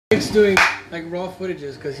It's doing like raw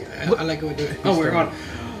footages because I like when we do it. Oh, we're on.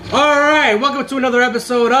 All right, welcome to another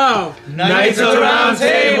episode of Knights of the Round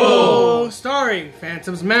Table, starring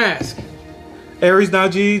Phantom's Mask, Aries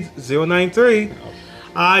Najee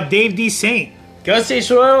 093, Dave D. Saint, Gus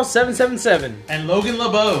H. Royal 777, and Logan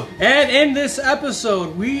LeBeau. and in this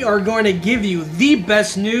episode, we are going to give you the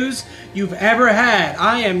best news you've ever had.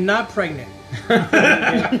 I am not pregnant.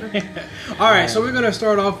 All right, so we're going to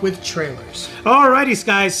start off with trailers. Alrighty,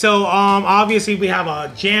 guys. So, obviously, we have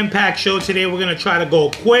a jam-packed show today. We're gonna try to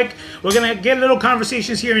go quick. We're gonna get little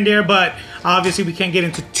conversations here and there, but obviously, we can't get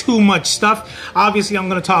into too much stuff. Obviously, I'm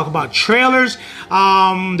gonna talk about trailers.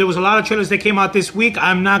 There was a lot of trailers that came out this week.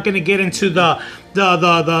 I'm not gonna get into the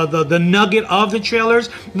nugget of the trailers.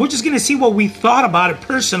 We're just gonna see what we thought about it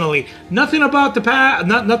personally. Nothing about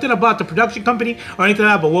nothing about the production company or anything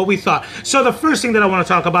like that, but what we thought. So the first thing that I want to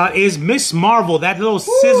talk about is Miss Marvel. That little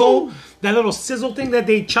sizzle. That little sizzle thing that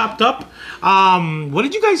they chopped up. What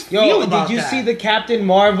did you guys feel about that? Did you see the Captain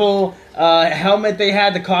Marvel helmet they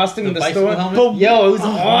had, the costume in the store? Helmet? Yo, it was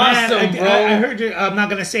awesome, man, bro. I heard you. I'm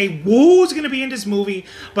not gonna say who's gonna be in this movie,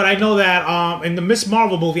 but I know that in the Miss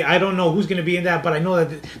Marvel movie, I don't know who's gonna be in that, but I know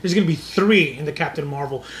that there's gonna be 3 in the Captain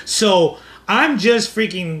Marvel. So I'm just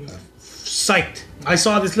freaking psyched. I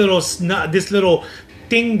saw this little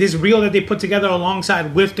thing, this reel that they put together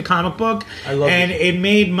alongside with the comic book, it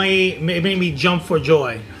made me jump for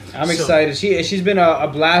joy. I'm excited. She's been a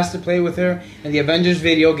blast to play with her in the Avengers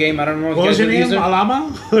video game. I don't know What was her name?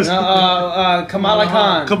 Alama? Kamala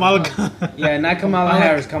Khan. Kamala Khan. Yeah, not Kamala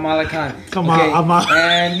Harris. Kamala Khan. Kamala.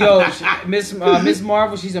 And yo, Miss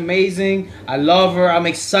Marvel, she's amazing. I love her. I'm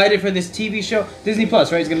excited for this TV show. Disney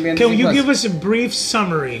Plus, right? It's gonna be on Disney Plus. Can you give us a brief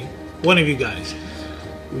summary, one of you guys?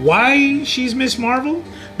 Why she's Miss Marvel?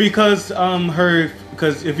 because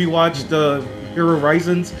if you watch the Hero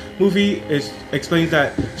Horizons movie, it explains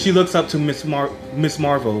that she looks up to Miss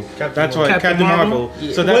Marvel. That's why Captain Marvel.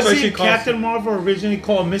 Yeah. So that's why Wasn't she calls Captain Marvel originally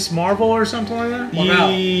called Miss Marvel or something like that?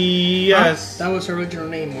 Yes, That was her original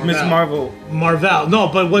name. Miss Marvel. Marvel. No,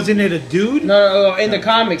 but wasn't it a dude? No, in the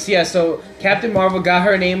comics, yeah. So Captain Marvel got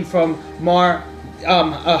her name from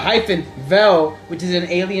hyphen Vel, which is an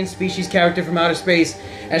alien species character from outer space,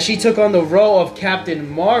 and she took on the role of Captain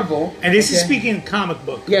Marvel. And this is speaking comic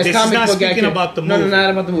book. Yes, this comic is not book. speaking about the movie. No, not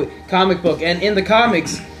about the movie. Comic book. And in the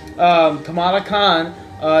comics, Kamala Khan,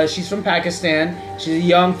 she's from Pakistan. She's a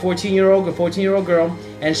young 14-year-old girl,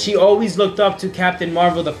 and she always looked up to Captain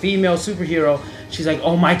Marvel, the female superhero. She's like,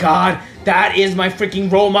 oh my god, that is my freaking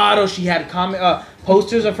role model. She had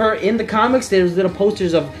posters of her in the comics. There was little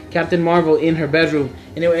posters of Captain Marvel in her bedroom,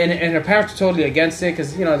 and her parents were totally against it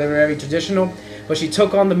because they were very traditional. But she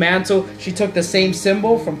took on the mantle. She took the same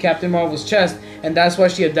symbol from Captain Marvel's chest, and that's why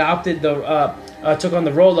she adopted took on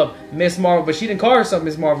the role of Miss Marvel. But she didn't call herself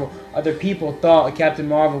Miss Marvel. Other people thought Captain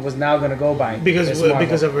Marvel was now going to go by because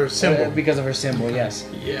of her symbol. Because of her symbol, yes.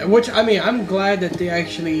 Yeah, which I mean, I'm glad that they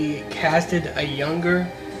actually casted a younger.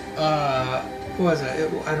 Who was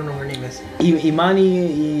it? I don't know what her name is.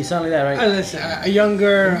 Imani, something like that, right? Listen, a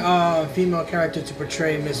younger female character to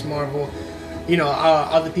portray Miss Marvel.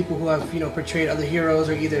 Other people who have portrayed other heroes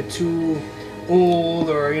are either too old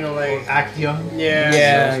or like Act young.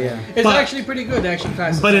 Yeah. It's actually pretty good. They actually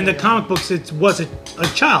cast. But in the comic books, it was a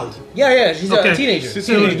child. Yeah. She's a teenager.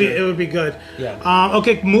 It would be good. Yeah.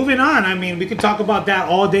 Okay, moving on. I mean, we could talk about that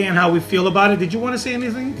all day and how we feel about it. Did you want to say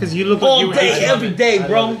anything? Because you look all like day, every day,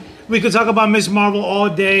 bro. We could talk about Miss Marvel all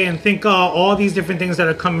day and think all these different things that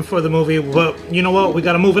are coming for the movie, but you know what? We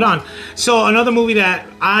got to move it on. So another movie that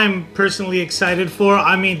I'm personally excited for,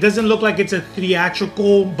 I mean, it doesn't look like it's a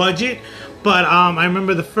theatrical budget, but I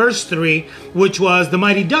remember the first 3, which was The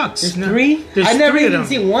Mighty Ducks. There's 3? There's I never 3 of even them.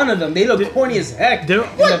 seen one of them. They look corny as heck in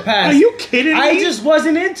the past. Are you kidding me? I just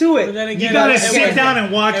wasn't into it. But then again, You gotta it sit wasn't- down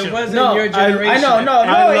and watch It it. wasn't No, your generation. I know. No,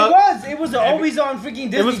 I love- it was. It was always on freaking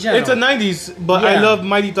Disney Channel. It's a 90s, but I Yeah. love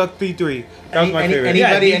Mighty Duck 3-3. That was my favorite.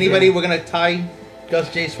 Anybody, we're gonna tie Gus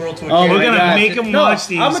J. Swirl to a chair. We're my gonna gosh. make them No, watch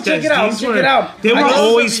these. I'ma check it out, these check it out. They I were just-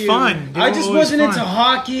 always fun. They I were just always wasn't fun. into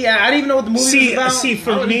hockey. I didn't even know what the movie was about. See, I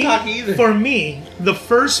for wasn't me, cocky either. the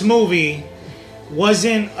first movie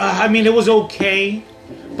wasn't. I mean, it was okay,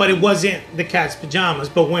 but it wasn't the Cat's Pajamas.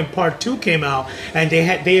 But when Part 2 came out and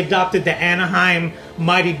they adopted the Anaheim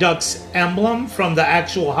Mighty Ducks emblem from the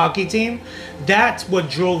actual hockey team, that's what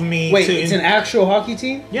drove me. Wait, to it's an actual hockey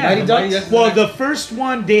team? Yeah, Mighty the Ducks? Ducks. Well, the first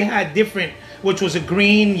one they had different, which was a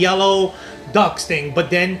green, yellow Ducks thing,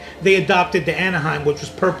 but then they adopted the Anaheim, which was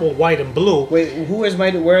purple, white, and blue. Wait,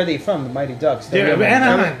 where are they from? The Mighty Ducks? They're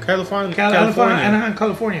Anaheim, California. Anaheim,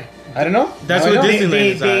 California. I don't know. That's I what don't know. Disneyland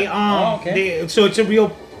is at. okay. So it's a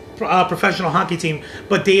real professional hockey team,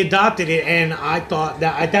 but they adopted it, and I thought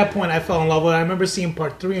that at that point I fell in love with it. I remember seeing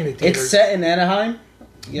part 3 in the theaters. It's set in Anaheim?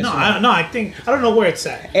 Yes No, or I don't know where it's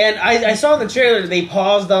at. And I saw in the trailer they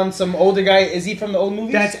paused on some older guy. Is he from the old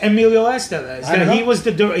movies? That's Emilio Estevez. I know. He was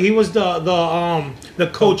the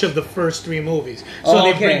coach of the first 3 movies. So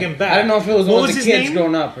they bring him back. I don't know if it was What one of was the his kids name?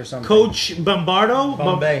 growing up or something. Coach Bombardo?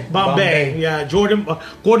 Bombay. Bombay. Yeah, Gordon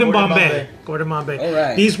Bombay. Bombay. Gordon Bombay. All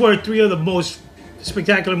right. These were 3 of the most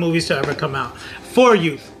spectacular movies to ever come out for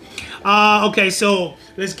youth. Okay, so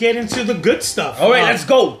let's get into the good stuff. All right, let's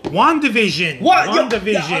go. WandaVision. What?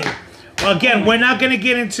 WandaVision. Again, we're not gonna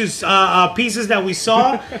get into pieces that we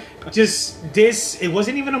saw. Just this. It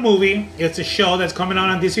wasn't even a movie. It's a show that's coming out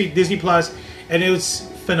on Disney Plus, and it was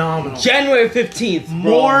phenomenal. January 15th.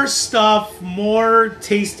 More stuff, more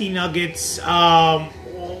tasty nuggets.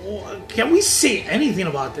 Can we say anything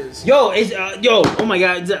about this? Oh my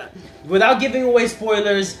God. Without giving away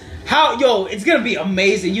spoilers, it's gonna be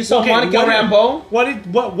amazing. You saw Monica Rambeau?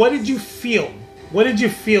 What did you feel? What did you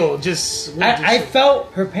feel? I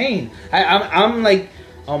felt her pain. I'm like,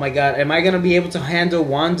 oh my God, am I gonna be able to handle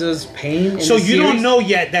Wanda's pain? So you don't know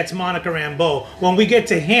yet that's Monica Rambeau. When we get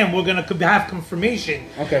to him, we're gonna have confirmation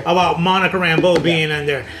about Monica Rambeau being in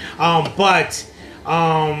there. But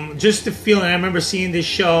just the feeling. I remember seeing this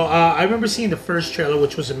show. I remember seeing the first trailer,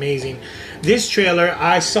 which was amazing. This trailer,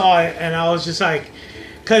 I saw it and I was just like,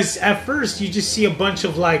 because at first you just see a bunch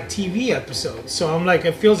of like TV episodes. So I'm like,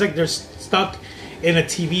 it feels like they're stuck in a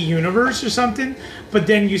TV universe or something, but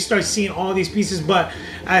then you start seeing all these pieces. But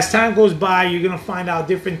as time goes by, you're gonna find out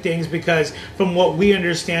different things, because from what we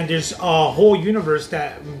understand, there's a whole universe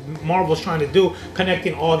that Marvel's trying to do,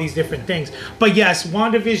 connecting all these different things. But yes,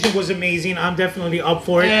 WandaVision was amazing. I'm definitely up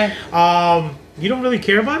for it. You don't really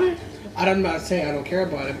care about it? I'm not saying I don't care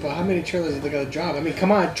about it, but how many trailers are they gonna drop? I mean,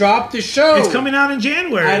 come on, drop the show. It's coming out in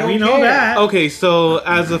January. I don't We know care. that. Okay, so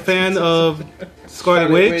as a fan of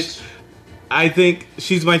Scarlet Witch, I think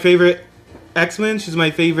she's my favorite X-Men. She's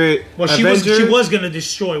my favorite Avenger. She was gonna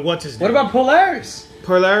destroy what's his name. What about Polaris?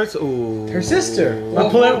 Polaris? Ooh. Her sister.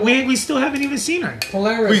 We still haven't even seen her.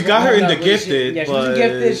 Polaris. We got her in the She Gifted. was but in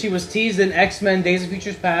Gifted. She was teased in X-Men Days of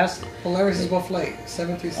Futures Past. Polaris is what flight?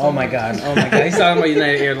 737. Oh my God. He's talking about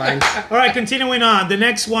United Airlines. All right, continuing on. The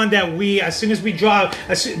next one that as soon as we drop,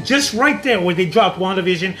 just right there where they dropped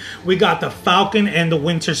WandaVision, we got the Falcon and the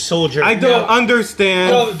Winter Soldier. I don't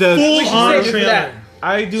understand the full-on save it for trailer. that.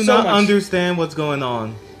 I do So not much. understand what's going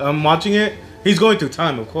on. I'm watching it. He's going through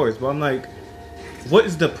time, of course, but I'm like, what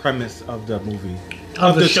is the premise of the movie?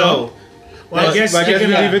 Of the show? Well, I guess we they're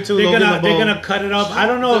leave it to Logan gonna LeBeau. cut it up. I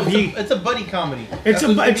don't know if It's a buddy comedy. it's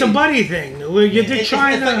a buddy thing. Where they're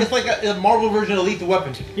trying It's like a Marvel version of Lethal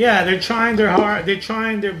Weapon. Yeah, they're trying their hard. They're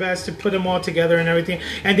trying their best to put them all together and everything,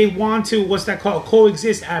 and they want to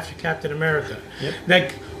coexist after Captain America. Yep.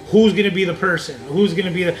 Like, who's gonna be the person? Who's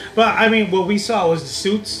gonna be the? But I mean, what we saw was the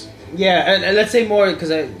suits. Yeah, and let's say more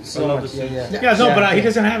because I so love much. the suits. Yeah, no, but he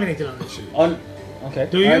doesn't have anything on the suit. Okay.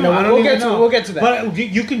 Do you? All right, no, I don't we'll even get to know. We'll get to that. But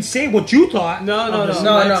you can say what you thought. No. No.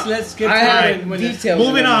 Let's get I to have it. When details.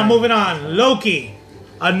 Moving on. Loki,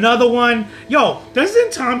 another one. Yo,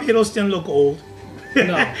 doesn't Tom Hiddleston look old?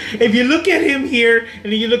 No. If you look at him here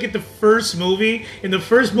and then you look at the first movie, in the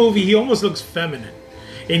first movie he almost looks feminine.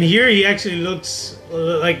 In here he actually looks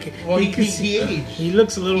like He aged. he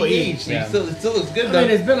looks a little He aged. aged. It still looks good I though.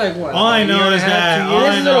 mean, it's been like what? All I know is that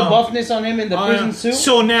There's a little know. buffness on him in the prison suit.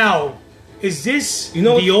 So now, is this You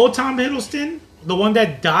know- the old Tom Hiddleston, the one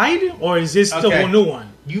that died, or is this the Okay. new one?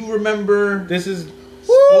 You remember This is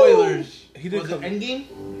spoilers? He did Was it come- Endgame?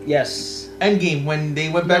 Yes. Endgame when they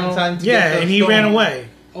went back in time. To Yeah, get the and he stone. ran away.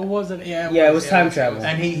 Oh, was it? Yeah, Yeah, it was time travel.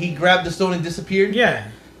 And he grabbed the stone and disappeared. Yeah,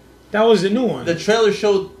 that was the new one. The trailer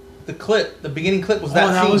showed the clip. The beginning clip was that.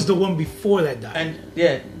 that scene. was the one before that died. And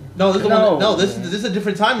yeah, no, this is the No. one. No, this is a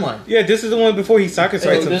different timeline. yeah. This is the one before he sacrificed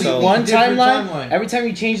Oh, this himself. One Different timeline. timeline. Every time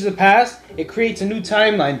you change the past, it creates a new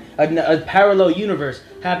timeline, a parallel universe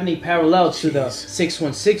happening parallel to the Jeez.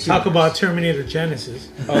 616. Talk universe. about Terminator Genesis.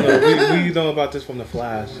 Oh no, we know about this from the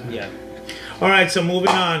Flash. Yeah. All right, so moving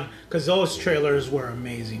on, because those trailers were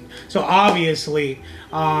amazing. So obviously,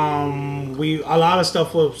 a lot of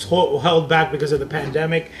stuff was held back because of the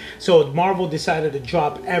pandemic. So Marvel decided to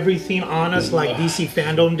drop everything on us like DC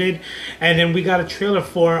Fandom did, and then we got a trailer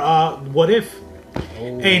for What If,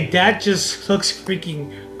 and that just looks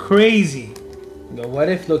freaking crazy. The What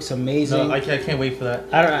If looks amazing. No, I can't wait for that.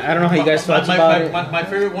 I don't know how you guys felt about it. My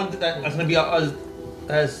favorite one that's gonna be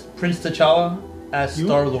as Prince T'Challa as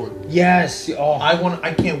Star Lord. Yes. Oh.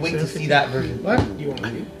 I can't wait to see that version. What? You want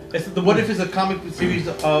to? It's the What If is a comic series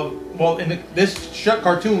of in this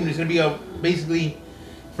cartoon is gonna be basically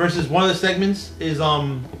versus one of the segments is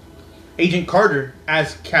Agent Carter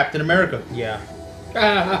as Captain America. Yeah.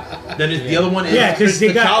 Then the other one is Yeah, 'cause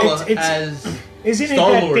they got- T'Challa it's- as Isn't it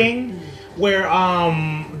Star-Lord. that thing where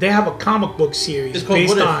they have a comic book series It's called based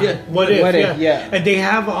What If, on yeah. What If, What If, yeah. yeah. And they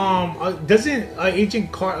have doesn't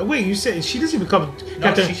Agent Carter? Wait, you said she doesn't become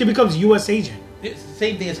Captain? she- She becomes U.S. agent. it's the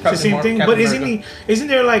same thing as It's Captain the same thing, Captain but isn't America. isn't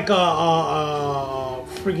there like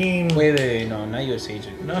freaking? Wait, no, not U.S.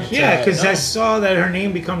 agent. No, Yeah, because no. I saw that her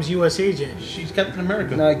name becomes U.S. agent. She's Captain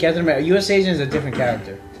America. No, Captain America. U.S. agent is a different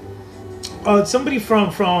character. Somebody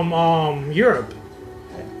from Europe.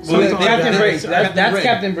 Well, Something like Captain that. Britain. That's Britain.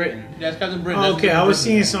 Captain Britain. That's Captain Britain. That's Okay, I Captain was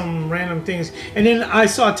Britain. seeing some random things, and then I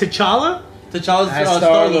saw T'Challa, T'Challa's As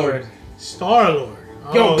Star-Lord. Star-Lord.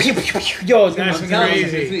 Yo, Oh, pew, pew, pew, yo, it's gonna That's be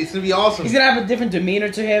crazy. It's gonna be awesome. He's gonna have a different demeanor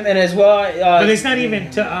to him, and as well. But it's not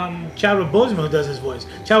even Chadwick Boseman who does his voice.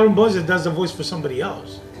 Chadwick Boseman does the voice for somebody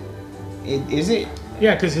else. Is it?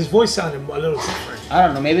 Yeah, because his voice sounded a little different. I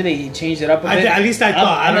don't know. Maybe they changed it up a bit. At least I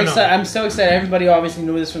thought. I don't know. I'm so excited. Everybody obviously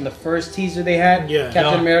knew this from the first teaser they had. Yeah.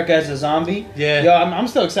 Captain Yeah. America as a zombie. Yeah. Yo, I'm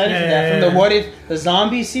still excited for that. Yeah. From the What If, the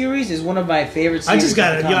zombie series is one of my favorite I series. just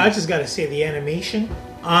gotta, of the I comics. just gotta say the animation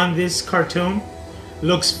on this cartoon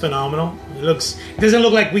looks phenomenal. It doesn't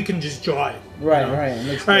look like we can just draw it. Right, you know? right. It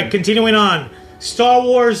looks All right, good. continuing on. Star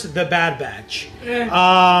Wars: The Bad Batch.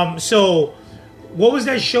 So, what was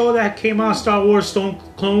that show that came out? Star Wars: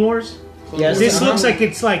 Clone Wars. Yes, This uh-huh. looks like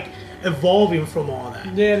it's like evolving from all that.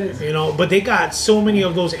 Yeah, it is. You know, but they got so many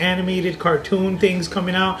of those animated cartoon things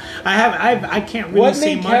coming out. I can't really What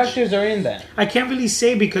say main much. characters are in that? I can't really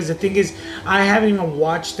say because the thing is, I haven't even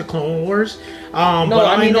watched the Clone Wars. But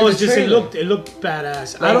I I mean, know in it's the just trailer. it looked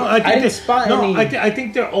badass. Like, I didn't spot any- I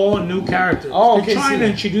think they're all new characters. Oh, They're okay, trying see. to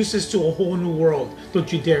introduce us to a whole new world. Don't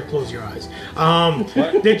you dare close your eyes.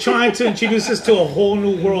 They're trying to introduce us to a whole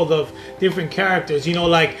new world of different characters. You know,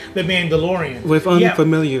 like the Mandalorian. With Yeah,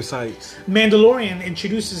 unfamiliar sights. Mandalorian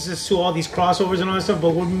introduces us to all these crossovers and all that stuff,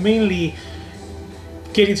 but we're mainly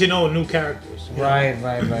getting to know new characters. Right.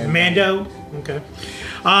 Mando. Okay.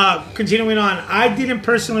 Continuing on, I didn't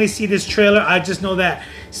personally see this trailer. I just know that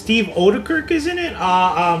Steve Odekirk is in it.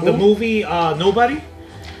 The movie Nobody.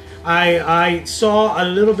 I saw a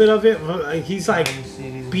little bit of it. He's like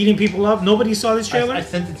beating people up. Nobody saw this trailer. I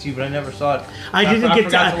sent it to you, but I never saw it. I didn't I get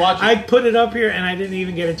forgot to watch it. I put it up here and I didn't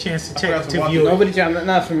even get a chance to check forgot to to watch view it. it. Nobody. I'm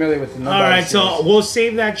not familiar with the. All right, so we'll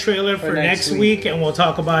save that trailer for next next week, and we'll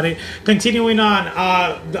talk about it. Continuing on,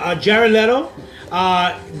 Jared Leto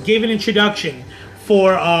gave an introduction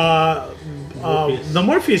for the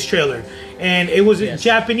Morpheus trailer, and it was in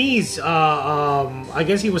Japanese. I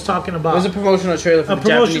guess he was talking about it was a promotional trailer for a the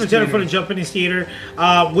promotional Japanese trailer for the community. Japanese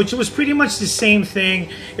theater, which was pretty much the same thing.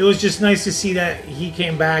 It was just nice to see that he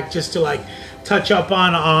came back just to like touch up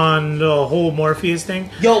on the whole Morpheus thing.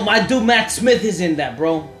 Yo, my dude Matt Smith is in that,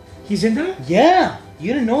 bro. He's in that. Yeah,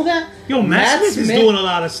 you didn't know that? Yo, Matt Smith is doing a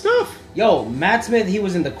lot of stuff. Yo, Matt Smith, he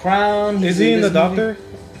was in The Crown. Is he in the this movie. Doctor?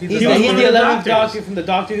 He's He the was one of the 11th doctors. Doctor from the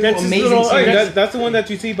Doctor Who. That's his Amazing little- series. that's- That's the one that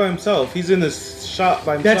you see by himself. He's in this shop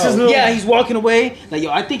by himself. That's his little. Yeah, he's walking away. Like,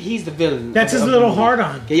 yo, I think he's the villain. That's his of the little movie. hard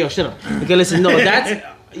on. Okay, yo, shut up. Okay, listen, no, that's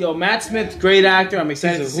yo, Matt Smith, great actor. I'm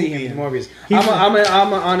excited to He's a see him Whovian. in Morbius. He's I'm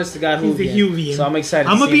an honest to God He's a Whovian. Huvian. So I'm excited.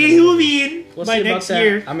 I'm to gonna see be a him. Huvian We'll by see about next that.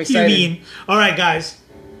 year. I'm excited. Huvian. All right, guys.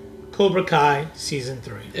 Cobra Kai season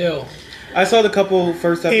 3. Ew. I saw the couple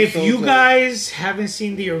first episodes. If you of- guys haven't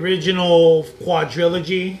seen the original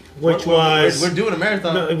quadrilogy, which was we're doing a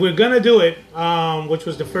marathon. we're gonna do it, which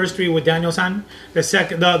was the first 3 with Daniel San. The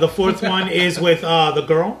second, the fourth one is with the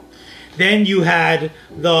girl. Then you had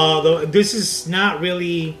the this is not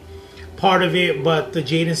really part of it, but the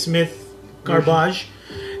Jaden Smith garbage.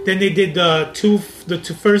 Then they did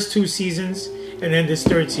the first 2 seasons, and then this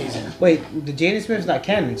 3rd season. Wait, the Jaden Smith's not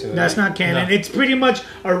canon to it. That's right? not canon. No. It's pretty much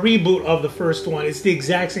a reboot of the first one. It's the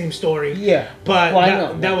exact same story. Yeah. But Well, I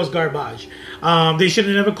that, know. that was garbage. They should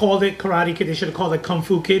have never called it Karate Kid. They should have called it Kung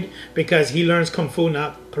Fu Kid because he learns Kung Fu,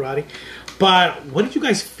 not karate. But what did you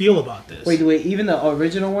guys feel about this? Wait, even the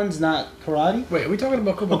original one's not karate? Wait, are we talking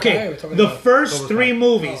about Cobra Kai? Or Okay, are we talking the about first Cobra 3 Kai?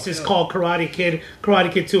 movies Oh, is yeah. called Karate Kid,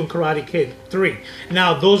 Karate Kid 2, and Karate Kid 3.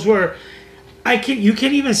 Now, those were... you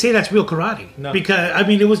can't even say that's real karate. No. Because, I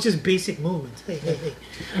mean, it was just basic movements. Hey, hey, hey.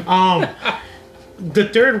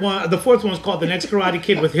 The fourth one was called The Next Karate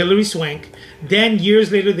Kid with Hilary Swank. Then,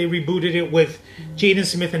 years later, they rebooted it with Jaden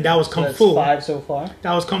Smith, and that was Kung That's Fu. 5 so far.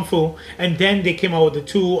 That was Kung Fu, and then they came out with the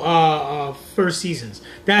 2 first seasons.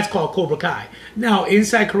 That's called Cobra Kai. Now,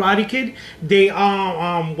 inside Karate Kid, they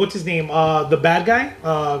what's his name? The bad guy,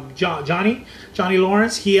 Johnny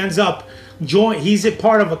Lawrence. He ends up he's a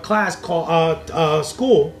part of a class called a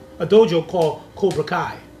dojo called Cobra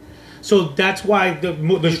Kai. So that's why the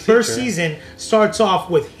first season starts off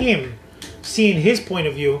with him seeing his point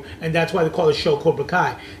of view, and that's why they call the show Cobra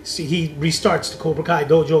Kai. See, he restarts the Cobra Kai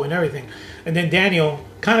dojo and everything, and then Daniel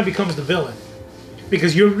kind of becomes the villain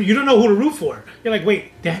because you don't know who to root for. You're like,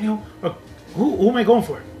 wait, Daniel, or who am I going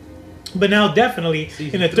for? But now, definitely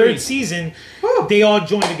in the third season, they all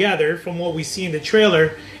join together from what we see in the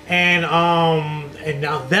trailer, and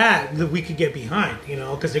now that we could get behind,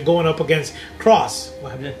 because they're going up against Cross.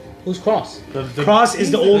 What happened? Who's Cross? Cross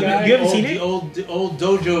is the old. You haven't seen it? The old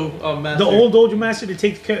dojo master. The old dojo master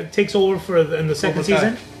that takes over in the second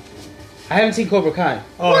season. I haven't seen Cobra Kai.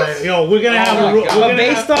 All right, we're gonna have But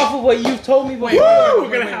based off of what you've told me before,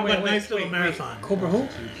 we're gonna have a nice little marathon. Cobra who?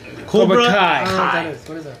 Cobra Kai. I don't know what that is.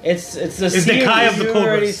 What is that? It's the It's series. the Kai of the You Cobras.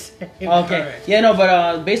 already said- Okay. Alright. Yeah, no,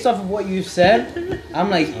 but based off of what you've said, I'm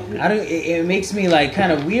like, I don't. It makes me like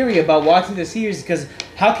kind of weary about watching the series because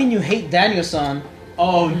how can you hate Daniel-san?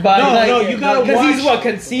 Oh, No, you gotta because he's watch- what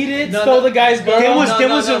conceited, No, stole no. the guy's girl. There was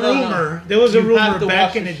No. a rumor. There was a You have rumor to back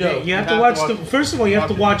watch in the the show. day. You have to watch the. First of all, you have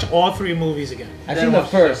to watch watch all three movies again. I've seen the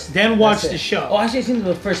first. Then watch That's the it. show. Oh, actually, I've seen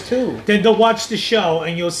the first two. Then to watch the show,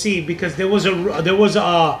 and you'll see because there was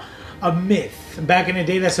a myth back in the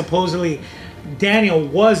day that supposedly Daniel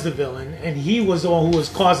was the villain, and he was the one who was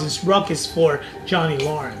causing ruckus for Johnny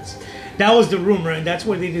Lawrence. That was the rumor, and that's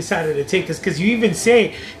where they decided to take us. Because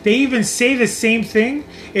they even say the same thing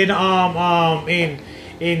in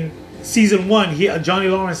season 1. Johnny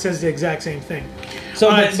Lawrence says the exact same thing. So,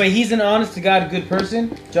 Alright. but he's an honest to God good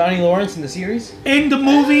person, Johnny Lawrence in the series. In the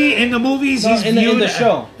movies, No, he's in the viewed,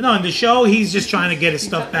 show. No, in the show, he's just trying to get his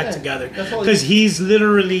stuff back together that's all he because is. he's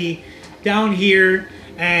literally down here,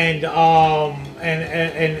 and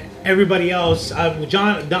everybody else.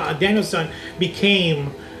 Danielson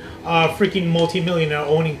became a freaking multimillionaire,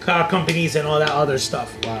 owning car companies and all that other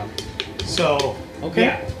stuff. Wow. So Okay.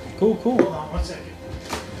 yeah. Cool. Hold on 1 second.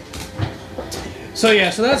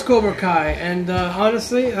 So that's Cobra Kai, and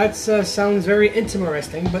honestly, that sounds very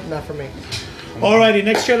interesting, but not for me. Alrighty,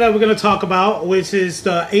 next trailer we're going to talk about, which is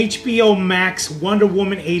the HBO Max Wonder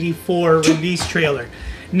Woman 84 release trailer.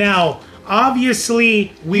 Now,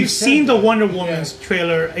 obviously, we've seen the Wonder Woman's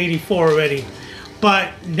trailer 84 already, but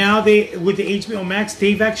now with the HBO Max,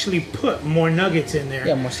 they've actually put more nuggets in there.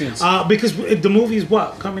 Yeah, more scenes. Because the movie's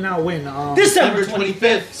coming out when? December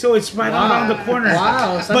 25th. So it's right around the corner.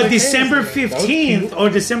 Wow, it's But like December fantasy. 15th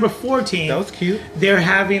or December 14th. That was cute. They're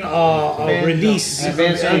having a release,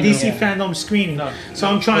 Advanced a screening, DC yeah. fandom screening. No. So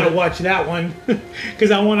I'm trying to watch that one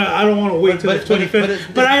because I don't want to wait till the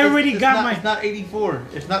 25th. But I already got my. It's not 84.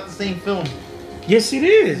 It's not the same film. Yes, it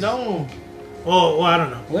is. No. Oh, well, I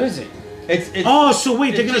don't know. What is it? It's Oh, so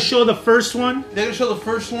wait, they're it's gonna just- show the first one. They're gonna show the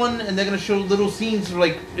first one, and they're gonna show little scenes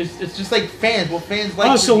like it's just like fans. What fans like.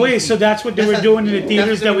 Oh, for so wait, DC. so that's what they were That's doing in the that's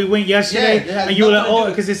theaters that we went yesterday, Yeah, it has and you were like, nothing to oh, do-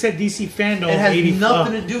 because it said DC fandom. It has 80,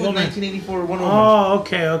 nothing to do with woman. 1984 Wonder Woman. Oh,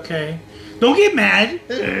 okay. Don't get mad.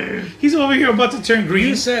 He's over here about to turn green.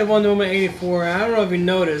 You said Wonder Woman 84. I don't know if you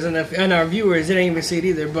noticed, and our viewers didn't even see it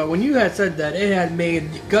either. But when you had said that, it had made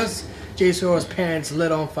Gus J. Soros' pants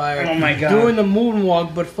lit on fire. Oh my God. Doing the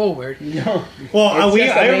moonwalk, but forward. No. Well, It's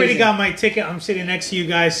just I already amazing. got my ticket. I'm sitting next to you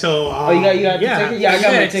guys, so Oh, you got the ticket? Yeah, I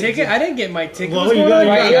got my ticket. I didn't get my ticket. Well, What's you going got- on?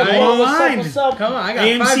 you Right got- here, go boy. What's up? online. What's up? Come on, I got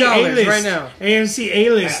AMC $5 A-list right now. AMC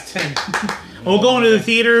A-list. We're going to the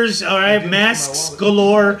theaters. All right, masks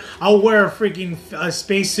galore. I'll wear a freaking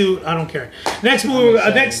spacesuit. I don't care. Next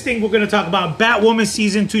thing we're going to talk about: Batwoman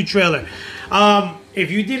season 2 trailer.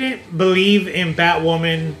 If you didn't believe in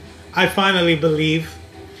Batwoman, I finally believe,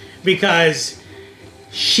 because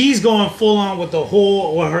she's going full on with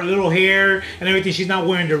her little hair and everything. She's not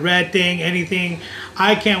wearing the red thing, anything.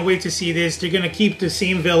 I can't wait to see this. They're gonna keep the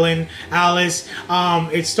same villain, Alice.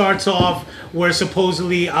 It starts off where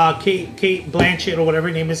supposedly Kate Blanchett or whatever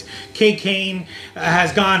her name is, Kate Kane,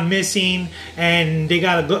 has gone missing, and they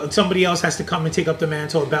somebody else has to come and take up the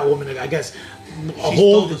mantle of Batwoman. I guess She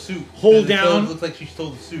stole the suit. hold And the down. trailer looks like she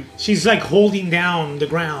stole the suit. She's like holding down the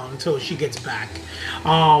ground until she gets back.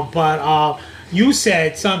 But you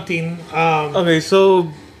said something. Okay, so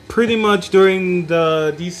pretty much during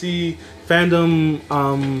the DC fandom,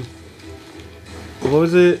 what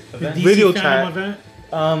was it? The DC Video fandom chat,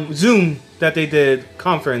 event? Zoom that they did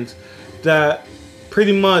conference, that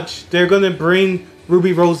pretty much they're gonna bring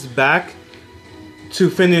Ruby Rose back to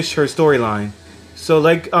finish her storyline. So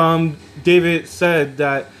like David said,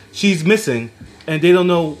 that she's missing and they don't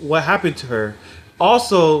know what happened to her.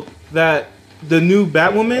 Also, that the new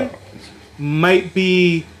Batwoman might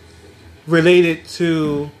be related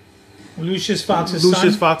to Lucius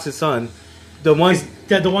Fox's Fox's son. The one, son.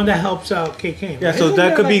 The one that helps out Kate Kane. yeah. Right? So Isn't that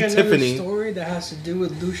there, could like, be another Tiffany. story story that has to do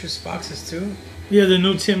with Lucius Fox's too? Yeah, the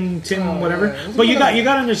new Tim Oh, whatever. yeah. But you got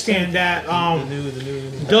to understand that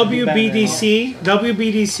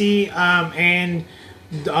WBDC and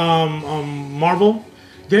Marvel,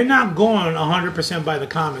 they're not going 100% by the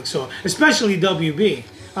comics. So especially WB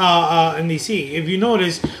and DC. If you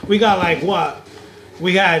notice, we got like what?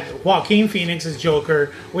 We had Joaquin Phoenix as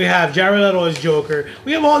Joker. We have Jared Leto as Joker.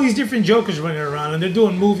 We have all these different Jokers running around, and they're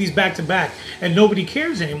doing movies back to back, and nobody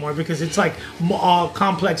cares anymore because it's like a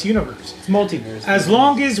complex universe. It's multiverse. As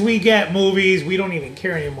long as we get movies, we don't even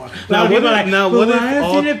care anymore. Now, People what are if- now, what if why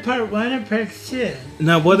all- isn't it part 1 and part 2?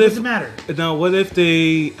 Now what What if does it matter? Now what if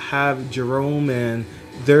they have Jerome and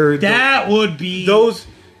they're That would be those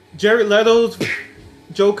Jared Leto's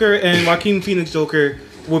Joker and Joaquin Phoenix Joker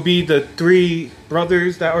would be the three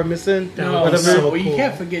brothers that are missing. That No, would be whatever. so well, you cool.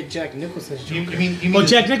 can't forget Jack Nicholson's You Joker. mean Well,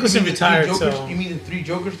 Jack Nicholson you mean the three retired, Jokers- so- You mean the three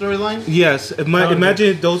Joker storyline? Yes,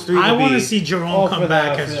 imagine those three. I would want to be- see Jerome Oh, come for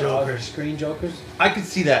back the, as for Joker. the screen Jokers. I could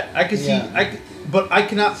see that. I could see. Yeah. But I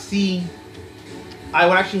cannot see. I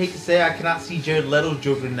would actually hate to say I cannot see Jared Leto's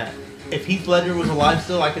Joker in that. If Heath Ledger was alive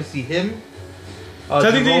still, I could see him.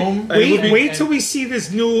 Technically, Jerome. Wait till we see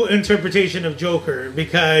this new interpretation of Joker,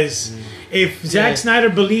 because if Zack Yeah. Snyder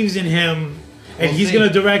believes in him and We'll he's see. going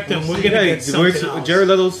to direct them, We'll we're see. going to Yeah, get something else. Jared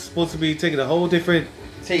Leto's supposed to be taking a whole different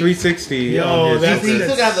Take. 360 Yo, on his that's- He's Joker.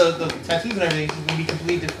 still got the tattoos and everything. He's gonna be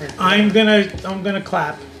completely different. I'm gonna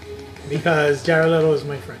clap because Jared Leto is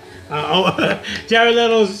my friend. Jared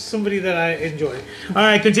Leto is somebody that I enjoy. All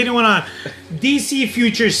right, continuing on. DC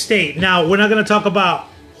Future State. Now we're not gonna talk about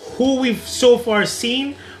who we've so far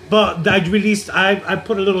seen, but I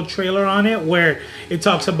put a little trailer on it where it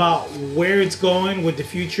talks about where it's going with the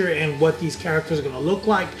future and what these characters are gonna look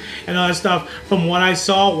like and all that stuff. From what I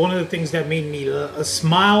saw, one of the things that made me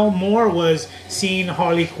smile more was seeing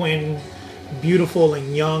Harley Quinn beautiful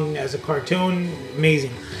and young as a cartoon.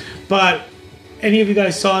 Amazing. But any of you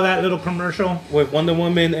guys saw that little commercial? with Wonder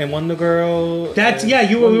Woman and Wonder Girl. That's and-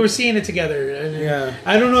 we were seeing it together. And Yeah.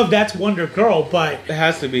 I don't know if that's Wonder Girl, but It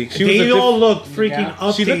has to be. they all look freaking Yeah.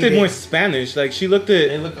 updated. She looked at more Spanish. Like she looked They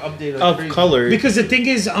at look updated. Like of crazy. color. Because the thing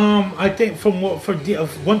is, I think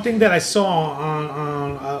one thing that I saw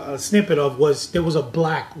on a snippet of was there was a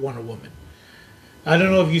black Wonder Woman. I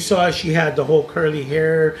don't know if you saw it. She had the whole curly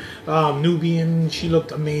hair, Nubian. She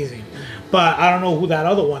looked amazing. But I don't know who that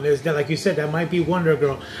other one is. That, like you said, that might be Wonder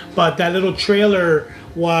Girl. But that little trailer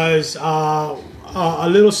was a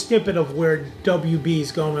little snippet of where WB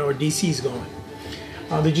is going or DC is going.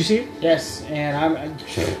 Did you see it? Yes, and I'm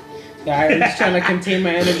just trying to contain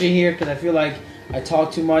my energy here because I feel like I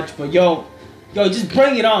talk too much. But yo, just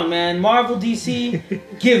bring it on, man. Marvel, DC,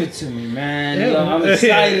 give it to me, man. Yo, I'm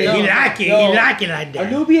excited. You like it. Yo, You like it like that.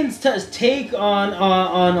 Anubian's take on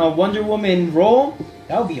a Wonder Woman role,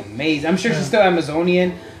 that would be amazing. I'm sure she's still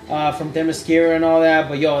Amazonian from Themyscira and all that,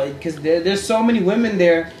 but yo, because there's so many women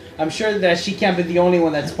there, I'm sure that she can't be the only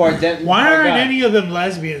one that's part that. Why part aren't guy. any of them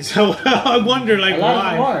lesbians? So I wonder, like, A lot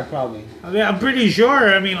of why? them are probably. I mean, I'm pretty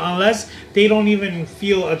sure. I mean, unless they don't even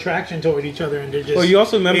feel attraction toward each other and they're just Well, you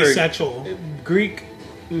also remember- asexual. Greek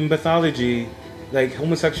mythology, like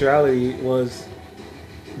homosexuality was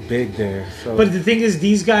big there. So But the thing is,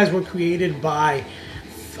 these guys were created by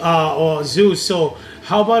Zeus. So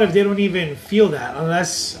how about if they don't even feel that?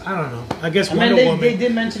 Unless I don't know. I guess I mean, Wonder they Woman.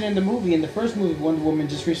 did mention in the movie, in the first movie, Wonder Woman,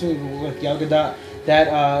 just recently with Gal Gadot, that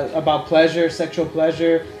about pleasure, sexual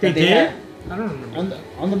pleasure. They that did. had I don't remember.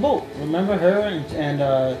 on the boat. Remember her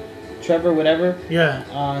and Trevor, whatever.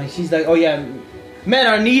 Yeah. She's like, oh yeah, men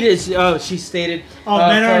are needed. She stated. Oh,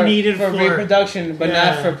 men are needed for for- reproduction, but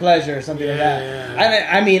Yeah. not for pleasure or something like that. Yeah.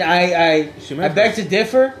 I mean, I She meant beg to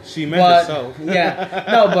differ. she meant but, herself. Yeah,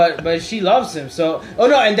 no, but she loves him. So, oh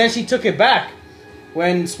no, and then she took it back.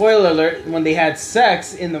 When, spoiler alert, when they had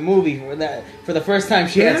sex in the movie for the first time,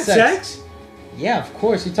 she They had had sex. sex? Yeah, of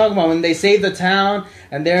course. You're talking about when they save the town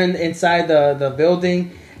and they're inside the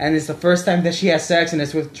building, and it's the first time that she has sex, and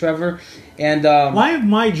it's with Trevor, and Why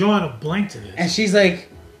am I drawing a blank to this? and she's like,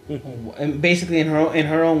 and basically in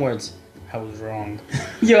her own words, I was wrong.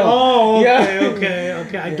 Yo, Oh, yeah.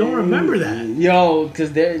 okay. I don't remember that. Yo,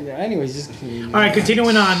 because they're anyways. Just All right,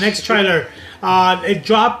 continuing on. Next trailer. It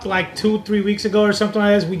dropped like 2-3 weeks ago or something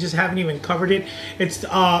like this. We just haven't even covered it. It's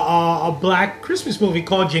a black Christmas movie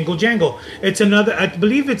called Jingle Jangle. It's another. I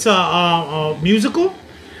believe it's a musical.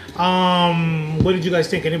 What did you guys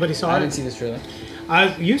think? Anybody saw I it? didn't see this trailer.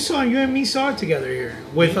 You and me saw it together here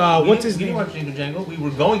with what's his We didn't name? watch Jingle Jangle. We were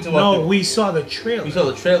going to watch No, it. we saw the trailer. We saw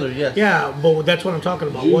the trailer, yes. Yeah, but that's what I'm talking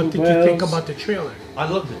about. What did you think Bells. about the trailer? I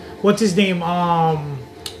loved it. What's his name?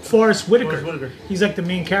 Forrest Whitaker. Forrest Whitaker. He's like the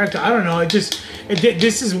main character. I don't know. It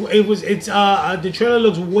The trailer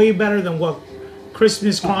looks way better than what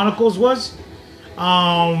Christmas Chronicles was.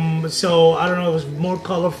 So I don't know, it was more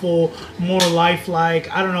colorful, more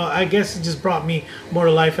lifelike. I don't know, I guess it just brought me more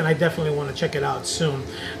to life, and I definitely want to check it out soon.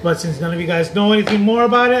 But since none of you guys know anything more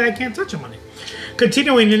about it, I can't touch on it.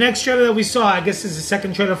 Continuing, the next trailer that we saw, I guess is the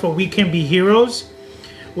second trailer for We Can Be Heroes,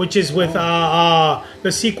 which is with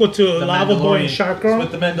the sequel to Lava Boy and Shark Girl.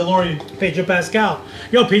 With the Mandalorian. Pedro Pascal.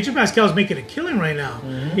 Yo, Pedro Pascal's making a killing right now.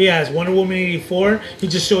 Mm-hmm. He has Wonder Woman 84. He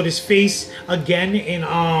just showed his face again in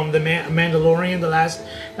the Mandalorian, the last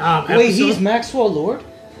episode. Wait, he's Maxwell Lord?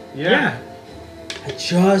 Yeah.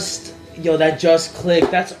 That just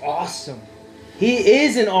clicked. That's awesome. He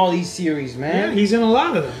is in all these series, Yeah, man. he's in a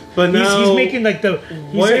lot of them. But now, he's making like the...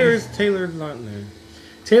 Where's Taylor Lautner?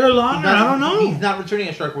 Taylor Lautner? I don't know. He's not returning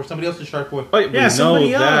as Shark Boy. Somebody else is Shark Boy. Oh, Yeah,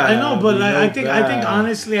 somebody else. I know, but I think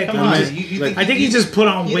honestly, I Come think on, he just, you like- I think he just put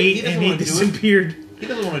on he weight doesn't and he wanna do it. disappeared. He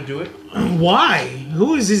doesn't want to do it. Why?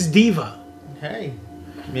 Who is this diva? Hey,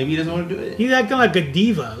 maybe he doesn't want to do it. He's acting like a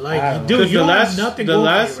diva. I Like, don't dude, Because you the don't have last, nothing the going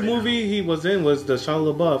for last you right movie he was in was the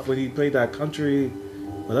Shia LaBeouf when he played that country,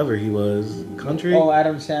 whatever he was, country. Oh,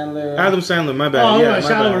 Adam Sandler. Adam Sandler, my bad. Oh, yeah, right, my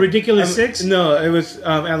Shia bad. LaBeouf, Ridiculous Six? No, it was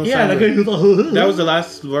Adam Yeah, Sandler. like That was the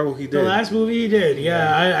last role he did. the last movie he did.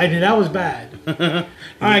 Yeah, I did. That was bad. All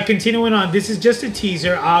right, continuing on. This is just a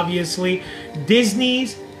teaser, obviously.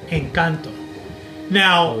 Disney's Encanto.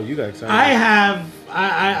 Now, Oh, you got excited.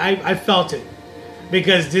 I felt it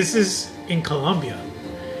because this is in Colombia,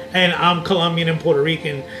 and I'm Colombian and Puerto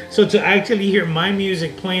Rican. So to actually hear my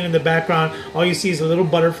music playing in the background, all you see is a little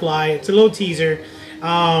butterfly. It's a little teaser,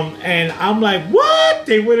 and I'm like, what?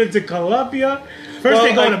 They went into Colombia. First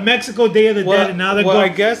they go to Mexico, Day of the Dead, and now they're I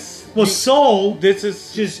going. guess Soul. this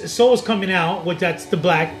is Just Soul's coming out, which that's the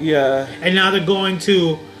black, yeah. and now they're going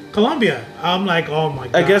to Colombia. I'm like, oh my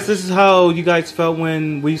god. I guess this is how you guys felt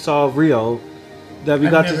when we saw Rio. That we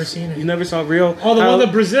I've got never to seen it. You never saw Rio? Oh, the How- one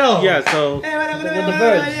to Brazil. Yeah, so With the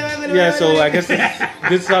birds. yeah, so I guess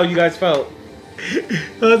this is how you guys felt.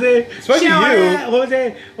 Jose, Especially you.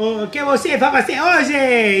 Jose, ¿qué você vai fazer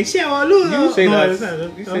hoje? Seu boludo. You say No, that. that's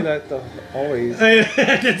not- You say that always.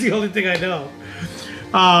 That's the only thing I know.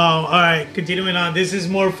 All right, continuing on. This is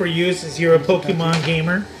more for you since you're a Pokemon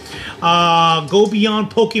gamer. Go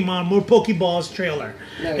Beyond Pokemon, more Pokeballs trailer.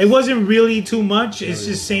 Nice. It wasn't really too much. It's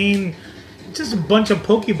just saying, just a bunch of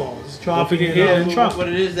Pokeballs dropping forget in him. the truck. What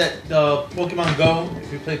it is that the Pokemon Go,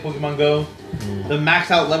 if you play Pokemon Go, the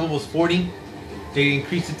max out level was 40. They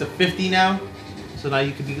increased it to 50 now. So now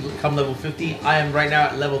you can become level 50. I am right now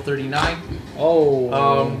at level 39.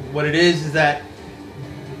 Oh. What it is that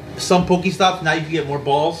some Pokestops, now you can get more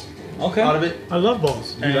balls Okay. out of it. I love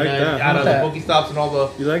balls. You like that? Out of Okay. the Pokestops and all the...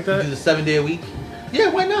 You like You do that? the 7-day a week. Yeah,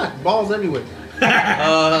 why not? Balls everywhere.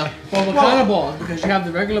 Well, what kind of balls? Because you have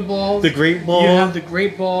the regular balls. The Great Ball. You have the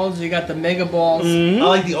great balls. You got the mega balls. I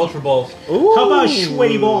like the Ultra Balls. Ooh. How about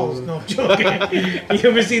sweaty balls? No, I'm joking. You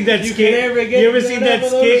ever seen that You skit? can never get You ever seen that none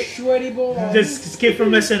of those skit? sweaty balls. The skit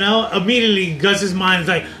from SNL? Immediately, Gus's mind is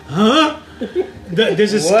like, huh?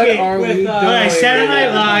 There's a What skit. are we with, doing? All right, Saturday Night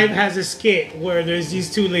man? Live has a skit where there's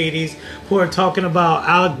these two ladies who are talking about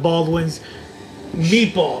Alec Baldwin's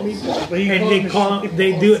meatballs, Meatballs, but he and calls they them call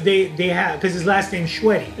them, they have because his last name's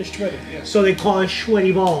Shwetty, It's shredded, yes. so they call it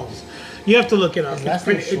Shwetty balls. You have to look it up. His last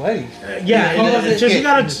name's Sweaty. Yeah, Oh, it's just you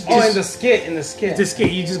gotta. Oh, in the skit. the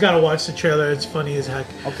skit. You just gotta watch the trailer. It's funny as heck.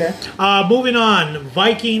 Okay. Moving on,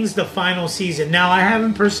 Vikings, the final season. Now, I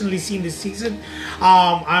haven't personally seen this season.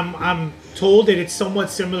 I'm told that it's somewhat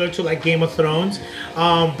similar to like Game of Thrones,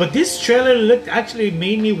 but this trailer actually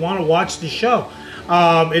made me want to watch the show.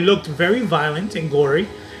 It looked very violent and gory.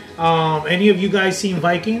 Any of you guys seen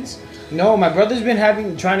Vikings? No, my brother's been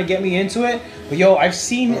trying to get me into it, but yo, I've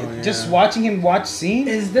seen just watching him watch scenes.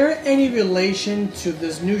 Is there any relation to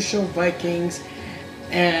this new show Vikings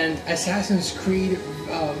and Assassin's Creed?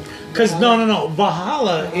 Because no,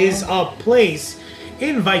 Valhalla is a place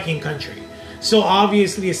in Viking country. So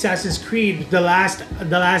obviously, Assassin's Creed, the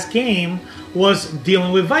last game was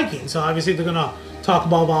dealing with Vikings. So obviously, they're gonna talk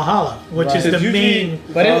about Valhalla, which Right. is the Because usually- main.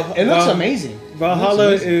 But it looks amazing. Valhalla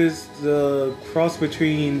It looks amazing. is the cross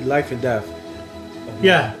between life and death.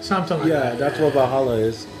 Yeah, something like Yeah, that. that's what Valhalla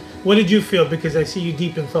is. What did you feel? Because I see you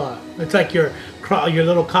deep in thought. It's like your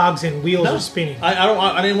little cogs and wheels are spinning.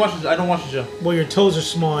 I didn't watch this. I don't watch the show. Well, your toes are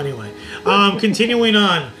small anyway. Continuing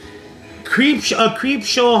on, Creep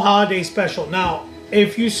Show holiday special. Now,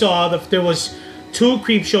 if you saw, there was 2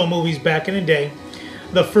 Creep Show movies back in the day.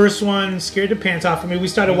 The first one scared the pants off of me. We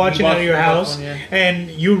started watching it watched at your the first house, one, yeah. and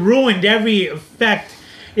you ruined every effect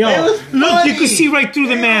Yo, It was look, you funny. can see right through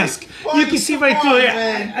the It mask. was funny. You can see right Come through on, it.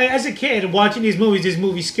 man. As a kid, watching these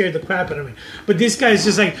movies scared the crap out of me. But this guy's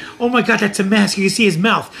just like, oh my god, that's a mask. You can see his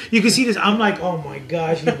mouth. You can see this. I'm like, oh my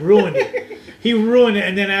gosh, he ruined it. He ruined it,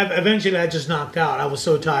 and then eventually I just knocked out. I was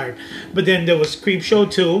so tired. But then there was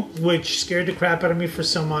Creepshow 2, which scared the crap out of me for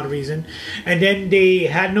some odd reason. And then they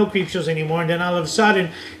had no Creepshows anymore. And then all of a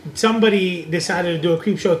sudden, somebody decided to do a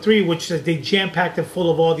Creepshow 3, which they jam-packed it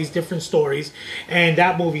full of all these different stories. And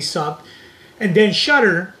that movie sucked. And then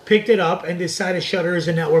Shudder picked it up and decided Shudder is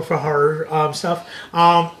a network for horror stuff.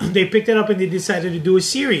 They picked it up and they decided to do a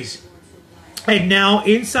series. And now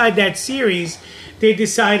inside that series, they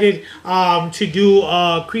decided to do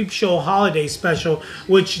a Creepshow holiday special,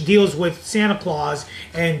 which deals with Santa Claus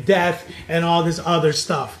and death and all this other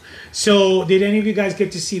stuff. So, did any of you guys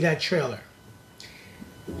get to see that trailer?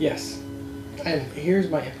 Yes. And here's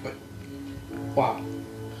my input. Wow.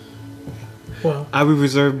 Well, I will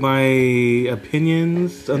reserve my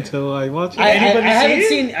opinions until I watch it. I Anybody see haven't it?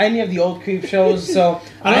 seen any of the old creep shows, so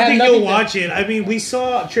I don't have think nothing you'll to- watch it. I mean, we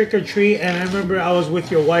saw Trick or Treat, and I remember I was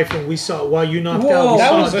with your wife, and we saw while you knocked out. Whoa. we That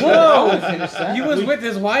saw was it. good. I would finish that. You was with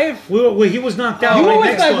his wife? He was knocked out. You right were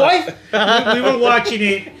with next my to us. wife? We were watching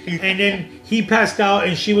it, and then he passed out,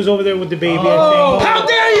 and she was over there with the baby. Oh, I think. how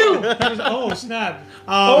dare you! Oh snap!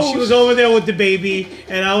 She was over there with the baby,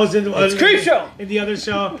 and I was in the Creepshow! in the other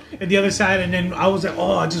show, in the other side, and then I was like,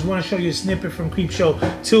 "Oh, I just want to show you a snippet from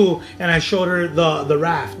Creepshow 2," and I showed her the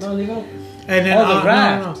raft, No, leave it. and then Oh, the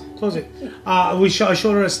raft. no, close it. I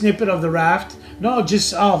showed her a snippet of the raft. No,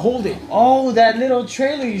 just hold it. Oh, that little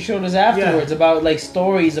trailer you showed us afterwards about like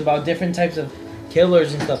stories about different types of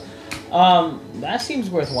killers and stuff. That seems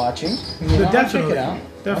worth watching. You know, I'll check Definitely. it out.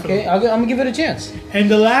 Definitely. Okay, I'm gonna give it a chance. And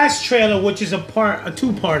the last trailer, which is a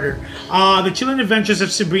two-parter, The Chilling Adventures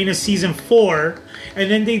of Sabrina Season 4,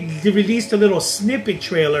 and then they released a little snippet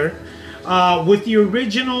trailer with the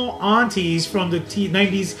original aunties from the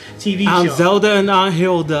 90s TV Aunt show. Zelda and Aunt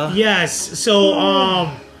Hilda. Yes,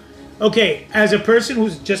 so, okay, as a person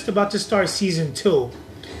who's just about to start Season 2,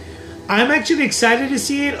 I'm actually excited to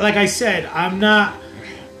see it. Like I said, I'm not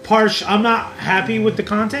happy with the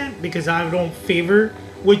content because I don't favor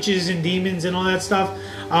witches and demons and all that stuff.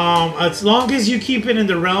 As long as you keep it in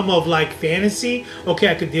the realm of like fantasy, okay,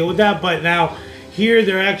 I could deal with that. But now here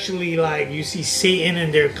they're actually like, you see Satan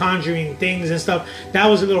and they're conjuring things and stuff. That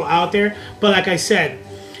was a little out there. But like I said,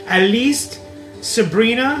 at least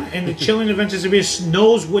Sabrina and the Chilling Adventures of Sabrina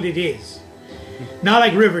knows what it is. Not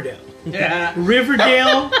like Riverdale. Yeah.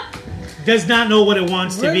 Riverdale does not know what it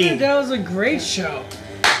wants to be. Riverdale's a great show.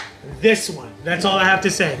 This one. That's all I have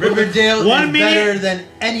to say. Riverdale One is minute- better than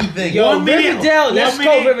anything. Yo, Riverdale, let's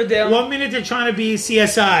go, Riverdale. 1 minute they're trying to be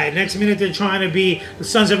CSI. Next minute they're trying to be the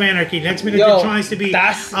Sons of Anarchy. Next minute Yo, they're trying to be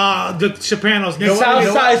that's- the Sopranos. Next South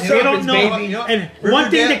minute Side they don't Serpents, know. baby. You know, And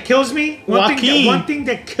one thing Riverdale- that kills me, Joaquin. one thing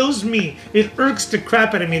that kills me, it irks the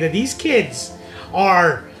crap out of me that these kids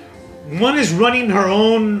are. One is running her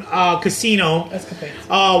own casino. That's complaints.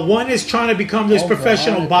 One is trying to become this Oh,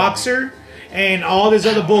 professional God. boxer and all this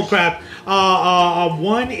other bullcrap.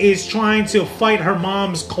 One is trying to fight her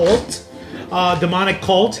mom's cult, demonic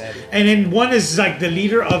cult, and then one is like the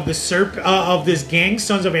leader of the of this gang,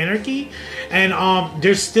 Sons of Anarchy, and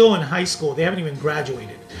they're still in high school. They haven't even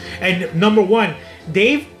graduated. And number one,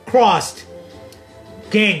 they've crossed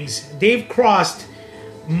gangs. They've crossed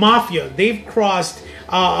mafia. They've crossed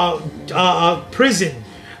prison.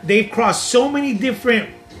 They've crossed so many different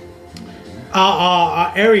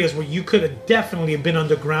areas where you could have definitely been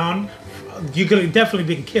underground. You could have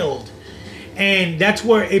definitely been killed. And that's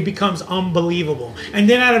where it becomes unbelievable. And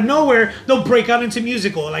then out of nowhere, they'll break out into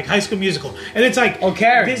musical, like High School Musical. And it's like, Oh,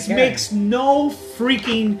 Karen, this Karen. makes no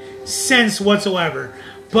freaking sense whatsoever.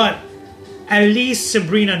 But at least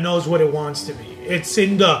Sabrina knows what it wants to be. It's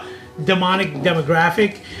in the demonic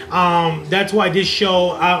demographic. That's why this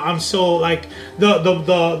show, I'm so like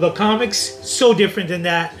the comics so different than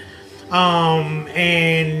that.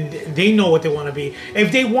 And they know what they want to be.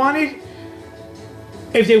 If they wanted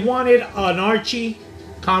an Archie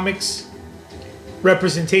comics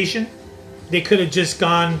representation, they could have just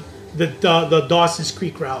gone the Dawson's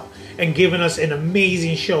Creek route and given us an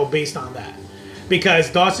amazing show based on that. Because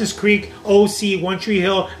Dawson's Creek, OC, One Tree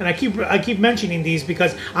Hill, and I keep mentioning these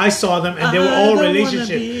because I saw them and they were all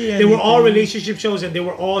relationship. They were all relationship shows and they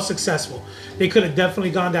were all successful. They could have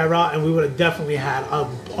definitely gone that route and we would have definitely had an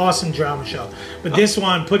awesome drama show. But this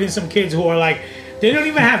one put in some kids who are like, they don't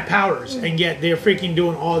even have powers and yet they're freaking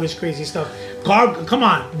doing all this crazy stuff. Come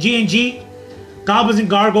on, G&G, goblins and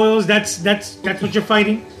gargoyles. That's what you're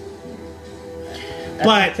fighting. That's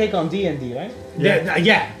But a take on D&D, right?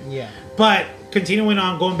 yeah. Yeah. But continuing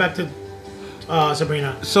on, going back to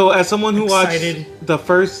Sabrina. So, as someone who Excited. watched the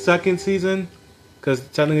first, second season, because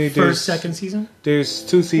technically Second season? there's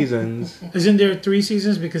 2 seasons. Isn't there 3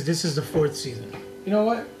 seasons? Because this is the 4th season. You know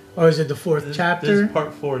what? Or is it the 4th This chapter? is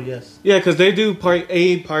part 4, yes. Yeah, because they do part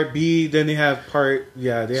A, part B, then they have part.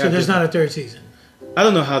 Yeah, they So have there's different- not a 3rd season. I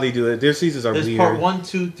don't know how they do it. Their seasons are There's weird. part 1,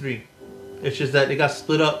 2, 3. It's just that it got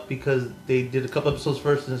split up because they did a couple episodes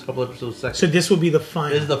first and there's a couple episodes second. So this will be the This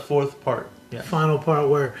final, is the 4th part. Yeah. final part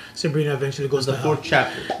where Sabrina eventually goes The to hell. 4th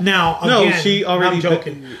chapter. Now, No, again, she already- I'm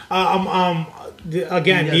joking.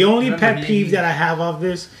 Again, You the guys only remember pet being- peeve that I have of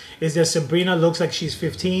this is that Sabrina looks like she's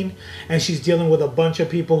 15 and she's dealing with a bunch of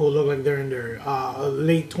people who look like they're in their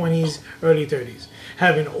late 20s, early 30s,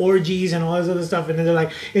 having orgies and all this other stuff. And then they're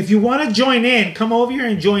like, if you want to join in, come over here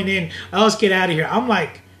and join in, else get out of here. I'm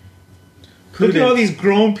like, look at all these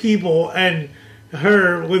grown people and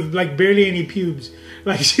her with like barely any pubes.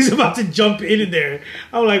 Like she's about to jump in there.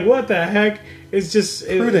 I'm like, what the heck? It's just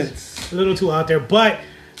it was Prudence. a little too out there. But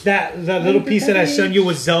that little piece that I showed you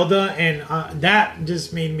was Zelda, and that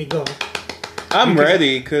just made me go. I'm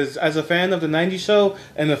ready because as a fan of the '90s show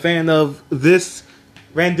and a fan of this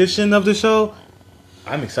rendition of the show,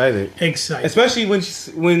 I'm excited. Excited. Especially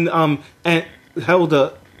when Aunt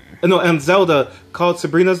Zelda called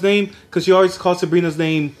Sabrina's name because she always called Sabrina's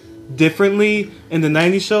name differently in the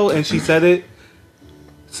 '90s show, and she said it,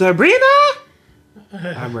 Sabrina.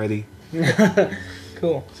 I'm ready.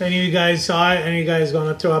 Cool. So any of you guys saw it? Any of you guys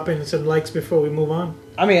gonna throw up in some likes before we move on?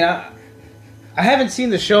 I mean, I haven't seen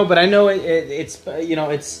the show, but I know it's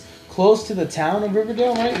it's close to the town of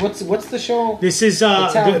Riverdale, right? What's the show? This is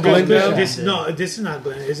town Glendale? this is not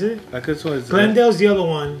Glendale, is it? I could swear it's Glendale's the other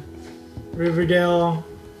one. Riverdale.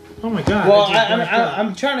 Oh my god. Well, I just blacked out.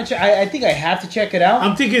 I'm trying to check. I think I have to check it out.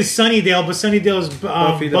 I'm thinking Sunnydale, but Sunnydale's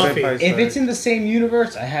Buffy the Buffy. Vampire If it's in the same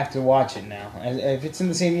universe, I have to watch it now. If it's in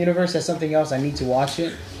the same universe as something else, I need to watch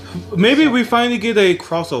it. Maybe we finally get a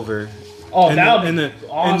crossover. Oh, in, that in, would the, be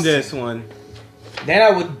awesome. in this one. Then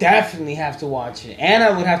I would definitely have to watch it, and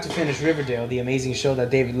I would have to finish Riverdale, the amazing show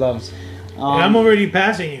that David loves. I'm already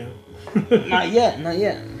passing you. Not yet, not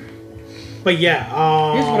yet. But yeah,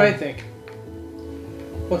 Here's what I think.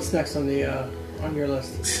 What's next on the on your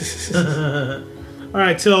list? all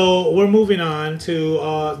right, so we're moving on to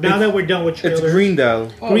now that we're done with trailers. It's Greendale.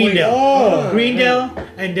 Greendale, Oh, Greendale,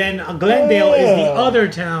 and then Glendale is the other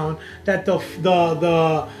town that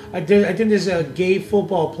I think there's a gay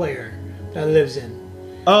football player that lives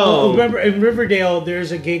in. Oh, Remember in Riverdale,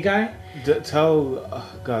 there's a gay guy. tell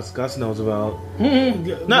Gus knows about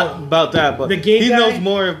Not not about that, but The gay he guy? knows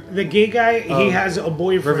more. the gay guy. He has a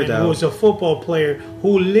boyfriend Riverdale. who's a football player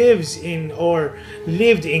who lives in or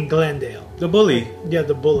lived in Glendale. The bully. Yeah,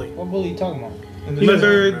 the bully. What bully are you talking about?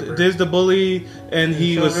 Remember, there's the bully, and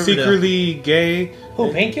he Show was Riverdale. secretly gay.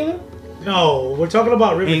 Who, Painkiller? No, we're talking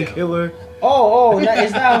about Riverdale. Painkiller.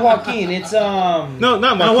 It's not Joaquin. It's No, not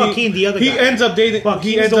Not Joaquin. Joaquin, the other He guy. ends up dating. Joaquin's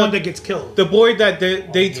he ends the one up that gets killed. the boy that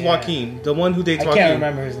dates yeah. Joaquin. The one who dates I Joaquin. can't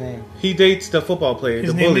remember his name. He dates the football player, His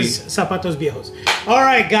the name bully. is Zapatos Viejos. All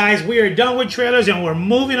right, guys, we are done with trailers and we're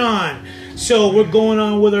moving on. So we're going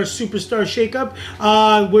on with our superstar shakeup.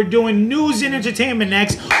 We're doing news and entertainment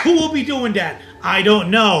next. Who will be doing that? I don't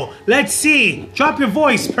know. Let's see. Drop your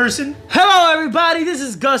voice, person. Hello, everybody. This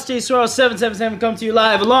is Gus J. Sorrell 777 coming to you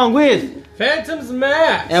live along with, Phantom's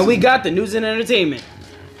Mask. and we got the news and entertainment.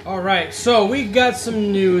 All right, so we got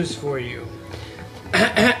some news for you.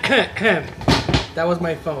 That was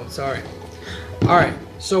my phone. Sorry. All right,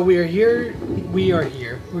 so we are here.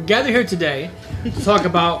 We're gathered here today to talk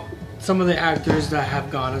about some of the actors that have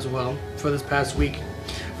gone as well for this past week.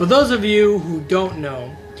 For those of you who don't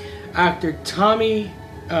know, actor Tommy,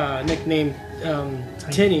 nicknamed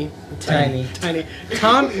Tiny.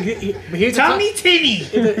 Here's Tommy Tinney.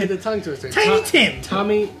 the tongue twister. Tiny Tim.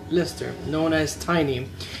 Tommy Lister, known as Tiny.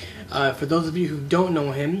 For those of you who don't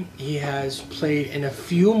know him, he has played in a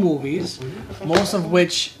few movies, most of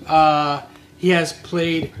which he has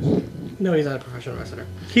played. No, he's not a professional wrestler.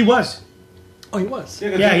 He was. Oh, he was.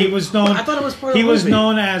 Yeah, he was known. I thought it was part of He the was movie.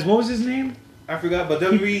 known as, what was his name? I forgot, but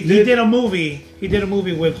He did a movie. He did a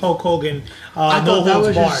movie with Hulk Hogan. I No thought that Holds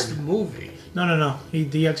was Barred. just a movie. No.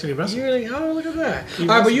 He actually wrestled. You really? Oh, look at that. All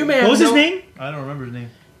right, but you may have. What was his known- name? I don't remember his name.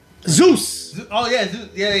 Zeus. Oh yeah,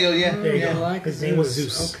 There you yeah. go. His name was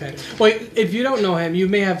Zeus. Okay. Well, if you don't know him, you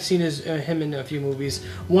may have seen him in a few movies.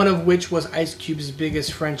 One of which was Ice Cube's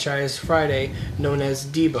biggest franchise, Friday, known as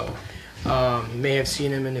Debo. You may have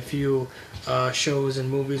seen him in a few shows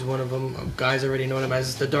and movies. One of them, guys already know him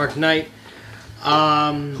as The Dark Knight.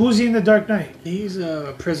 Who's he in the Dark Knight? He's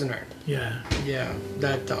a prisoner. Yeah. Yeah,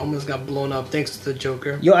 that almost got blown up thanks to the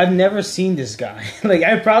Joker. Yo, I've never seen this guy. Like,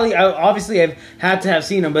 obviously I've had to have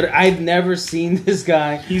seen him, but I've never seen this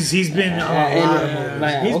guy. He's been in a lot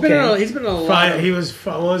of movies. He's been in a lot. He was,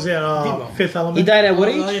 what was it, Fifth Element? He died at what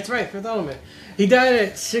Oh, age? that's right, Fifth Element. He died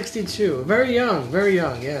at 62. Very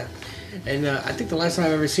young, yeah. And I think the last time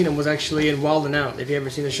I've ever seen him was actually in Wild 'N Out. If you ever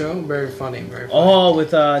seen the show, very funny, very funny. Oh,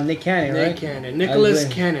 with Nick Cannon, right? Nick Cannon, Nicholas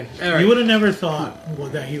Cannon. All right. You would have never thought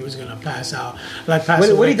that he was gonna pass out, pass What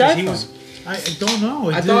away. he died 'cause from? I don't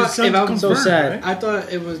know. I thought It's something if I'm so confirmed, sad. right? I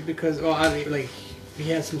thought it was because, he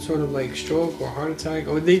had some sort of like stroke or heart attack,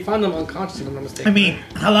 or they found him unconscious. If I'm not mistaken. I mean,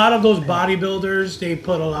 a lot of those bodybuilders, they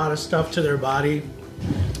put a lot of stuff to their body,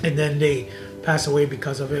 and then they pass away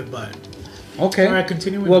because of it. But Okay. all right,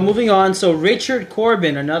 continuing. Well, moving on. So Richard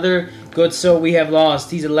Corbin, another good soul we have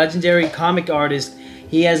lost. He's a legendary comic artist.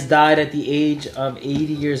 He has died at the age of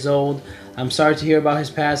 80 years old. I'm sorry to hear about his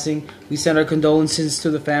passing. We send our condolences to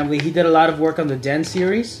the family. He did a lot of work on the Den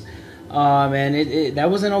series. And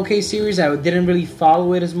that was an okay series. I didn't really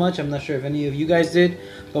follow it as much. I'm not sure if any of you guys did.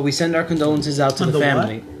 But we send our condolences out to On the the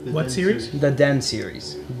family. What series? The Den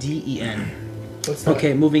series. DEN. What's that?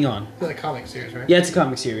 Okay, moving on. It's a comic series, right? Yeah, it's a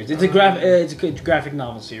comic series. It's a graphic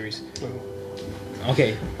novel series.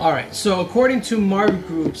 Okay. All right. So according to Marvel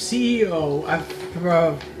Group CEO,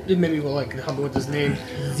 maybe we'll help me with his name.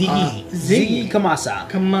 Ziggy. Ziggy Kamasa.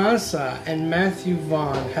 Kamasa and Matthew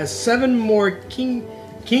Vaughn has 7 more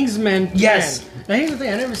Kingsmen. Yes. planned. Now here's the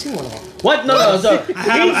thing: I've never seen one of them. What? No. So I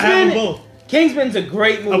have them both. Kingsman's a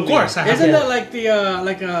great movie. Of course, I have Isn't them. that like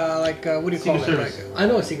the what do you call Secret it? Service. I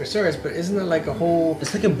know it's Secret Service, but isn't it like a whole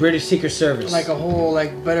It's like a British Secret Service.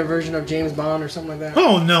 better version of James Bond or something like that?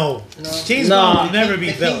 Oh no, No. James No. Bond will never The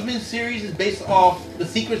be built. Kingsman series is based off the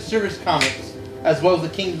Secret Service comics, as well as the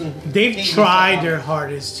Kingsman. They've Kingsman tried comics. their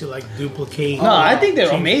hardest to duplicate. No, I think they're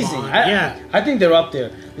James amazing. Bond. I think they're up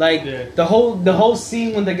there. Like Yeah. the whole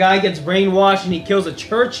scene when the guy gets brainwashed and he kills a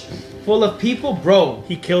church full of people, bro.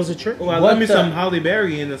 He kills a church. Oh, I What love me the- some Halle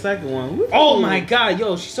Berry in the second one. Woo. Oh my god,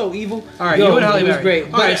 yo, she's so evil. All right, yo, you and Halle it was Berry.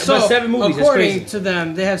 great. All right, so but 7 movies. That's according crazy. to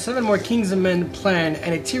them, they have 7 more Kings of Men planned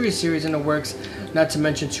and a TV series in the works. Not to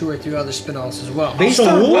mention 2 or 3 other spin-offs as well. Based So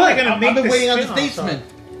on who what? are they gonna make I've been the waiting on the spin-offs Statesman.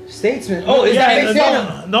 Statesman. Oh, is that based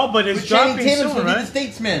on? no, but it's With Channing dropping Tatum soon, to be the right?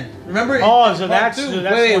 Statesman. Remember? Oh, so Part that's two.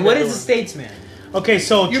 that's Wait, what what they're is a doing. Statesman? Okay,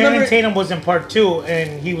 so You Channing remember- Tatum was in part 2,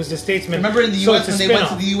 and he was the statesman. Remember in the So U.S. it's a when they went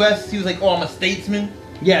to spin-off. the U.S., he was like, "Oh, I'm a statesman."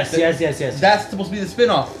 Yes. That's supposed to be the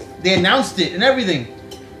spin-off. They announced it and everything.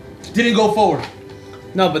 Didn't go forward.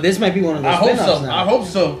 No, but this might be one of those I hope spin-offs so. now. I hope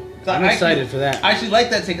so. I'm excited for that. I actually like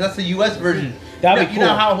that take. That's the U.S. version. That'd be You know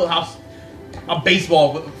cool. how a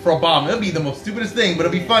baseball for a bomb. It'll be the most stupidest thing, but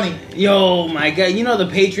it'll be funny. Yo, my God. You know the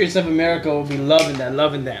Patriots of America will be loving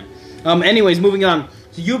that. Anyways, moving on.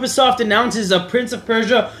 So Ubisoft announces a Prince of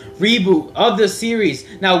Persia reboot of the series.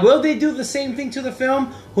 Now, will they do the same thing to the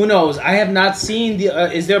film? Who knows? I have not seen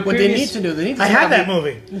the... is there a What they need previous... to do, they need to I set had up that a-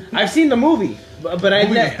 movie. I've seen the movie, but I Movie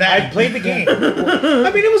was never... bad. I played the game.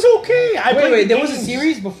 I mean, it was okay. I played Wait, the there was a games.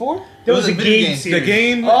 series before? There was It a was a video game game. series. The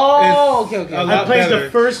game. Oh, is okay. a I lot played better. the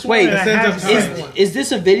first one. Wait, and I Sense had of the Time. second one. Is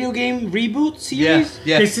this a video game reboot series?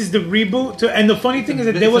 Yes. This is the reboot, and the funny thing is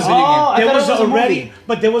that there was It's a video game. I there thought was it was a already, movie.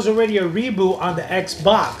 but there was already a reboot on the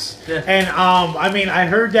Xbox, Yeah. and I mean, I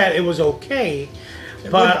heard that it was okay,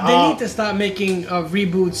 but they need to stop making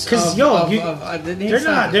reboots. 'Cause, of, yo, of, you- of, they need they're to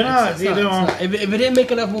stop. not- they're not- It's they it's don't- If it didn't make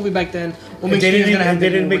enough movie back then, what makes they you didn't gonna have even- they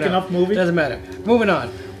to didn't move make it out? enough movie? Doesn't matter. Moving on.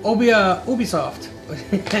 Ubisoft.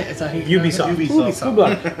 It's how you- Ubisoft. True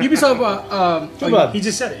Blood. Ubisoft. True Blood. he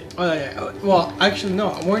just said it. Oh yeah. Well, actually,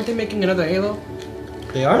 no. Weren't they making another Halo?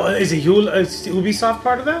 They are? Well, is Ubisoft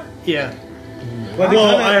part of that? Yeah. But they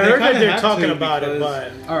Well, kinda- I heard that kinda they're have talking to about it,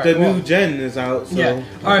 because but All right. the well, new gen is out. So. Yeah.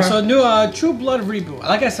 All right. So new True Blood reboot.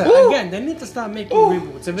 Like I said, again, they need to stop making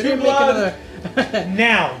reboots. If they True didn't make Blood. another,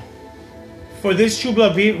 now for this True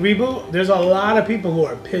Blood reboot, there's a lot of people who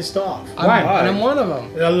are pissed off. and I'm one of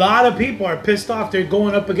them. A lot of people are pissed off. They're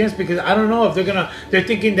going up against because I don't know if they're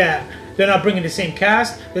thinking that they're not bringing the same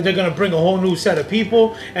cast, that they're gonna bring a whole new set of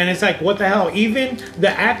people, and it's like, what the hell? Even the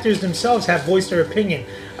actors themselves have voiced their opinion.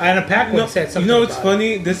 Anna Paquin No, said something. you know what's about it.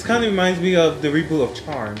 funny? This kind of reminds me of the reboot of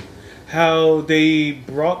Charm. How they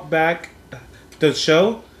brought back the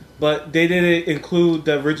show, but they didn't include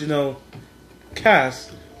the original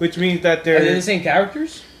cast, which means that Are they the they're same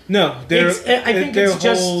characters? no, they're I think they're it's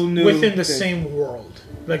just whole new within the thing. same world.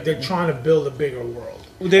 Like they're trying to build a bigger world.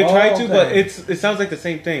 They tried to, okay. but it sounds like the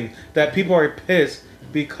same thing. That people are pissed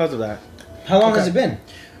because of that. How long Okay. has it been?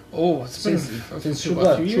 Oh, it's been since True what,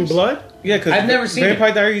 Blood. a few True years? Blood? Yeah, because I've never seen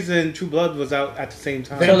Vampire Diaries and True Blood was out at the same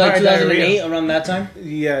time. So like Vampire 2008, Diarrhea. around that time.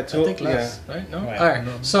 Yeah, I think less, right? No. Right. All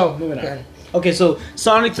right. So Moving on. okay. Okay, so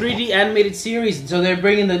Sonic 3D animated series. So they're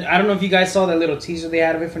bringing I don't know if you guys saw that little teaser they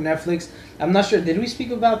had of it for Netflix. I'm not sure. Did we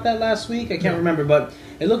speak about that last week? I can't remember, but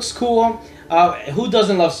it looks cool. Who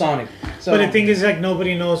doesn't love Sonic? So, But the thing is, like,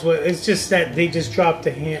 nobody knows what. It's just that they just dropped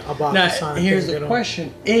a hint about Now the Sonic. here's thing. They the don't-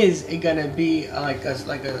 question: is it gonna be like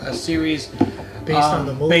a series Based on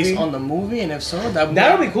the movie? Based on the movie, and if so,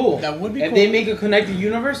 that'll be cool. That would be if cool. they make a connected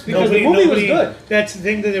universe because the movie was good. That's the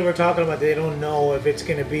thing that they were talking about. They don't know if it's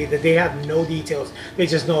going to be that they have no details. They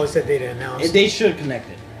just know it's that they didn't announce. They should connect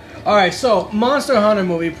it. All right, so Monster Hunter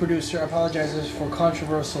movie producer apologizes for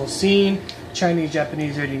controversial scene. Chinese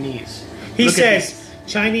Japanese dirty knees. He Look at says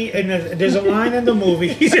Chinese, and there's a line in the movie.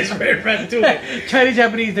 He says right to it. these. Chinese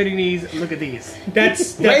Japanese dirty knees. Look at these.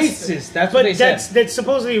 That's Racist. That's but what they that's said. that's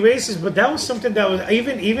supposedly racist. But that was something that was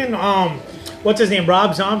even what's his name,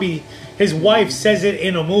 Rob Zombie. His wife says it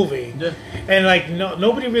in a movie, and like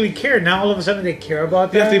nobody really cared. Now all of a sudden they care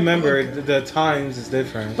about You have that. to remember the times is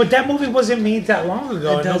different. But that movie wasn't made that long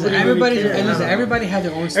ago. It doesn't. Nobody Everybody, really cared. and listen, everybody had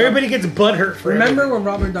their own stuff. Everybody gets butthurt for Remember everything. when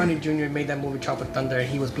Robert Downey Jr. made that movie Tropic Thunder and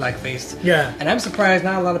he was black-faced? Yeah. And I'm surprised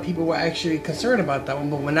not a lot of people were actually concerned about that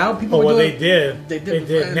one. But when now people Oh, well, were they doing did. They did.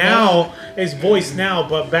 They did. Now it's voiced now,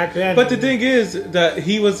 but back then. But the thing is that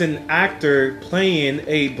he was an actor playing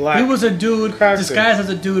a black. He was a dude character. disguised as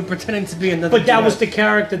a dude pretending to be another. But that dude. was the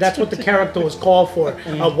character. That's what the character was called for.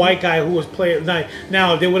 A white guy who was playing.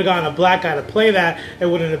 Now, if they would have gotten a black guy to play that, it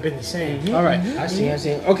wouldn't have been the same. All right. I see.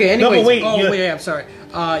 Okay. No, Anyways, but wait. Oh you- wait, I'm sorry.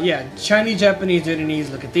 Yeah, Chinese Japanese dirty knees.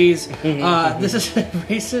 Look at these. This is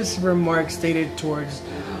racist remarks stated towards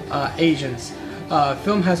Asians.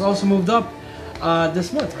 Film has also moved up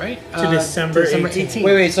this month, right? To December 18th.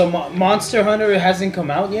 Wait. So Monster Hunter hasn't come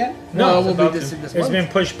out yet? No, it's it will about be this to. month. It's been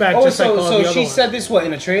pushed back, Oh, just like all so the other she ones. said this what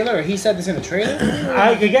in a trailer, or he said this in a trailer?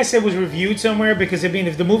 I guess it was reviewed somewhere because I mean,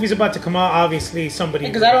 if the movie's about to come out, obviously somebody.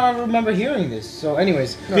 Because I don't remember hearing this. So,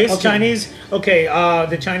 anyways, This okay. Chinese,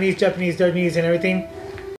 the Chinese, Japanese, Japanese, and everything.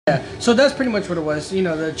 Yeah, so that's pretty much what it was. You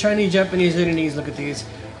know, the Chinese, Japanese, Vietnamese, look at these.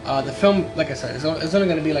 The film, like I said, it's only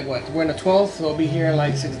going to be like what? We're in the 12th, so it'll be here in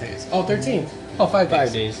like 6 days. Oh, 13th. Oh, 5 days.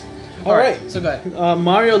 5 days. All right, so go ahead.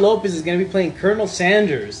 Mario Lopez is going to be playing Colonel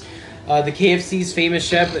Sanders, the KFC's famous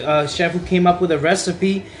chef who came up with a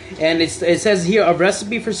recipe, and it says here a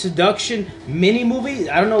recipe for seduction mini movie.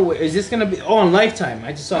 I don't know, is this going to be on Lifetime?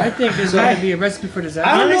 I just saw. I think there's going to be a recipe for disaster.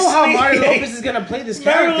 I don't know how Honestly- Mario Lopez is going to play this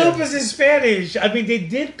Mario character. Lopez is Spanish. I mean, they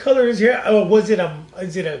did color his hair. Was it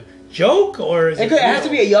a joke or is It has to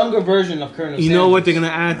be a younger version of Colonel Sanders. You know what they're gonna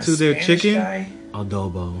add to their Spanish chicken? guy?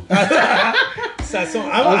 Adobo. So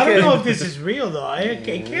I Okay. don't know if this is real though. It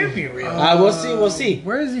can't be real. We'll see.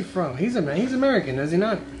 Where is he from? He's American, is he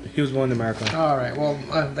not? He was born in America. All right, well,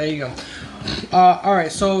 there you go. All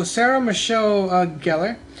right, so Sarah Michelle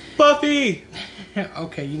Gellar, Buffy.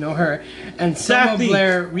 okay, you know her, and Selma Daphne.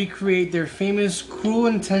 Blair recreate their famous Cruel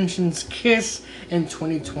Intentions kiss in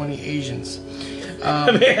 2020 Asians.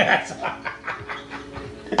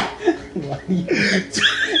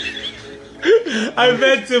 I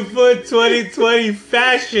meant to put 2020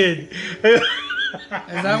 fashion.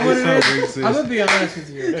 Is that what it That's is? how racist. I'm gonna be honest with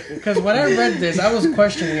you, because when I read this, I was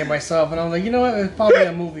questioning it myself, and I was like, you know what? It's probably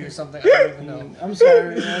a movie or something. I don't even know. I'm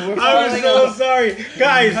sorry. We're I'm following so up. sorry,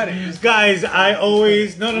 guys. I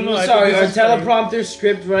always no. I'm I sorry, think our this is funny. teleprompter,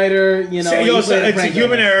 script writer, you know. So, he it's played a a prank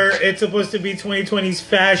human on us. error. It's supposed to be 2020's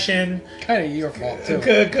fashion. Kind of your fault too.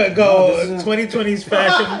 Go 2020's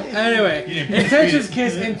fashion. Anyway, Intentions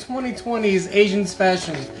Kiss in 2020's Asians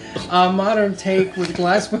fashion, a modern take with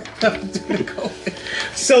glass window due to COVID.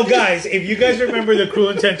 So, guys, if you guys remember the Cruel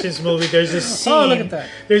Intentions movie, there's a scene. Oh, look at that.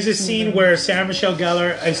 There's a scene where Sarah Michelle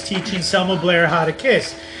Gellar is teaching Selma Blair how to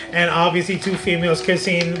kiss, and obviously two females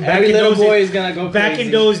kissing. Every little boy is gonna go Back crazy.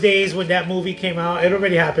 in those days when that movie came out, it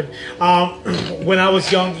already happened. When I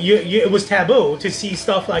was young, it was taboo to see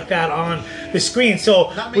stuff like that on the screen.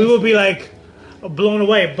 So Not we me. would be like blown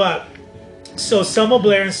away. But so Selma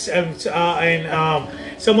Blair and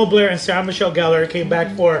Selma Blair and Sarah Michelle Gellar came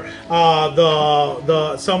back for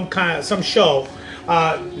some show,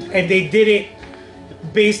 and they did it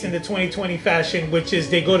based in the 2020 fashion, which is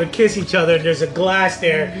they go to kiss each other and there's a glass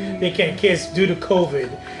there they can't kiss due to COVID.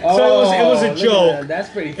 So it was Oh, a look at joke. that. That's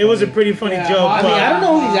pretty funny. It was a pretty funny Yeah, joke. I mean, but I don't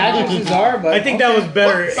know who these actresses are, but I think that was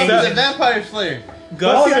better. Buffy the Vampire Slayer.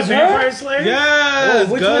 Gus the that's her? Vampire Slayer. Yes.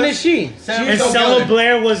 Which Gus. one is she? Sarah And Michelle Selma Gellar.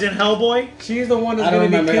 Blair was in Hellboy. She's the one that's I don't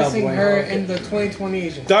going to be remember kissing Hellboy. her Okay. in the 2020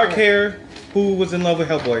 Asians. Dark hair. Who was in love with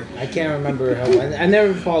Hellboy? I can't remember how. I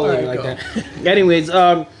never followed Alright, it like go. that. Anyways,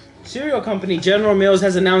 cereal company General Mills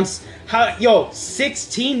has announced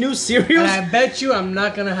 16 new And cereals. I bet you I'm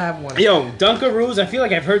not gonna have one. Yo, Dunkaroos. I feel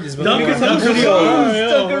like I've heard this before.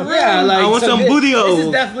 Dunkaroos. Yeah, like I want some This Booty-O's.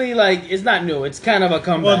 is definitely like it's not new. It's kind of a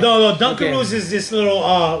comeback. Well, no, Dunkaroos is this little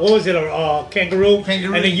what was it? A kangaroo,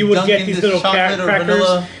 Kangaroo, and then you would get Dunkin' these this little chocolate or crackers.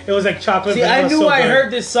 vanilla. It was like chocolate. See, vanilla, I knew so I good.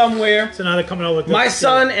 heard this somewhere. So now they're coming out with My this.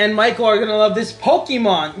 son and Michael are gonna love this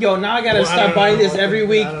Pokemon. Yo, now I gotta Well, I start don't buying know this what every the-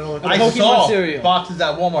 week. I don't know what A I Pokemon saw cereal. boxes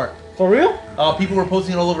at Walmart. For real? People were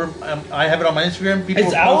posting it all over. I have it on my Instagram. People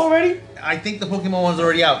It's were out already? I think the Pokemon one's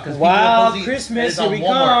already out. Cause Wow, people were posting it, and Christmas, it's here on we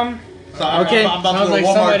Walmart. come. So I'm Okay. about to Sounds go like to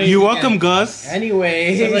Walmart. somebody- this You're weekend. welcome, Gus.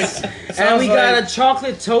 Anyways, Sounds and we got like- a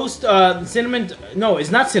chocolate toast, cinnamon. No,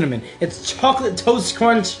 it's not cinnamon. It's chocolate toast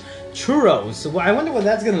crunch churros. So I wonder what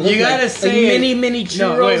that's gonna look like. You gotta Like say it- mini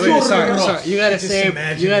churros. No, wait, Churros. sorry. You gotta Just say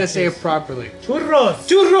imagine you gotta it say is. it properly. Churros.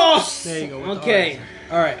 Churros. There you go. with the Okay. R's.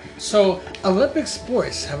 All right. So Olympic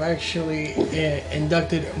sports have actually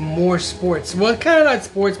inducted more sports. Well, kind of not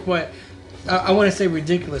sports, but I want to say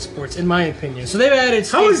ridiculous sports, in my opinion. So they've added.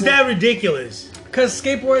 How is that ridiculous? Because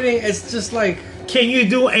skateboarding is just like Can you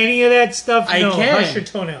do any of that stuff? I no, can. Hush your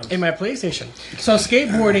toenails. in my PlayStation. So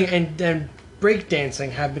skateboarding and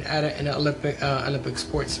breakdancing have been added in Olympic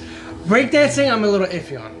sports. Breakdancing, I'm a little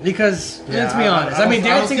iffy on because let's be honest. I mean,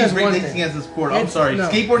 dancing is one breakdancing thing. as a sport. I'm It's- sorry. no.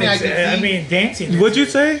 Skateboarding, I It's, can see. I mean, dancing. What'd you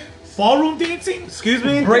say? Ballroom dancing? Excuse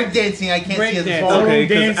me. breakdancing, I can't see as a Breakdance. sport. Okay,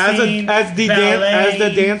 because dancing, as the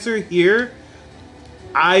ballet. dancer here,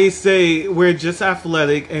 I say we're just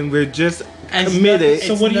athletic and we're just And it's committed. not-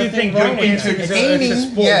 So what do you nothing think wrong with breakdancing that. is? It's Entertaining. a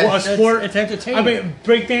sport. Yes. A sport. It's entertaining. I mean,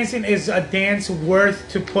 breakdancing is a dance worth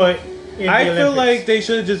to put in I the feel Olympics. like they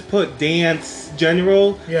should have just put dance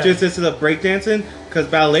general Yeah. just instead of breakdancing because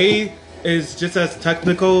ballet is just as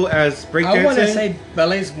technical as I want to breakdancing say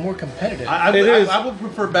ballet's more competitive. I It is. would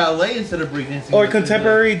prefer ballet instead of breakdancing. or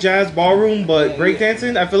contemporary jazz ballroom, but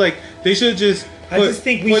breakdancing. I feel like they should just. I just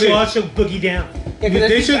think we put should it- also boogie down. Yeah, They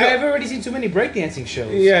because should- I've already seen too many breakdancing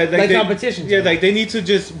shows. Yeah, like they, competitions. Yeah, like they need to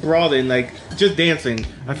just broaden, like just dancing.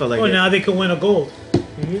 I feel like Well, it. now they can win a gold.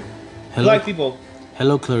 Black people.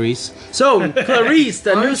 Hello, Clarice. So, Clarice,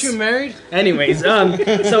 the new. Aren't you married? Anyways,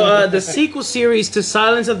 the sequel series to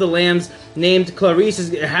Silence of the Lambs, named Clarice,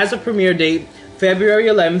 has a premiere date, February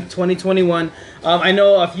 11th, 2021. I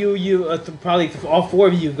know a few of you, probably all four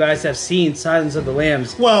of you guys, have seen Silence of the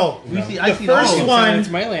Lambs. Well, I the see first all. one, Silence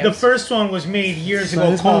My Lambs. the first one was made years ago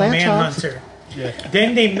Silence My called Lamb Manhunter.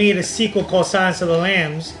 Then they made a sequel called Silence of the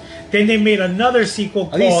Lambs. Then they made another sequel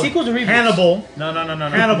Are these called sequels or reboots? Hannibal. No.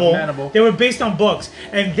 Hannibal. They were based on books,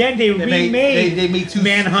 and then they remade They made two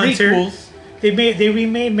Manhunter. prequels. They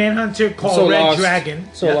remade Manhunter called So Red lost. Dragon.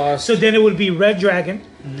 So Yeah. lost. So then it would be Red Dragon,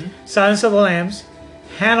 Silence of the Lambs,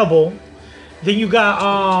 Hannibal. Then you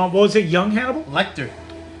got what was it? Young Hannibal. Lecter.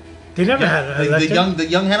 They never had a the Lecter.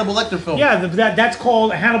 young Hannibal Lecter film. Yeah, that's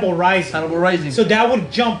called Hannibal Rising. Hannibal Rising. So that would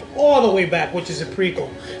jump all the way back, which is a prequel.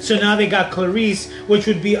 So now they got Clarice, which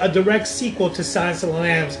would be a direct sequel to Silence of the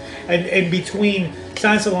Lambs, and in between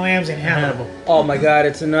Silence of the Lambs and Hannibal. Oh my God,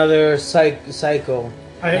 it's another psycho.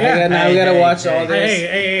 Yeah. Now we gotta watch all this.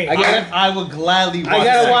 Hey. I gotta- I would gladly watch I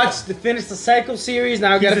gotta that. finish the Psycho series.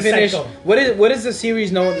 Now I He's gotta a finish. psycho. What is the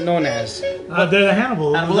series known as? They're the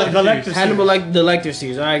Hannibal, Hannibal the Lecter Lecter series. Hannibal, like the Lecter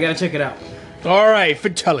series. All right, I gotta check it out. All right,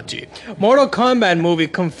 fatality. Mortal Kombat movie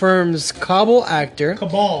confirms Kabul actor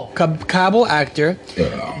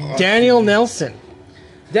Daniel Nelson.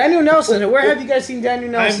 Daniel Nelson. Where have you guys seen Daniel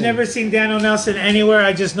Nelson? I've never seen Daniel Nelson anywhere.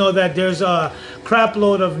 I just know that there's a crap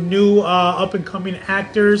load of new up and coming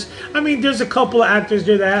actors. I mean, there's a couple of actors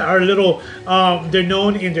there that are little, they're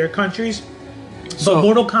known in their countries. But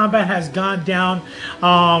Mortal Kombat has gone down.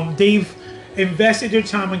 They've invested their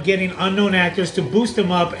time in getting unknown actors to boost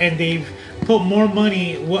them up, and they've put more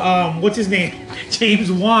money. What's his name? James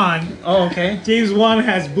Wan. Oh, okay. James Wan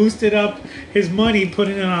has boosted up his money,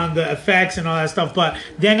 putting it on the effects and all that stuff. But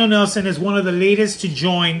Daniel Nelson is one of the latest to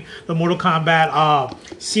join the Mortal Kombat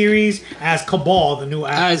series as Cabal, the new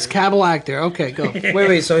actor. As Kabul actor. Okay, go.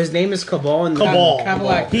 Wait. So his name is Cabal. And Cabal.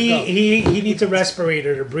 Kabul actor. He needs a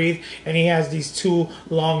respirator to breathe, and he has these two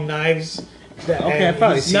long knives. Okay, I've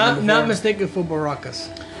probably seen him Not before. mistaken for Baracus.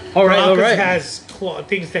 All right. Baracus has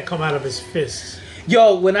things that come out of his fists.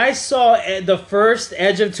 Yo, when I saw the first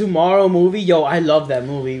Edge of Tomorrow movie, I love that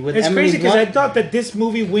movie. With It's Emily crazy because I Blunt. thought that this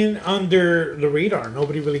movie went under the radar.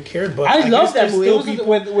 Nobody really cared, but I guess love that there's movie. still It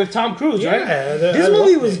was people- with Tom Cruise, right? Yeah, This I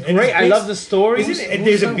movie love was it. And great. it's I love the story. Isn't it,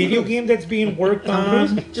 there's a Tom video Cruise? game that's being worked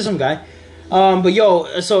on. Just some guy.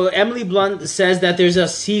 But so Emily Blunt says that there's a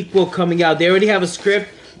sequel coming out. They already have a script.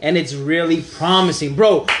 and it's really promising,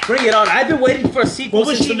 bro. Bring it on! I've been waiting for a sequel. What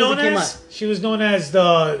was since she the known movie came as? out. She was known as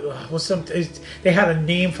the they had a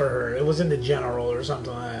name for her. It wasn't the general or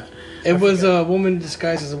something like that. It was a woman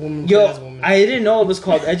disguised as a woman. Yo, as a woman. I didn't know it was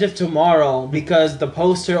called Edge of Tomorrow because the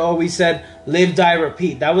poster always said "Live, Die,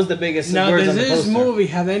 Repeat." That was the biggest Now, words does on the this poster. movie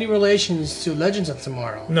have any relations to Legends of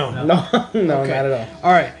Tomorrow? No. No, no, Okay. not at all.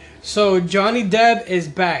 All right. So Johnny Depp is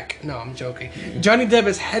back. No, I'm joking. Johnny Depp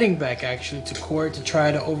is heading back actually to court to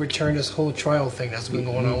try to overturn this whole trial thing that's been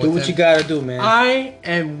going on with Do what him. you gotta do, man. I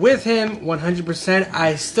am with him 100%.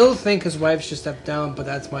 I still think his wife should step down, but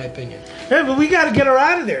that's my opinion. Yeah, but we got to get her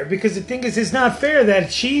out of there because the thing is, it's not fair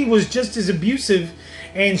that she was just as abusive,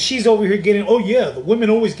 and she's over here getting. Oh yeah, the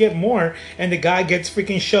women always get more, and the guy gets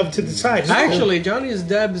freaking shoved to the side. No. Actually, Johnny's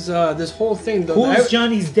Depp's this whole thing. Though, Who's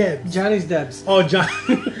Johnny's Deb? Johnny's Depp's. Oh, John.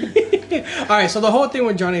 All right, so the whole thing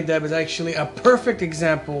with Johnny Depp is actually a perfect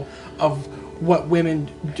example of what women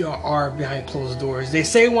are behind closed doors. They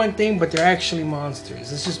say one thing, but they're actually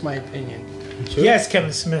monsters. It's just my opinion. Yes,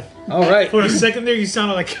 Kevin Smith. All right. For a second there, you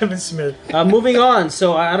sounded like Kevin Smith. Moving on.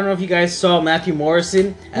 So I don't know if you guys saw Matthew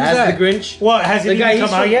Morrison as that? the Grinch. What, has it even come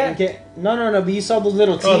out yet? Okay. No. But you saw those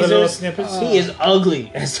little teasers. Oh, the little snippets? He is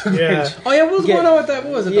ugly as the Yeah. Grinch. Oh yeah, what was Yeah. going on with that?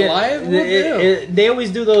 What was it? The live? What was the deal? They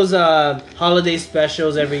always do those holiday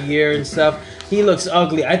specials every year and stuff. He looks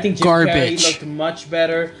ugly. I think Jim Garbage. Carrey looked much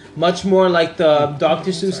better, much more like the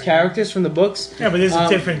Dr. Seuss characters from the books. Yeah, but this is a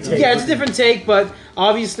different take. Yeah, it's a different take, but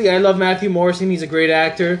obviously I love Matthew Morrison. He's a great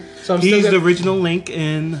actor. So I'm He's still the gonna, original Link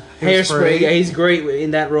in Hairspray. Yeah, he's great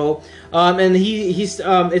in that role. And he's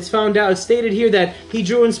it's found out, it's stated here that he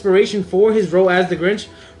drew inspiration for his role as the Grinch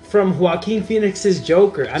from Joaquin Phoenix's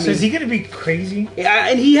Joker. I So mean, is he gonna be crazy?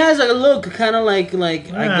 and he has a look kind of like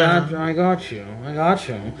I Yeah. got you. But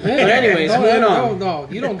Hey, anyways, moving on. No,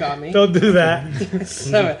 you don't got me. Don't do that.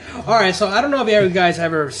 7. All right, so I don't know if you guys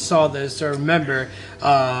ever saw this or remember.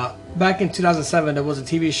 Back in 2007, there was a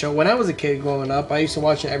TV show. When I was a kid growing up, I used to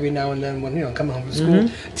watch it every now and then when coming home from school.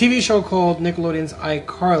 TV show called Nickelodeon's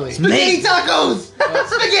iCarly. Spaghetti tacos!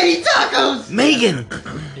 Spaghetti tacos! Megan.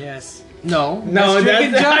 Yes. No. No, Drake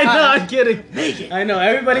and that's, Josh. I know, I'm kidding. I know.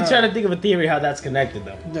 Everybody trying to think of a theory how that's connected,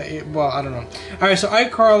 though. Well, I don't know. All right, so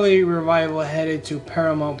iCarly revival headed to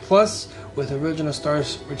Paramount Plus with original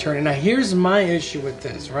stars returning. Now, here's my issue with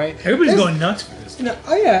this, right? Everybody's This- going nuts for this.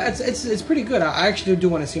 Oh yeah, it's pretty good. I actually do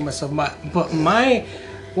want to see myself.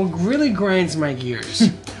 What really grinds my gears.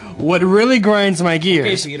 What really grinds my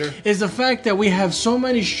gears Okay, Peter. is the fact that we have so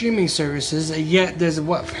many streaming services, yet there's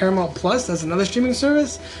Paramount Plus. That's another streaming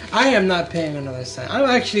service. I am not paying another cent. I'm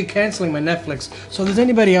actually canceling my Netflix. So, if there's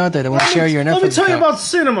anybody out there that want to share your Netflix? Let me tell you account, about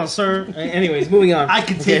cinema, sir. Anyways, moving on. I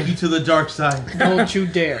can take you to the dark side. don't you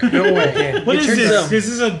dare! No way. What is Get this? yourself- This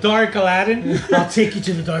is a dark Aladdin? I'll take you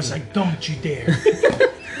to the dark side. Don't you dare.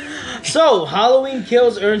 So, Halloween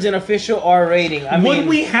Kills earns an official R rating. I mean, Would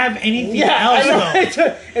we have anything yeah, else, I know.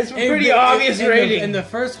 though? It's a pretty obvious rating. In the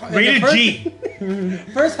first, Rated G.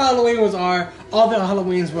 First Halloween was R. All the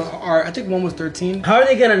Halloweens were R. I think one was 13. How are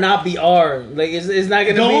they gonna not be R? Like, it's not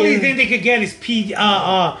gonna The be. only thing they could get is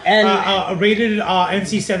rated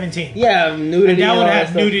NC-17. Yeah, nudity. That and would all have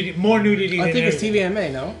stuff. nudity, more nudity. I than think it's everything.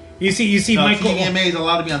 TVMA. No. You see, No, Michael. TVMA is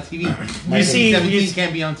allowed to be on TV. You see, 17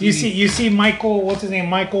 can't be on TV. You see, Michael. What's his name?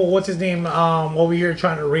 Michael. What's his name? Over here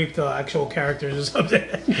trying to rape the actual characters or something.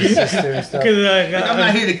 Sister and stuff. Because I'm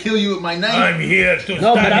not here to kill you with my knife. I'm here to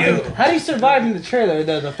No, but stop you. how do you survive in the trailer?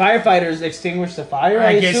 The firefighters extinguished the fire.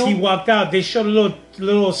 I guess assume? he walked out. They showed a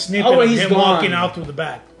little snippet Oh, of he's him gone. walking out through the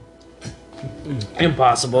back.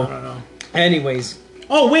 Impossible. I don't know. Anyways,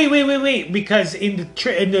 Oh wait! Because in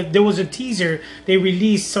the there was a teaser they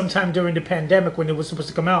released sometime during the pandemic when it was supposed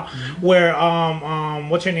to come out, where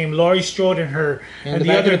what's her name, Laurie Strode and her and the the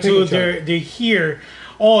back of other the two pickup they're here.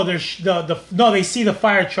 Oh, there's no, they see the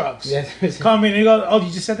fire trucks Yeah. coming. And go, oh,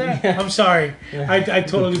 you just said that? Yeah. I'm sorry, I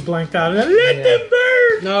totally blanked out. Let Yeah. them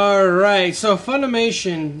burn. All right. So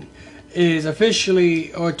Funimation is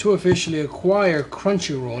officially to officially acquire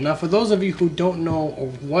Crunchyroll. Now, for those of you who don't know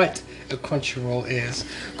what a Crunchyroll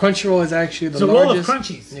is actually the It's a roll of largest.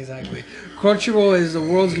 crunchies. Exactly. Crunchyroll is the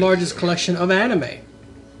world's largest collection of anime.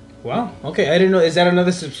 wow. Okay, I didn't know. Is that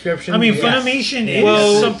another subscription? I mean, Yes. Funimation is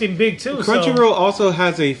Well, something big too. Crunchyroll also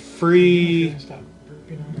has a free.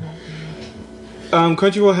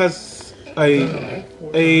 Crunchyroll has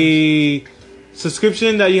a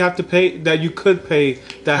subscription that you have to pay, that you could pay,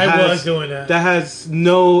 that I has was doing that. has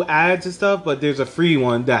no ads and stuff, but there's a free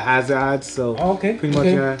one that has ads. So Oh, okay. pretty much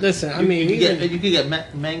Okay. yeah. Listen, I mean, you even, could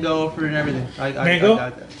get mango for and everything. Mango? I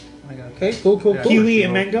got that. Okay. Cool. Yeah. Kiwi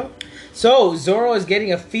and mango. So Zorro is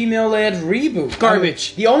getting a female-led reboot.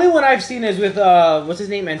 Garbage. The only one I've seen is with what's his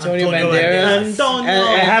name, Antonio Banderas,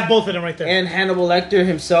 I have both of them right there. and Hannibal Lecter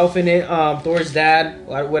himself in it. Thor's dad,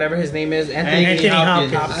 whatever his name is, Anthony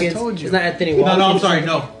Hopkins. I told you. It's not Anthony No, Hopkins. no, I'm sorry,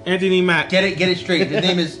 no. Anthony Mack. Get it straight. His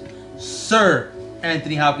name is Sir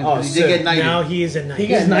Anthony Hopkins. Oh, but he Sir. did get knighted. Now he is a knight. He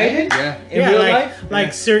got knighted Yeah. in real like, life.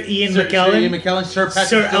 like Sir Ian Sir Ian McKellen, McKellen, Sir Patrick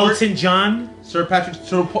Sir Stewart, Elton John, Sir Paul Patrick-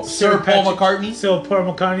 McCartney. So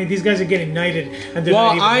Paul McCartney. These guys are getting knighted, and they're Well,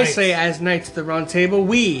 not even I knights. say, as knights at the round table,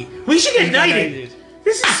 we we should get got knighted.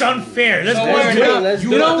 This is unfair. Let's So go. we're do it. not- Let's you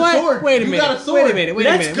do know it. what? Sword. Wait a You minute. got a sword. Wait a minute. Wait a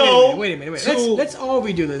Let's minute. go Wait a minute. to- Let's all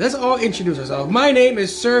redo this. Let's all introduce ourselves. My name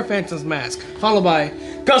is Sir Phantom's Mask, followed by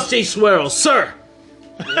Gusty Swirl, sir.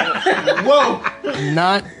 Whoa!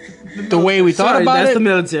 not the way we thought Sorry, about that's it. the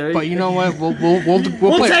military. But you know what? We'll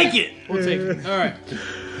play take it. We'll take it. All right.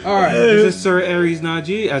 All right. This is Sir Ares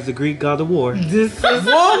Naji as the Greek god of war. This is Whoa,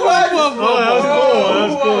 whoa, whoa,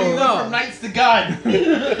 whoa. Whoa, you No. went from knights to God.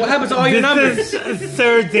 What happened to all your numbers? this is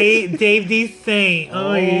Sir Dave D. Saint.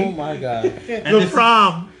 Oh, Oh my god. And the this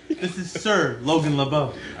prom. This is Sir Logan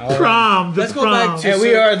LeBeau. Prom. The Let's go prom. back to- And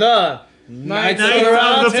we are the Knights of Knights the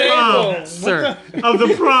Round of the Prom. Table. Sir. Of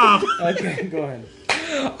the prom. Okay, go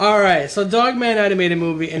ahead. All right. So, Dogman animated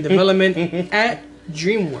movie in development at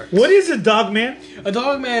DreamWorks. What is a dog man? A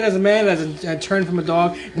Dogman is a man that's turned from a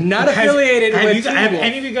dog, not affiliated have, with. have Teen Wolf.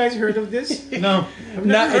 any of you guys heard of this? No.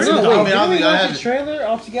 Not, it's heard a of No, dog. wait, I don't didn't we think I watch have a it. trailer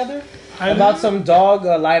all together about some dog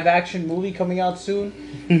live action movie coming out soon?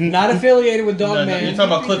 Not affiliated with No, Dogman. you're talking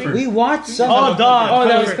about Clifford. We watched some. Oh, dog. Oh,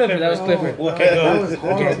 that was Clifford. Clifford. That was Clifford. Okay, go. That was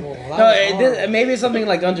horrible. No, maybe it's something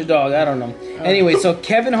like Underdog. I don't know. Anyway, so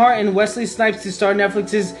Kevin Hart and Wesley Snipes to start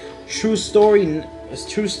Netflix's True Story. It's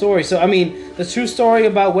True Story. So I mean, the true story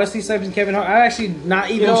about Wesley Snipes and Kevin Hart. I'm actually not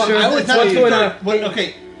even know, sure I would what's tell you- going on.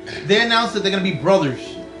 Okay, they announced that they're gonna be brothers.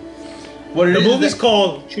 What it The is movie's that-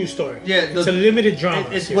 called True Story. Yeah, It's a limited drama.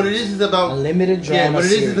 It's what it is about. A limited drama. Yeah, what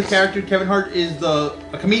it is series. the character Kevin Hart is a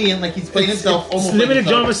comedian, like he's playing himself. It's almost limited like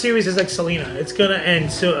himself. drama series is like Selena. It's gonna end,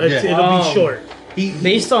 so Yeah. it'll Oh. be short.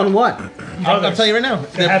 Based on what? I'm telling you right now,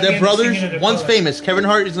 They're happy they're ending brothers. singing in their One's color. famous. Kevin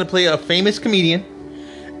Hart is gonna play a famous comedian,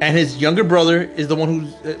 and his younger brother is the one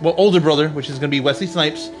who's older brother, which is gonna be Wesley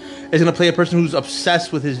Snipes, is gonna play a person who's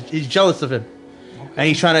obsessed with he's jealous of him, and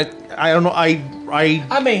he's trying to. I don't know. I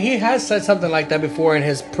mean, he has said something like that before in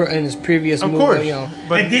his previous Of movie. course. You know.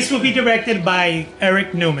 But And this will be directed by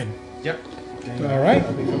Eric Newman. yep. All right.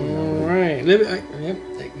 All right. Yep.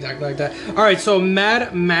 Exactly like that. All right. So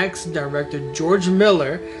Mad Max director George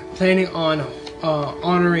Miller planning on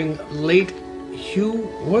honoring late Hugh.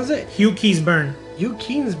 What was it? Hugh Keysburn. Hugh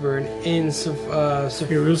Keensburn in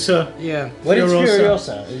Furiosa. yeah. What is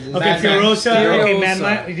Furiosa. Furiosa? Okay, Mad Max. Furiosa. Okay, Mad Furiosa.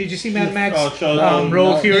 Max. Did you see Mad Max? Oh,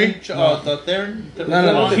 Road Fury. The Theron.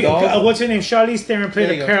 No, the dog. What's her name? Charlize Theron played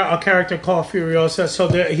There you a character called Furiosa. So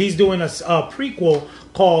he's doing a prequel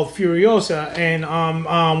called Furiosa,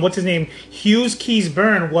 and what's his name? Hughes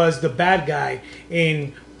Keysburn was the bad guy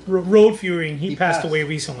in Road Fury, and he passed away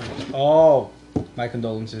recently. Oh, my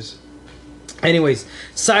condolences. Anyways,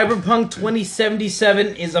 Cyberpunk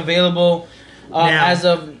 2077 is available Now. as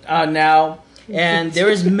of now, and there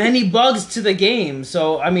is many bugs to the game.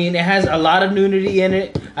 So I mean, it has a lot of nudity in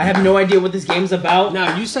it. I have no idea what this game's about.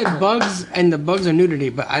 Now you said bugs, and the bugs are nudity,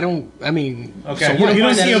 but I don't. I mean, Okay. so You what- don't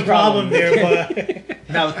find that see as a a problem. problem there, but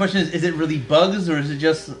Now the question is it really bugs or is it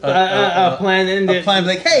just A plan in a there. plan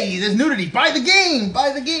like, hey, there's nudity, buy the game,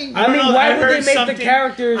 buy the game. I mean, don't know, why I would they heard make something- the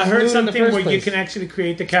characters I heard nude in the something first where you place? can actually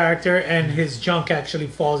create the character and his junk actually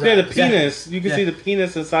falls Yeah, out. the penis. You can Yeah. see the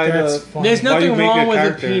penis inside That's the. fun. there's Why nothing you make wrong a with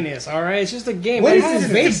character? the penis. All right, it's just a game. What It is has this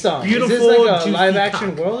to- based on? beautiful, is this like a juicy live action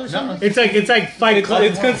cock. world or something? No. It's like Fight Club.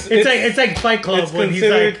 It's like Fight Club It's when he's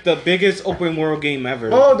considered like, the biggest open world game ever.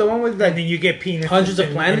 Oh, the one with and like then you get penis. hundreds of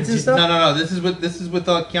planets and stuff. No. This is with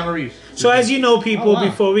Keanu Reeves. So as you know, people, Oh, wow.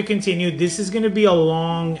 before we continue, this is going to be a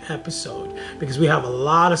long episode because we have a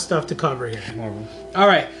lot of stuff to cover here. All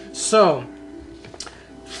right, so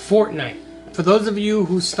Fortnite. For those of you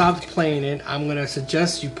who stopped playing it, I'm gonna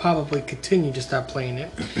suggest you probably continue to stop playing it.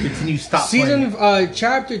 Continue stop playing.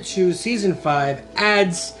 Chapter 2, season 5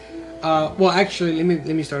 adds. Well, actually, let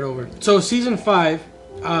me start over. So season 5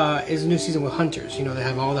 is a new season with hunters. You know, they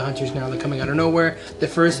have all the hunters now. They're coming out of nowhere. They're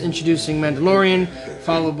first introducing Mandalorian,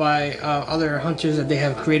 followed by other hunters that they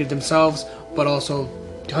have created themselves, but also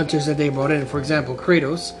hunters that they brought in. For example,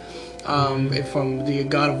 Kratos, from the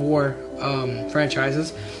God of War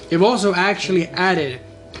franchises. They've also actually added.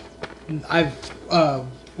 What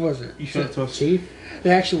was it? You showed it to us. Chief. They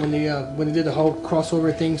actually when they did the whole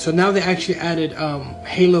crossover thing, so now they actually added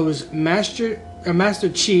Halo's Master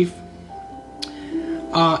Chief,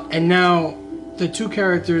 And now the two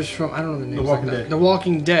characters from, I don't know the names. The Walking like that. Dead. The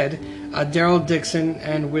Walking Dead, Daryl Dixon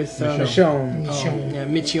and with Michonne.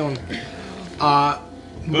 Michonne.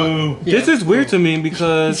 Boo. This is weird to me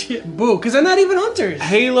because Boo, because they're not even hunters.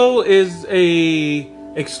 Halo is a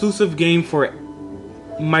exclusive game for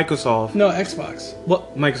Microsoft. No, Xbox.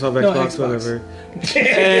 What Microsoft, No, Xbox, Xbox. whatever.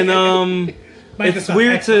 And it's Microsoft,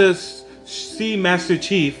 weird to Xbox. see Master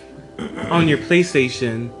Chief on your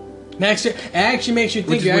PlayStation. It actually makes you think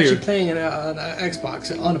Which is you're actually weird. playing an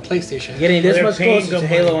Xbox on a PlayStation. Getting this They're much paying closer to good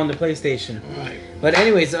Halo money. on the PlayStation. Right. But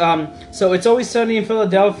anyways, so It's Always Sunny in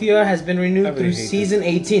Philadelphia has been renewed really through hate season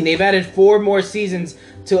 18. They've added 4 more seasons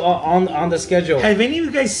to on the schedule. Have any of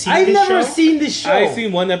you guys seen I've this never show? seen this show. I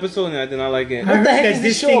seen one episode and I did not like it. What the heck Guys, is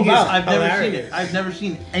this show thing about? I've never hilarious. seen it. I've never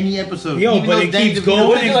seen any episode. Yo, Even but though it Danny keeps DeVito going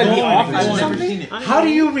was and in it. going. I've Or never something? seen it. How do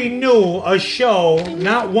you renew a show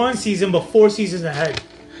not one season but 4 seasons ahead?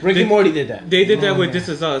 Rick and Morty did that. They did that with This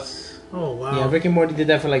Is Us. Oh wow! Yeah, Rick and Morty did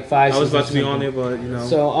that for like 5 I was about to seasons be or on something. there, but you know.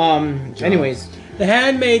 So, anyways, The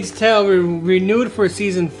Handmaid's Tale renewed for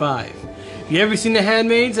season 5. You ever seen The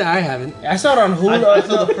Handmaids? I haven't. I saw it on Hulu. I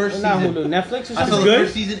saw the first not season. Hulu, Netflix or I saw something. the good?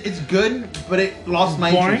 first season. It's good, but it lost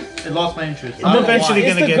my Boring? interest. It lost my interest. I'm eventually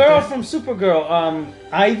It's gonna the get girl there. from Supergirl,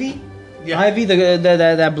 Ivy. Yeah. Ivy,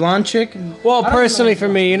 that blonde chick. Well, I don't personally know. for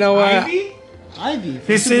me, you know what? Ivy? Ivy. from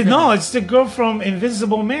This is Supergirl. no, it's the girl from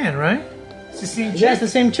Invisible Man, right? It's the same Yeah, chick. it's the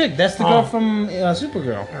same chick. That's the Oh. girl from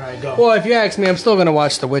Supergirl. All right, go. Well, if you ask me, I'm still gonna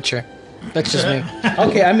watch The Witcher. That's just me.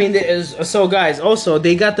 Okay, I mean, so guys, also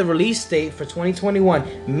they got the release date for 2021,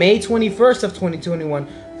 May 21st of 2021,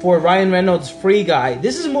 for Ryan Reynolds' Free Guy.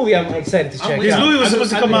 This is a movie I'm excited to check waiting. this out. movie was I've supposed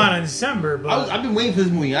to been- come I've out in December, but I've been waiting for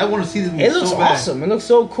this movie. I want to see this movie. It looks so bad. awesome. It looks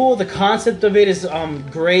so cool. The concept of it is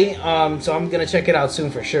great. So I'm gonna check it out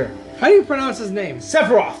soon for sure. How do you pronounce his name?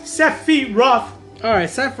 Sephiroth. Sephi Roth. All right,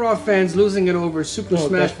 Sephiroth fans losing it over Super No,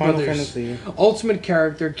 Smash that's Final Brothers Fantasy. Ultimate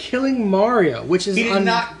Character killing Mario, which is He did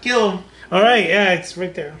not kill him. All right, yeah, it's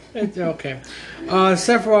right there. Okay.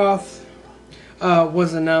 Sephiroth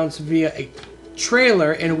was announced via a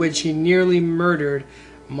trailer in which he nearly murdered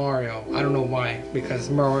Mario. I don't know why, because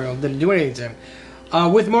Mario didn't do anything to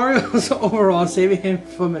him. With Mario's overall saving him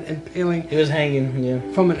from an impaling, He was hanging. Yeah.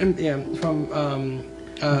 Impalement.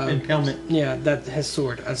 that his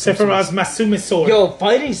sword. Sephiroth's Masumi sword. Yo,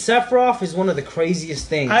 fighting Sephiroth is one of the craziest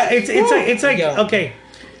things. It's like Yo. okay.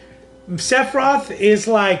 Sephiroth is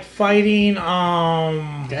like fighting.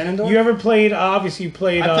 Ganondorf? You ever played? Obviously, you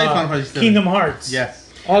played, I played Final Fantasy VII. Kingdom Hearts.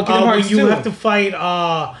 Yes. Oh, Kingdom Hearts when you 2. have to fight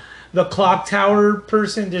the clock tower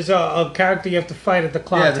person. There's a character you have to fight at the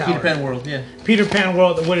clock Yeah, the tower. Peter Pan world. Yeah. Peter Pan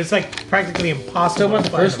world, where it's like practically impossible. Talking about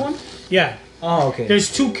to the fight first him. one? Yeah. Oh, okay.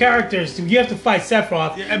 There's 2 characters. You have to fight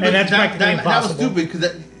Sephiroth, and But that's practically that was impossible. stupid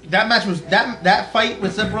because that match was that fight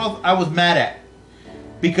with Sephiroth. I was mad at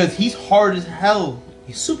because he's hard as hell.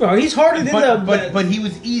 He's super hard. He's harder than But he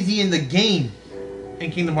was easy in the game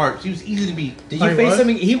in Kingdom Hearts. He was easy to beat. Did Oh, you he face was?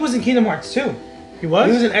 something? He was in Kingdom Hearts 2. He was.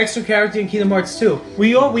 He was an extra character in Kingdom Hearts 2.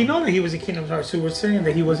 We know that he was in Kingdom Hearts. So we're saying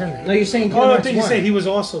that he was in there. No, you're saying Kingdom Oh, I Hearts think you 1. said he was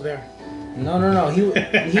also there. No.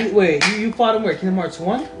 He wait. You fought him where? Kingdom Hearts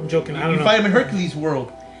 1? I'm joking. I don't You know. fight him in Hercules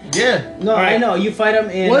world. Yeah. No, Alright. I know. You fight him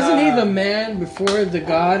in. Wasn't he the man before the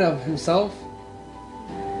god of himself?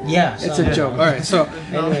 Yeah. It's so- a joke. All right, so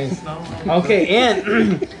Anyways. Okay,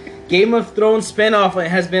 and Game of Thrones spinoff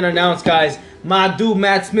has been announced, guys. My dude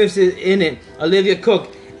Matt Smith is in it. Olivia Cook,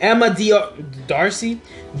 Emma Darcy,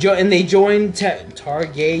 and they joined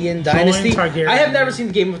Targaryen Dynasty. Targaryen. I have never seen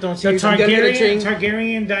the Game of Thrones The series. I'm gonna get a Targaryen, train.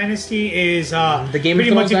 Targaryen dynasty is The Game of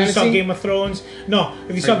pretty much Thrones if you saw dynasty? Game of Thrones. No,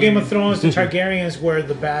 if you saw Game of Thrones, the Targaryens were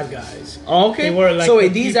the bad guys. Oh, okay. They were like so the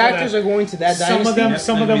these people actors that- are going to that Some dynasty. of them, Yep,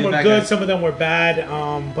 some of they'd them be were the bad good, guys. some of them were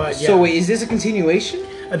bad. But yeah, So wait, is this a continuation?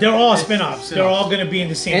 they're all It's spin-offs. They're spin-offs. all going to be in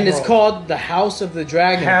the same. And it's world. called the House of the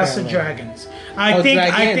Dragon. House of apparently. Dragons. I Oh, think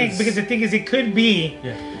dragons. because the thing is, it could be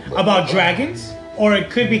Yeah. about dragons, or it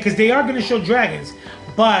could be because they are going to show dragons.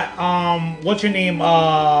 But what's her name?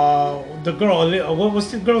 The girl. What was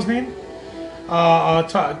the girl's name?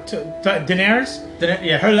 Daenerys.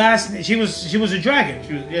 Yeah. Her last. She was a dragon.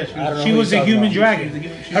 She was. Yeah. She I don't was. know She who was you're a talking human about. dragon. She was a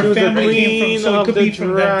Her She was the family came queen from, so it of could the be from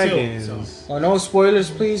them too. dragons. So. Oh, no spoilers,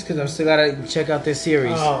 please, because I still gotta check out this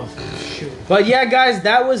series. Oh shoot! But yeah, guys,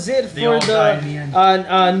 that was it They for all died in the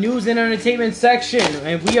the news and entertainment section,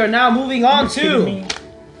 and we are now moving on Kidding me? to.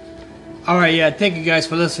 all right, yeah. Thank you guys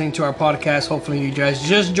for listening to our podcast. Hopefully, you guys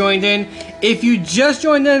just joined in. If you just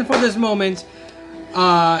joined in for this moment,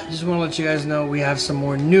 just want to let you guys know we have some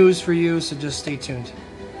more news for you. So just stay tuned.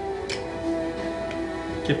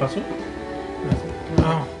 ¿Qué pasó?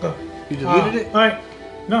 Oh, go. You deleted it. All right.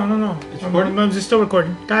 No. It's recording? I'm just still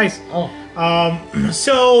recording, guys. Oh,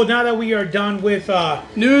 So now that we are done with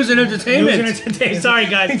News and entertainment. news and entertainment, sorry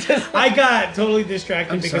guys, I got totally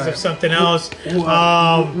distracted because sorry. of something else.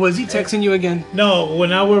 Was he texting you again? No, well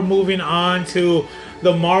now we're moving on to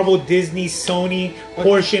the Marvel, Disney, Sony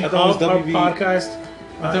portion I of thought it our was WB. podcast.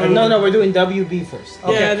 No, we're doing WB first.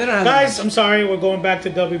 Yeah, they don't have guys, I'm sorry, we're going back to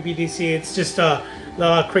WBDC. It's just a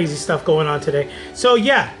lot of crazy stuff going on today. So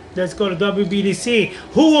yeah, let's go to WBDC.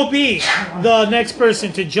 Who will be the next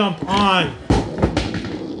person to jump on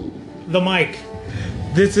the mic?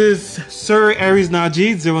 This is Sir Aries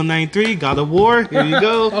Najee 093, God of War. Here you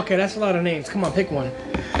go. Okay, that's a lot of names. Come on, pick one.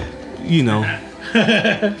 You know.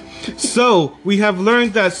 So, we have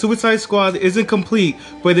learned that Suicide Squad isn't complete,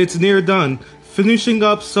 but it's near done, finishing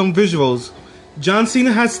up some visuals. John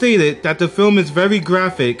Cena has stated that the film is very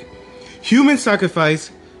graphic. Human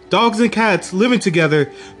sacrifice, dogs and cats living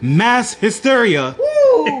together, mass hysteria.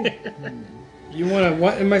 You want to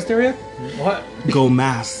what in my stereo? What? Go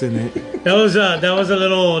mass in it. That was a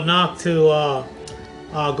little knock to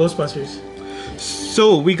Ghostbusters.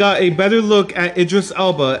 So, we got a better look at Idris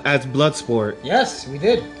Elba as Bloodsport. Yes, we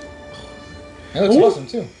did. That looks awesome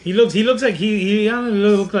too. He looks like he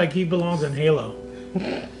looks like he belongs in Halo.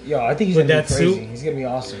 Yo, I think he's With gonna be that crazy. suit? He's gonna be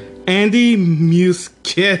awesome. Andy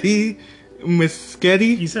Muschietti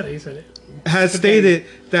He said it. has stated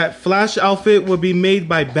that Flash outfit will be made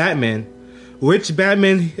by Batman. Which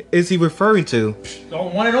Batman is he referring to? The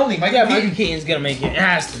one and only, Michael Yeah, Keaton. Michael Keaton's gonna make it. It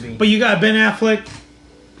has to be. But you got Ben Affleck.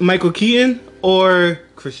 Michael Keaton or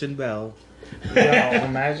Christian Bell? Yo,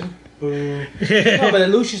 imagine. No, but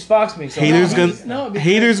Lucius Fox makes it. Haters No,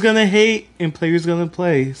 because- gonna hate and players gonna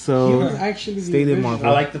play. He So was actually the stay there, original. Marvel.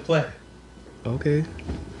 I like the play. Okay.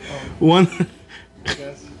 One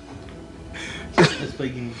Let's play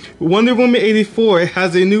games. Wonder Woman 84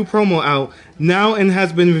 has a new promo out now and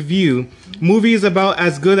has been reviewed. Movie is about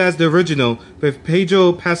as good as the original, with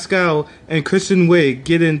Pedro Pascal and Kristen Wiig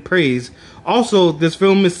getting praise. Also, this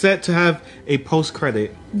film is set to have a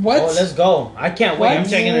post-credit. What? Oh, let's go. I can't wait. I'm What?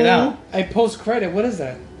 checking it out. A post credit. What is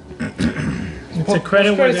that? It's a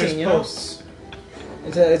credit where Post-credit there's scene, you know? posts.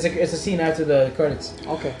 It's a scene after the credits.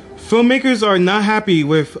 Okay. Filmmakers are not happy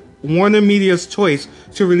with Warner Media's choice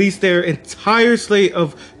to release their entire slate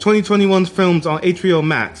of 2021 films on HBO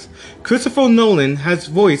Max. Christopher Nolan has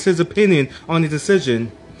voiced his opinion on the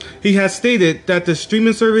decision. He has stated that the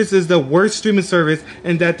streaming service is the worst streaming service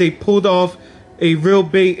and that they pulled off a real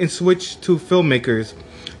bait and switched to filmmakers.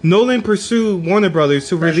 Nolan pursued Warner Brothers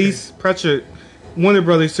to release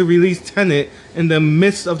Tenet in the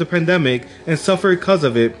midst of the pandemic and suffered because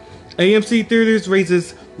of it. AMC Theaters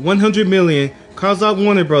raises $100 million, calls out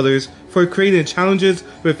Warner Brothers for creating challenges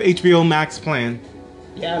with HBO Max plan.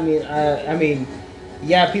 Yeah, I mean,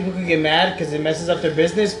 yeah, people could get mad because it messes up their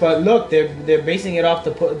business. But look, they're basing it off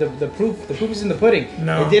the proof. The proof is in the pudding.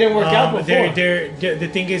 No, It didn't work out before. The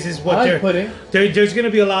thing is what I like pudding. there's going to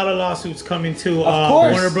be a lot of lawsuits coming to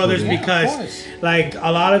course. Warner Brothers Yeah, of because course. like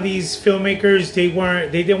a lot of these filmmakers they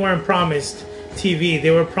weren't promised TV. They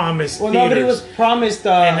were promised Well, theaters. nobody was promised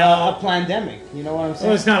And, a pandemic. You know what I'm saying?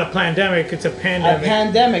 Well, it's not a pandemic; it's a a pandemic.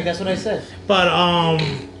 pandemic. That's what I said. But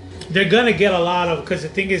they're gonna get a lot of because the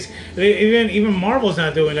thing is, even Marvel's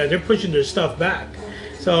not doing that. They're pushing their stuff back.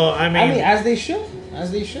 So I mean, As they should.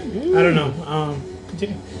 As they should. I don't know.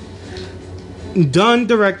 Continue. Done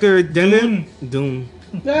director Dennis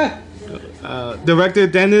Yeah. director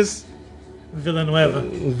Dennis Villanueva.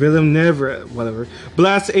 Villeneuve, whatever,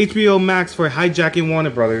 blasts HBO Max for hijacking Warner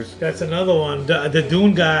Brothers. That's another one. The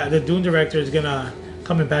Dune guy, the Dune director is gonna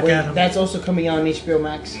coming back Wait, at him. that's also coming out on HBO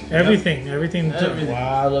Max. Everything.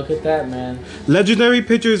 Wow, look at that, man. Legendary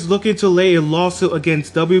Pictures looking to lay a lawsuit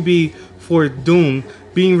against WB for Doom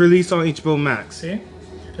being released on HBO Max. See,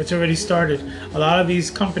 it's already started. A lot of these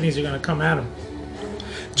companies are gonna come at him.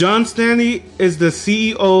 John Stanley is the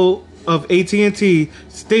CEO of AT&T,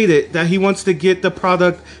 stated that he wants to get the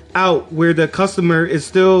product out where the customer is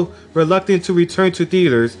still reluctant to return to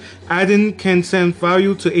theaters. Adding can send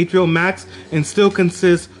value to HBO Max and still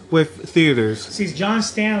consist with theaters. See, John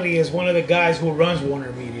Stanley is one of the guys who runs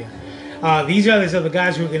Warner Media. These others are the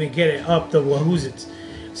guys who are gonna get it up the wahoozits.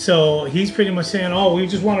 So he's pretty much saying, "Oh, we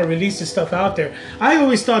just want to release this stuff out there." I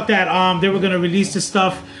always thought that they were gonna release the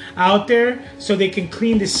stuff out there so they can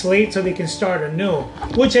clean the slate, so they can start anew,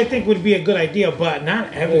 which I think would be a good idea, but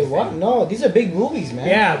not Wait, everything. what? No, these are big movies, man.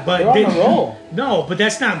 Yeah, but they're on they, a roll. No, but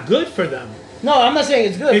that's not good for them. No, I'm not saying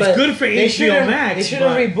it's good. It's but good for they HBO shouldn't- Max, They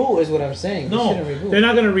shouldn't but- reboot, is what I'm saying. They No, shouldn't reboot. they're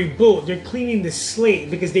not going to reboot. They're cleaning the slate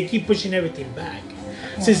because they keep pushing everything back.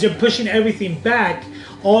 Since they're pushing everything back,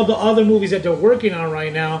 all the other movies that they're working on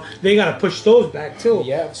right now, they gotta push those back too.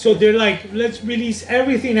 Yeah. So they're like, let's release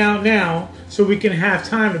everything out now so we can have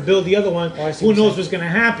time to build the other one. Oh, I see Who what you're knows what's gonna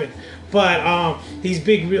happen? But these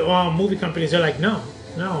big movie companies are like, no,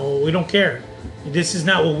 we don't care. This is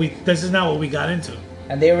not what we got into.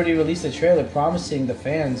 And they already released a trailer promising the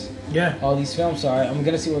fans Yeah. all these films. So we're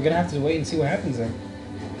gonna have to wait and see what happens then.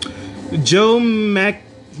 Joe Manganiello.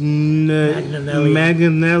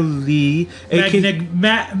 Manganiello,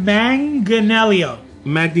 Manganiello.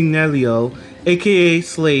 Manganiello, aka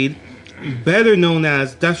Slade, better known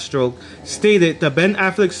as Deathstroke, stated that Ben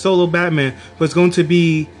Affleck's solo Batman was going to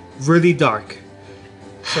be really dark.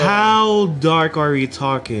 How dark are we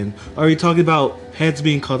talking? Are we talking about heads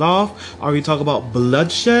being cut off? Are we talking about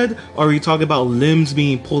bloodshed? Are we talking about limbs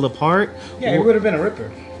being pulled apart? Yeah, it would have been a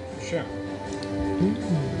ripper. For sure.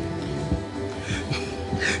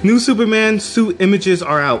 New Superman suit images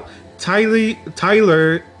are out.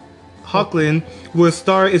 Tyler Hoechlin will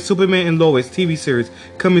star in Superman and Lois TV series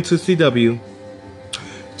coming to CW.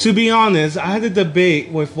 To be honest, I had a debate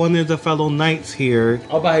with one of the fellow knights here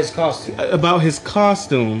All about his costume. about his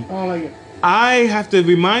costume. I don't like it. I have to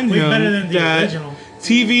remind Way him better than the that original.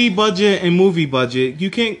 TV budget and movie budget, you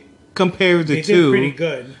can't compare the They did pretty two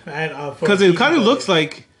good. because it kind of looks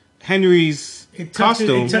like Henry's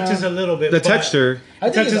costume. It touches a little bit. The but texture. I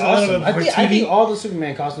think touches it's a little awesome. bit I for think, I TV. think all the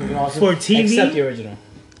Superman costumes are awesome For TV? except the original.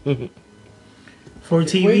 For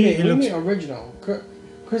TV, Wait a minute, it what do you looks. mean original?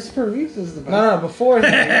 Christopher Reeves is the best. No, before The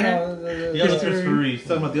other Christopher Christopher Reeves.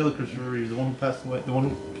 Talking about the other Christopher Reeves, the one who passed away, the one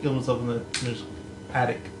who killed himself in his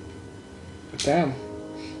attic. Damn.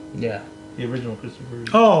 Yeah. The original Christopher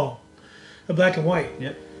Reeves. Oh, the black and white.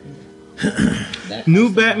 Yep. New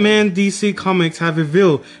Batman DC Comics have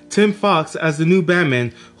revealed Tim Fox as the new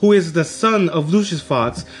Batman, who is the son of Lucius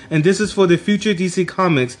Fox, and this is for the future DC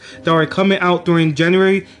Comics that are coming out during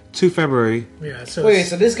January to February. Yeah. So Wait,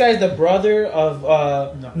 so this guy's the brother of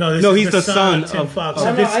no, this No, is he's the son Tim of- Fox. of-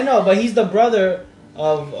 So this- I know, but he's the brother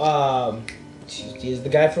of he's the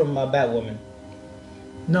guy from Batwoman.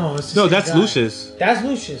 no, it's the No, same that's guy. Lucius. That's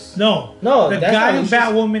Lucius. No, No, the that's guy not in Lucius.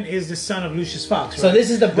 Batwoman is the son of Lucius Fox. Right? So this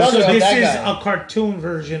is the brother So of this that is guy. a cartoon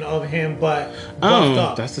version of him, but buffed Oh,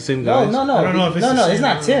 up. that's the same guy. No. I don't know if it's no, the no, same it's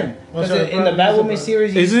not one. Tim. What's Because the in the brother? Batwoman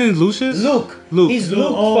series, he's Isn't it Lucius? Luke. Luke. He's Luke.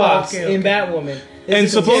 Luke Oh, Fox okay, in okay. Batwoman. This And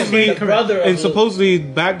is supposedly- the brother of And Luke. supposedly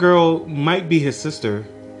Batgirl might be his sister,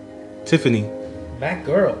 Tiffany.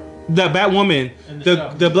 Batgirl. The Batwoman, In the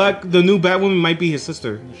show. the new Batwoman might be his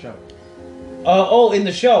sister. In the show. In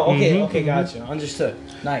the show. Okay, Mhm, okay, gotcha. Understood.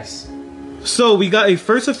 Nice. So we got a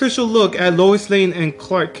first official look at Lois Lane and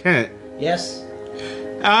Clark Kent. Yes.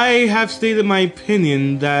 I have stated my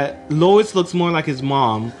opinion that Lois looks more like his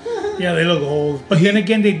mom. Yeah, they look old. But then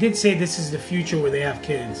again, they did say this is the future where they have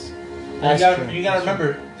kids. That's true. You gotta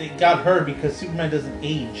remember, they got her because Superman doesn't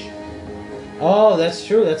age. Oh, that's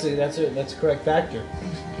true. That's a correct factor.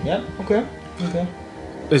 Yep. Okay. Okay.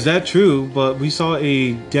 Is that true? But we saw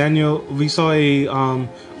a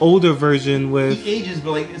older version with. He ages,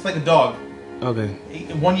 but like it's like a dog. Okay.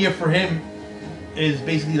 1 year for him is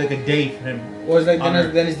basically like a day for him. Or it's like Honor.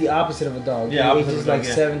 then it's the opposite of a dog. Yeah, He opposite ages of a dog, like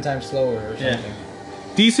yeah. 7 times slower or Yeah. something.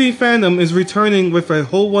 DC Fandom is returning with a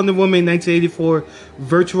whole Wonder Woman 1984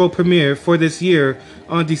 virtual premiere for this year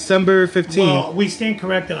on December 15th. Well, we stand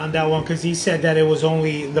corrected on that one because he said that it was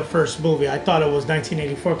only the first movie. I thought it was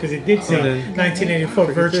 1984 because it did say Okay. 1984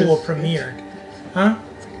 virtual premiere. Huh?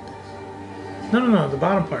 No, the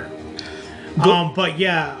bottom part. But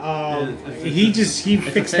yeah, he fixed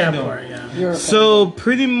that fandom. part. Yeah. You're a So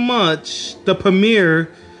pretty much the premiere,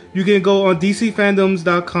 you can go on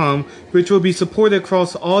DCFandoms.com, which will be supported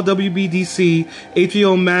across all WBDC,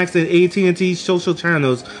 HBO Max, and AT&T social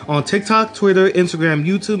channels on TikTok, Twitter, Instagram,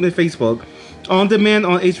 YouTube, and Facebook. On demand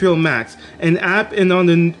on HBO Max, an app, and on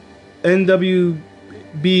the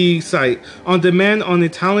NWB site. On demand on the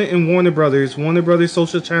Talent and Warner Brothers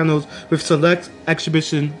social channels with select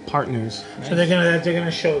exhibition partners. So they're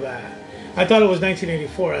gonna show that. I thought it was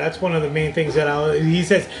 1984. That's one of the main things that he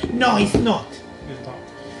says. No, he's not.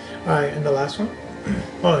 All right, and the last one.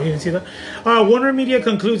 Oh, you didn't see that? Warner Media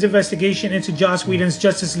concludes investigation into Joss Whedon's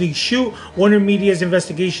Justice League shoot. Warner Media's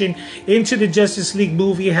investigation into the Justice League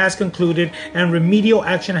movie has concluded, and remedial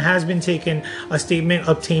action has been taken. A statement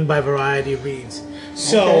obtained by Variety reads.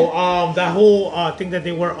 So that whole thing that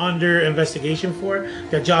they were under investigation for,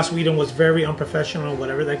 that Joss Whedon was very unprofessional,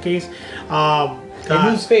 whatever that case. In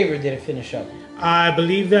whose favor did it finish up? I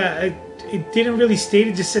believe that it didn't really state.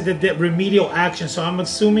 It just said that remedial action. So I'm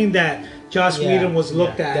assuming that Joss Whedon was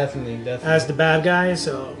looked at Definitely. as the bad guy.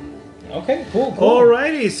 So Okay, cool.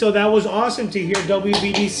 Alrighty, so that was awesome to hear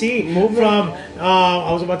WBDC from,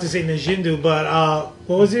 I was about to say Najindu, but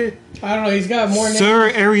what was it? I don't know. He's got more names. Sir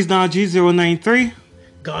Aries Naji 093.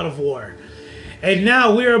 God of War. And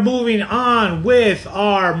now we are moving on with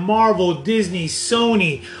our Marvel, Disney,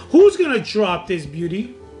 Sony. Who's going to drop this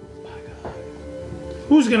beauty?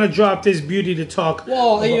 Who's going to drop this beauty to talk?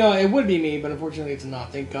 Well, you know, it would be me, but unfortunately it's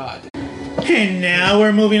not. Thank God. And now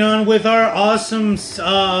we're moving on with our awesome,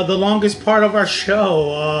 the longest part of our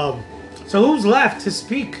show. So who's left to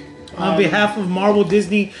speak on behalf of Marvel,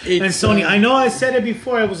 Disney, and Sony? I know I said it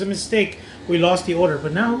before. It was a mistake. We lost the order.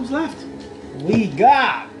 But now who's left? We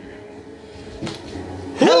got.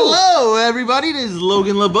 Hello, everybody. This is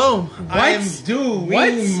Logan LeBeau. I am doing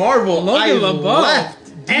What? Marvel. Logan I LeBeau. left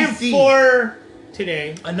And DC. for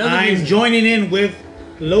today, Another I'm reason. joining in with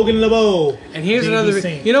Logan LeBeau. And here's Baby another.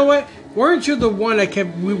 Saint. You know what? Weren't you the one that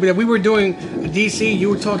that we were doing DC? You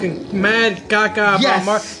were talking mad gaga about Yes.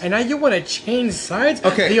 Marvel, and now you want to change sides?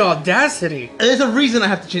 Okay. The audacity. There's a reason I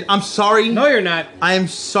have to change. I'm sorry. No, you're not. I am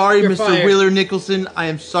sorry, You're Mr. fired. Wheeler Nicholson. I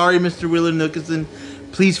am sorry, Mr. Wheeler Nicholson.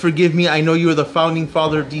 Please forgive me. I know you are the founding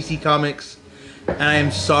father of DC Comics, and I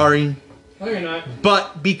am sorry. No, you're not.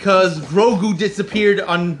 But because Grogu disappeared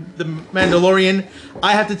on The Mandalorian,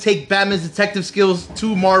 I have to take Batman's detective skills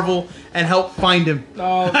to Marvel and help find him.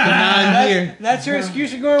 Oh, I'm here. That's your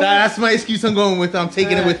excuse you're going with? That's my excuse I'm going with. I'm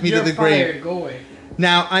taking it with me to You're the grave. fired. Go away.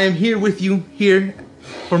 Now, I am here with you here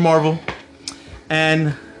for Marvel,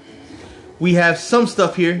 and we have some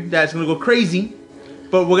stuff here that's going to go crazy,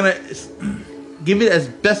 but we're going to give it as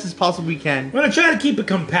best as possible we can. We're gonna try to keep it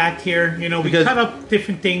compact here. You know, we Because- cut up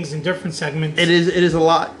different things in different segments. It is a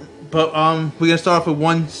lot, but we're gonna start off with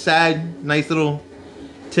one sad, nice little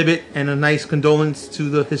tidbit and a nice condolence to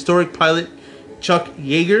the historic pilot Chuck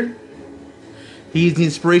Yeager. He's the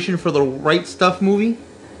inspiration for the Right Stuff movie.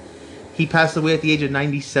 He passed away at the age of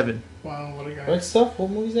 97. Wow, what a guy. What stuff? What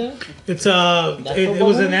movie's that? It's That's it what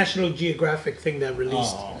was a movie? National Geographic thing that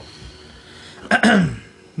released.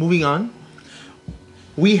 Moving on,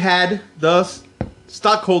 we had the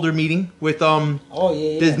stockholder meeting with Yeah.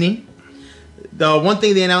 Disney. The one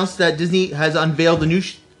thing they announced that Disney has unveiled a new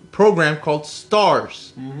program called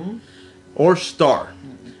Stars, or Star.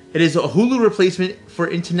 It is a Hulu replacement for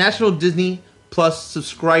international Disney Plus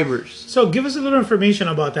subscribers. So give us a little information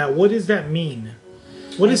about that. What does that mean?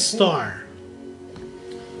 What is Star?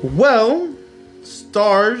 Well,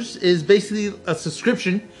 Stars is basically a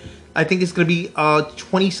subscription. I think it's going to be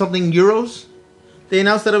 20-something euros. They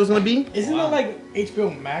announced that it was going to be. Isn't it like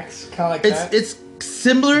HBO Max? Kind of like that? It's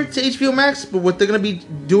similar to HBO Max, but what they're going to be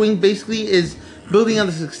doing basically is building on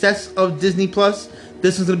the success of Disney Plus.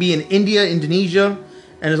 This is going to be in India, Indonesia,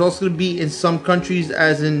 and it's also going to be in some countries,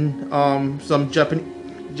 as in some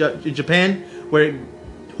Japan, where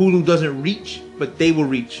Hulu doesn't reach, but they will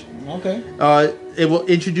reach. Okay. It will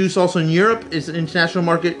introduce also in Europe. It's an international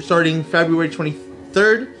market starting February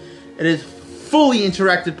 23rd. It is fully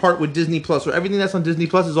interactive part with Disney Plus, so everything that's on Disney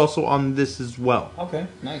Plus is also on this as well. Okay.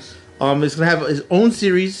 Nice. It's gonna have its own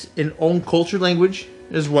series in own culture language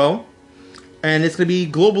as well, and it's gonna be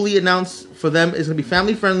globally announced for them. It's gonna be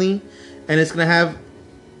family friendly, and it's gonna have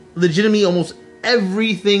legitimately almost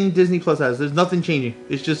everything Disney Plus has. There's nothing changing.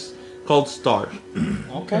 It's just called Stars.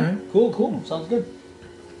 Okay. Cool. Sounds good.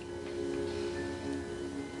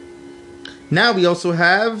 Now we also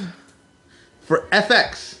have for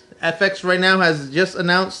FX. FX right now has just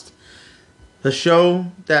announced the show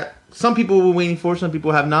that some people were waiting for, some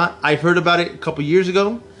people have not. I heard about it a couple years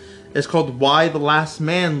ago. It's called Why the Last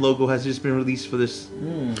Man logo has just been released for this.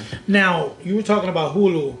 Now you were talking about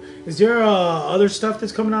Hulu. Is there other stuff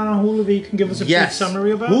that's coming out on Hulu that you can give us a quick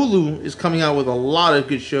summary about? Hulu is coming out with a lot of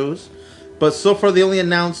good shows, but so far they only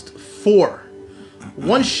announced 4.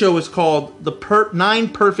 One show is called Nine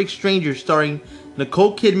Perfect Strangers, starring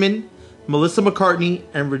Nicole Kidman, Melissa McCartney,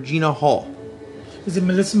 and Regina Hall. Is it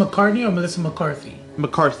Melissa McCartney or Melissa McCarthy?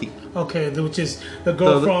 McCarthy. Okay, which is the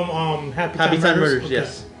girl The- from Happy Time Happy Time Murders, Okay.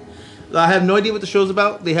 yes. I have no idea what the show's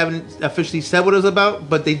about. They haven't officially said what it was about,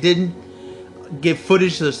 but they did give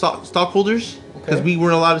footage to the stockholders because Okay. we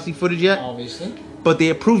weren't allowed to see footage yet. Obviously. But they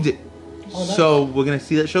approved it. Oh, nice. So we're going to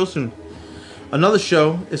see that show soon. Another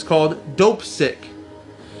show is called Dope Sick.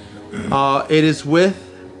 It is with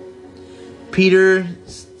Peter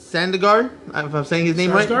Sandegard, if I'm saying his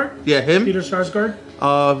name right. Sarsgaard? Yeah, him. Peter Sarsgaard.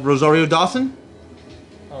 Rosario Dawson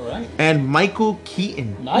All right. and Michael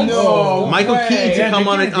Keaton. Nice. No. Michael way. Keaton to Yeah, come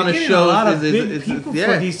they're on getting- a they're getting show. a lot of is- big is- people yeah.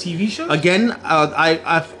 for these TV shows. Again,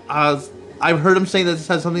 I've heard him saying that this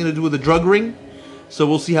has something to do with the drug ring, so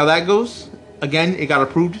we'll see how that goes. again, it got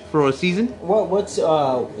approved for a season. What's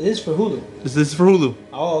this is for Hulu? This is for Hulu.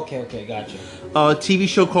 Oh, okay, gotcha. A TV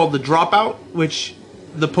show called The Dropout, which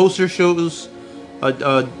the poster shows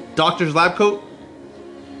a doctor's lab coat,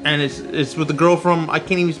 and it's with the girl from, I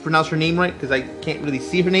can't even pronounce her name right because I can't really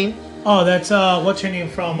see her name. Oh, that's what's her name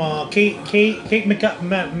from Kate McKinnon.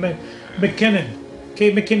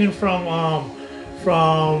 Kate McKinnon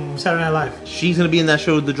from Saturday Night Live. She's gonna be in that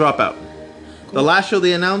show, The Dropout. The last show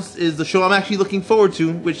they announced is the show I'm actually looking forward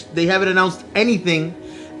to, which they haven't announced anything.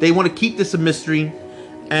 They want to keep this a mystery,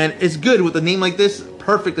 and it's good with a name like this.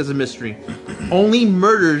 Perfect as a mystery. Only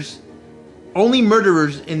murderers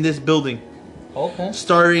in this building. Okay,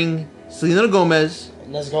 Starring Selena Gomez,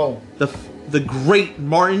 let's go. the great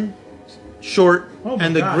Martin Short, Oh my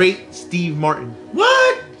and the gosh. great Steve Martin.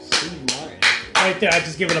 What? Steve Martin. Right there, I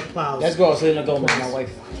just give it applause. Let's go, Selena Gomez, my wife.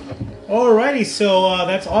 Alrighty, so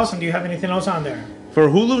that's awesome. Do you have anything else on there? For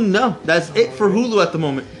Hulu, no. That's it for Hulu at the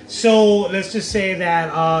moment. So let's just say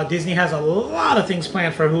that Disney has a lot of things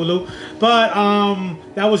planned for Hulu, but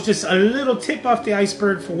that was just a little tip off the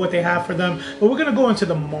iceberg for what they have for them. But we're gonna go into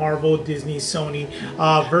the Marvel, Disney, Sony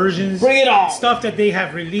versions. Bring it on. Stuff that they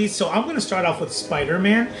have released. So I'm gonna start off with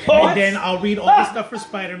Spider-Man, What? and then I'll read all the stuff for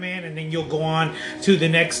Spider-Man, and then you'll go on to the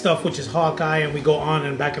next stuff, which is Hawkeye, and we go on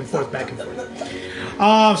and back and forth.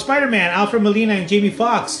 Spider-Man, Alfred Molina and Jamie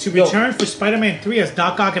Foxx to return for Spider-Man 3 as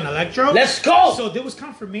Doc Ock and Electro. Let's go. So there was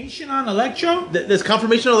confirmation on Electro. There's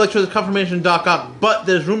confirmation of Electro, there's confirmation of Doc Ock, but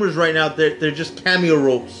there's rumors right now that they're just cameo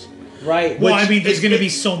roles. Right. Well, Which I mean, there's is- going to be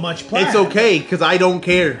so much planned. It's okay because I don't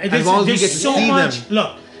care And as long as we there's get to so see much. them.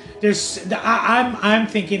 Look, I'm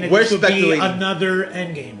thinking that We're this would be speculating. another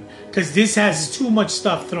Endgame because this has too much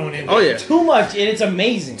stuff thrown in. Oh there. yeah. Too much, and it's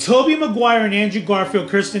amazing. Tobey Maguire and Andrew Garfield,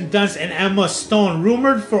 Kirsten Dunst, and Emma Stone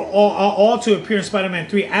rumored for all to appear in Spider-Man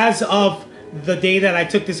 3 as of the day that I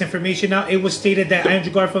took this information out. It was stated that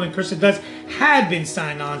Andrew Garfield and Kirsten Dunst had been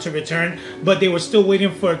signed on to return, but they were still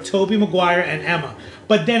waiting for Tobey Maguire and Emma.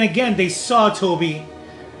 But then again, they saw Tobey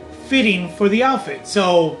fitting for the outfit,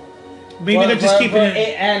 so maybe they're just keeping it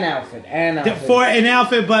an outfit. for an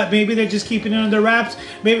outfit, but maybe they're just keeping it under wraps.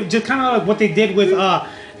 Maybe just kind of like what they did with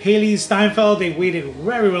Haley Steinfeld. They waited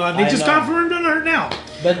very long. They I just know. confirmed on her now.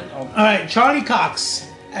 But All right, Charlie Cox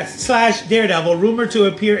 / Daredevil rumored to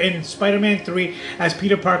appear in Spider-Man 3 as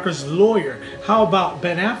Peter Parker's lawyer. How about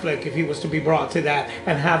Ben Affleck if he was to be brought to that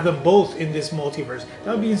and have them both in this multiverse?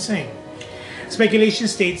 That would be insane. Speculation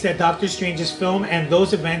states that Doctor Strange's film and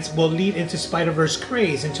those events will lead into Spider-Verse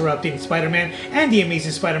craze, interrupting Spider-Man and the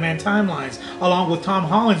Amazing Spider-Man timelines, along with Tom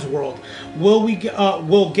Holland's world. We'll get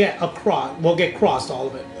crossed all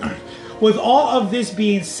of it. With all of this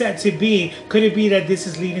being set to be, could it be that this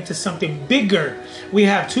is leading to something bigger? We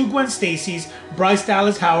have 2 Gwen Stacy's, Bryce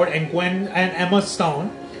Dallas Howard, and Emma Stone,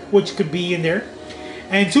 which could be in there,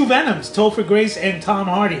 and 2 Venoms, Topher Grace and Tom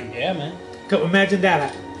Hardy. yeah, man. Imagine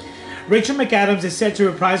that. Rachel McAdams is set to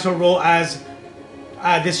reprise her role as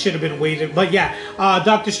this should have been waited, but yeah,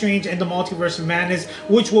 Doctor Strange and the Multiverse of Madness,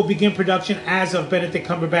 which will begin production as of Benedict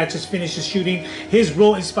Cumberbatch finishes shooting his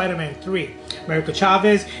role in Spider-Man 3. America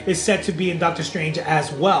Chavez is set to be in Doctor Strange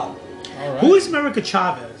as well. All right. Who is America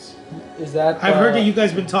Chavez? Is that? I've heard that you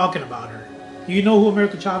guys been talking about her. Do you know who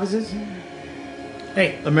America Chavez is?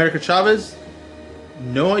 Hey, America Chavez?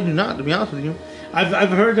 No, I do not, to be honest with you. I've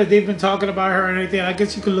heard that they've been talking about her and everything. I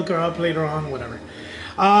guess you could look her up later on, whatever.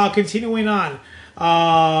 Continuing on.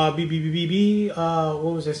 What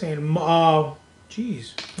was I saying?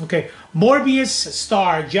 Jeez. Okay. Morbius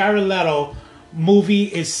star Jared Leto movie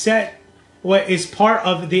is set. Is part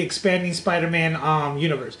of the expanding Spider-Man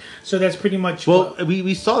universe. So that's pretty much. Well,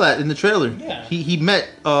 we saw that in the trailer. Yeah. He met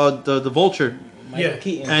the Vulture, Michael yeah.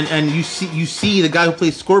 Keaton. and you see the guy who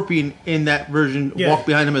plays Scorpion in that version Yeah. walk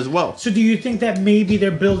behind him as well. So do you think that maybe they're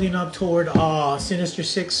building up toward Sinister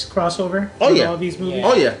Six crossover? Oh, with yeah. all these movies. Yeah.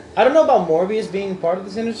 Oh yeah, I don't know about Morbius being part of the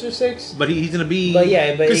Sinister Six, but he's gonna be. but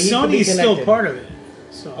yeah, but Because he could be Sony is still connected. part of it.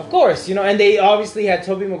 So Of course, and they obviously had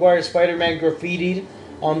Tobey Maguire's Spider-Man graffitied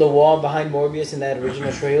on the wall behind Morbius in that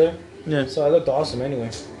original trailer. Yeah. So it looked awesome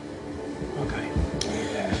anyway. okay.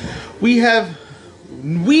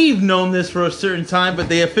 We've known this for a certain time, but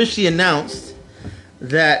they officially announced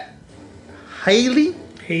that Haley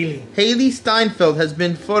Steinfeld has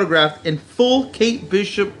been photographed in full Kate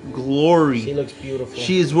Bishop glory. She looks beautiful.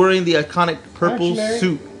 She is wearing the iconic purple Aren't you married?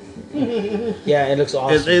 suit. Yeah, it looks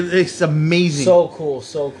awesome. It's amazing. So cool,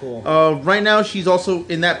 so cool. Right now, she's also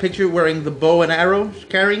in that picture wearing the bow and arrow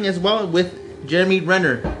carrying as well with Jeremy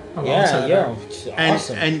Renner. Yeah, yo, it's And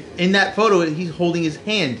awesome. and in that photo, he's holding his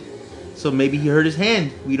hand. So maybe he hurt his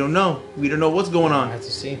hand. We don't know. We don't know what's going I on. have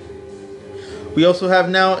to see. We also have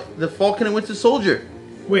now the Falcon and Winter Soldier.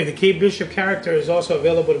 Wait, the Kate Bishop character is also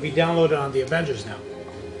available to be downloaded on the Avengers now.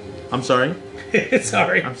 I'm sorry.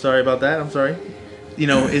 Sorry. I'm sorry about that. I'm sorry. You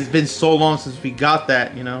know, it's been so long since we got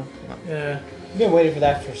that, you know. Yeah. I've been waiting for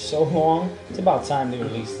that for so long. It's about time they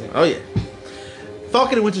released it. Oh, yeah.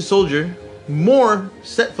 Falcon and Winter Soldier. More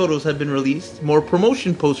set photos have been released. More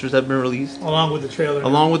promotion posters have been released. Along with the trailer.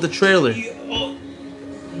 Along with the trailer.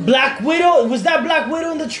 Black Widow? Was that Black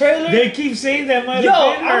Widow in the trailer? They keep saying that might Yo,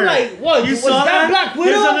 have been her. I'm like, what? You Was saw that Black Widow?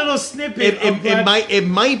 There's a little snippet of Black... It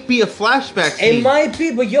might be a flashback scene. It might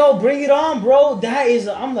be, but yo, bring it on, bro. That is,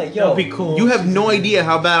 I'm like, yo. That'd be cool. You have no idea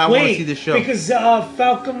how bad I want to see this show. Because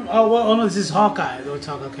Falcon... Oh, no, this is Hawkeye. They'll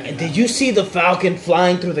talk Hawkeye. And did you see the Falcon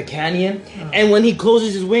flying through the canyon? And when he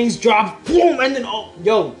closes his wings, drops, boom, and then, oh,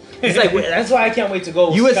 yo. It's like, that's why I can't wait to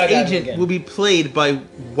go U.S. skydiving agent again. will be played by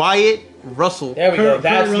Wyatt Russell, There we go.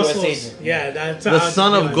 That's Kurt U.S. Russell's- agent. Yeah, that's... the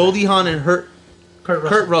son of Goldie Hawn and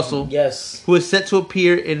Kurt Russell, Yes. who is set to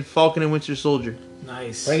appear in Falcon and Winter Soldier.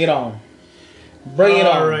 Nice. Bring it on. Bring it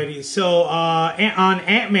on. Alrighty. So, on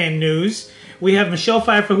Ant-Man news, we have Michelle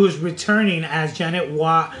Pfeiffer, who's returning as Janet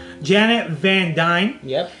Van Dyne.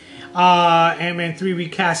 Yep. Ant-Man 3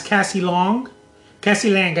 recast Cassie Lang,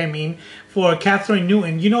 I mean, for Catherine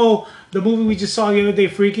Newton. You know the movie we just saw the other day,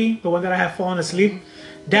 Freaky, the one that I have fallen asleep.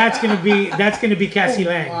 That's gonna be Cassie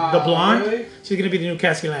Lang, the blonde. Really? She's gonna be the new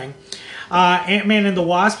Cassie Lang. Ant-Man and the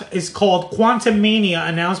Wasp is called Quantumania,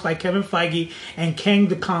 announced by Kevin Feige, and Kang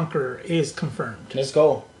the Conqueror is confirmed. Let's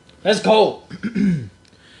go. Let's go.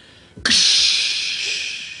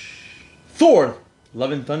 Thor,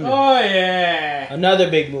 Love and Thunder, Oh yeah. Another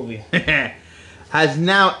big movie. has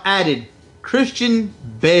now added Christian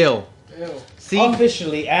Bale. Ew. See,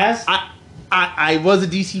 Officially as I was a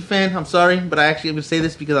DC fan. I'm sorry, but I actually am gonna say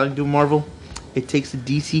this because I do Marvel. It takes a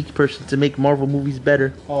DC person to make Marvel movies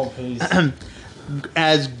better. oh please.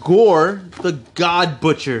 As Gore, the God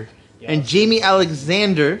Butcher, and Jamie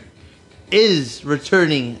Alexander is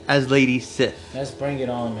returning as Lady Sif. Let's bring it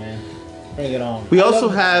on, man. Bring it on. We I also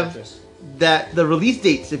love this have actress. that the release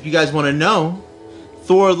dates, if you guys want to know,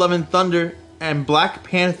 Thor: Love and Thunder and Black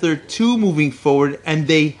Panther 2 moving forward, and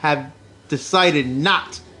they have decided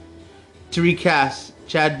not to recast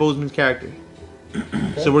Chad Boseman's character.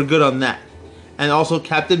 So we're good on that. And also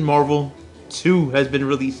Captain Marvel 2 has been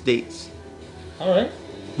released dates. All right.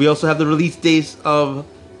 We also have the release dates of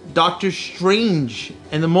Doctor Strange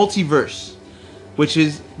and the Multiverse, which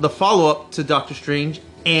is the follow-up to Doctor Strange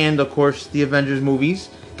and, of course, the Avengers movies,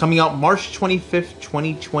 coming out March 25th,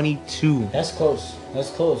 2022. That's close. That's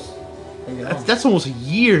close. Bring it on. That's almost a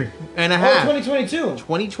year and a Oh, half. 2022.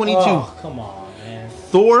 2022. Oh, come on, man.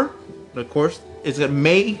 Thor, of course, is at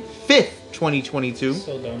May 5th, 2022.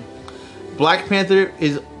 So dumb. Black Panther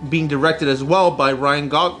is being directed as well by Ryan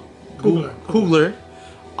Coogler.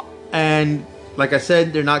 And like I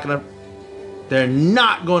said, they're not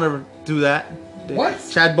gonna do that. What?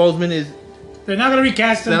 Chad Boseman is They're not gonna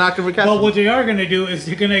recast him. They're not gonna recast But him. what they are gonna do is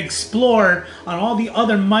they're gonna explore on all the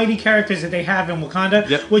other mighty characters that they have in Wakanda,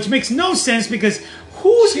 Yep. which makes no sense because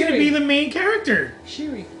who's gonna Shuri. be the main character?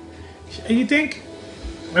 Shiri. You think?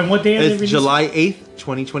 And what day are they it's releasing? July 8th,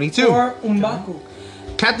 2022. Or Umbaku.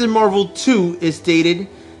 Captain Marvel 2 is stated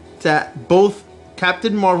that both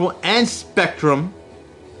Captain Marvel and Spectrum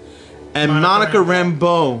and Monica Monica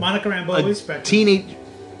Rambeau, Monica Rambeau a is Spectrum. teenage.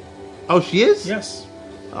 Oh, she is. Yes.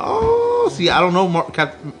 Oh, see, I don't know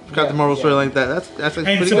Captain Marvel story like that. That's actually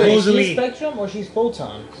And pretty suppose- good. Is Supposedly- she Spectrum or she's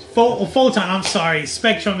Photon? Photon, I'm sorry.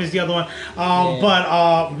 Spectrum is the other one.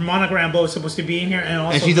 But Monica Rambeau is supposed to be in here, and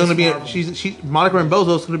also And she's Miss gonna be. Marvel. She's Monica Rambeau is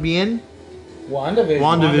also gonna be in. WandaVision.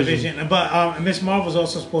 WandaVision. But Miss Marvel's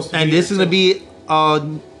also supposed to be. And this is here, gonna be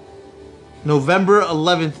November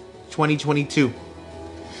 11th, 2022.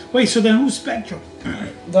 Wait, so then who's Spectrum?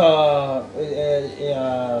 The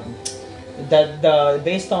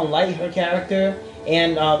based on Light, her character,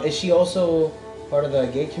 and is she also part of the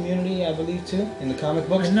gay community? I believe too in the comic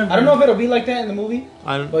books. I never- I don't know if it'll be like that in the movie,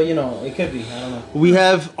 I don't- but you know it could be. I don't know. We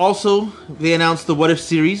have also they announced the What If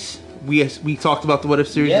series. We talked about the What If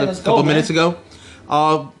series Yeah, a let's couple go, man. minutes ago.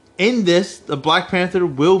 In this, the Black Panther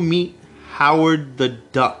will meet Howard the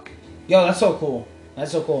Duck. Yo, that's so cool.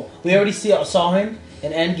 That's so cool. We already saw him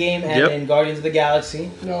in Endgame and Yep. in Guardians of the Galaxy,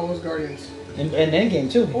 No, it was Guardians. and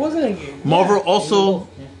Endgame too. What was it in game? Marvel Yeah, also For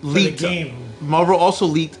the leaked. game. Marvel also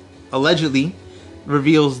leaked, allegedly,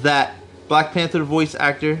 reveals that Black Panther voice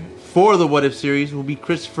actor for the What If series will be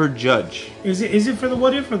Christopher Judge. Is it for the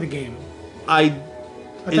What If or the game? I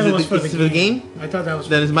I Is thought it it was the- for it's the for the game. game? I thought that was.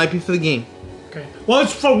 then it might be for the game. Okay. Well,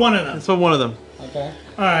 it's for one of them. It's for one of them. Okay.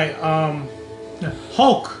 All right.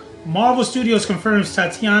 Hulk Marvel Studios confirms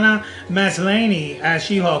Tatiana Maslany as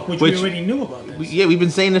She-Hulk, which we Which- already knew about this. We've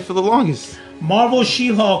been saying it for the longest. Marvel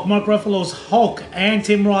She-Hulk, Mark Ruffalo's Hulk, and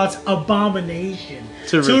Tim Roth's Abomination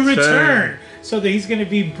To return. return. So that he's going to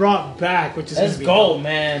be brought back, which is Let's gonna be go, dope.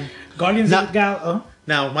 man. Guardians Now- of the Galaxy.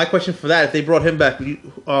 Now, my question for that: if they brought him back,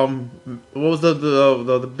 what was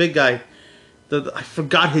the big guy? I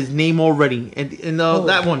forgot his name already. And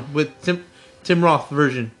that one with Tim Roth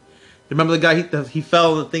version. Remember the guy? He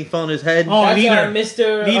fell. The thing fell on his head. Oh, That's Leader.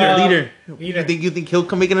 Mr. Leader. Leader. You think he'll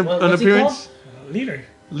come make an what's he appearance? Leader.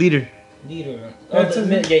 Leader. Leader. That's his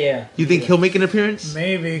name? Yeah. You think he'll make an appearance?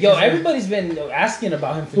 Maybe. Yo, 'cause- everybody's been asking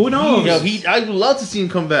about him for Who knows? years. I'd love to see him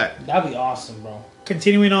come back. That'd be awesome, bro.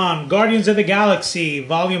 Continuing on, Guardians of the Galaxy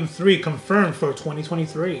Volume 3 confirmed for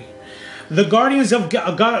 2023. The Guardians of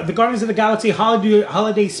the Galaxy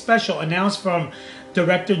holiday special announced from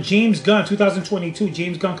director James Gunn 2022.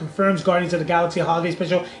 James Gunn confirms Guardians of the Galaxy holiday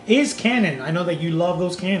special is canon. I know that you love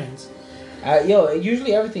those canons.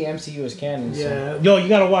 Usually everything MCU is canon. So. Yeah. Yo, you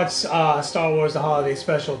gotta watch Star Wars the holiday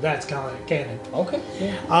special. That's canon. Okay.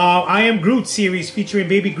 Yeah. I Am Groot series featuring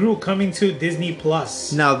Baby Groot coming to Disney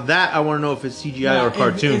Plus. Now that I want to know if it's CGI or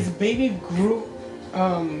cartoon. Is Baby Groot?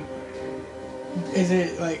 Is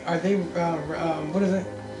it like? Are they? What is it?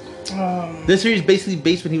 This series basically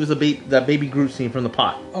based when he was that Baby Groot scene from the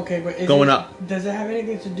pot. Okay, but is Going it, up. Does it have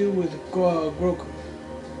anything to do with Groot?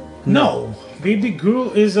 No, Baby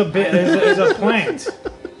Groot is a plant.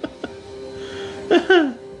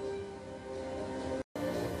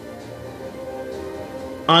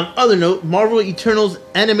 On other note, Marvel Eternals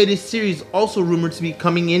animated series also rumored to be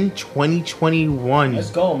coming in 2021. Let's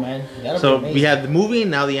go, man. That'll So be amazing. we have the movie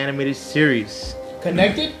and now the animated series.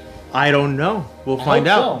 Connected. I don't know. We'll find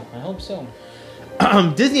out. I hope so.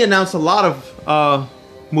 Disney announced a lot of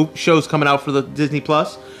shows coming out for the Disney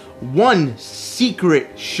Plus. One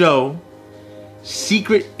secret show,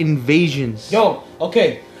 Secret Invasions. Yo,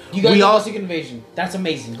 okay. You guys We know all- about Secret Invasion. That's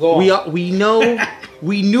amazing. Go on. We know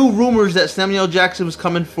we knew rumors that Samuel L. Jackson was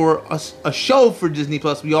coming for a show for Disney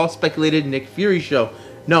Plus. We all speculated Nick Fury show.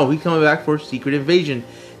 No, he's coming back for Secret Invasion.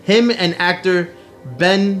 Him and actor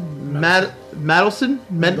Ben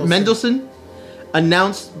Mendelsohn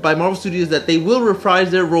announced by Marvel Studios that they will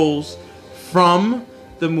reprise their roles from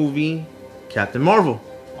the movie Captain Marvel.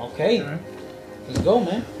 Okay. Let's go,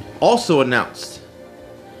 man. Also announced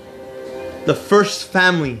the first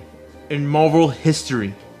family in Marvel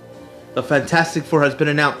history. The Fantastic Four has been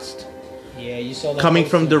announced. Yeah, you saw that. Coming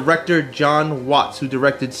from poster. director John Watts, who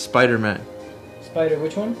directed Spider-Man. Spider,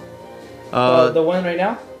 which one? Uh, The one right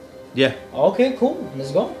now? yeah. Okay, cool.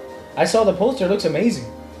 Let's go. I saw the poster. It looks amazing.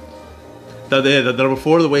 The number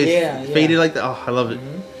 4, the way it's Yeah, yeah. faded like that. Oh, I love it.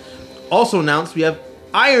 Also announced, we have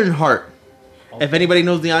Ironheart. If anybody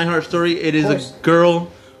knows the Ironheart story, it is course. a girl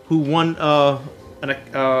who won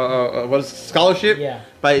scholarship Yeah.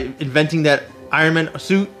 by inventing that Iron Man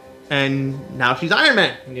suit, and now she's Iron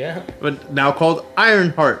Man. Yeah. But now called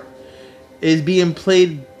Ironheart, is being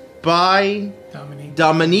played by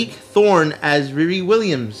Dominique Thorne as Riri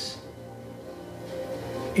Williams.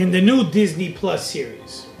 In the new Disney Plus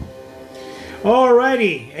series.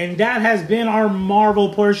 Alrighty, and that has been our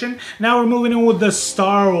Marvel portion. Now we're moving in with the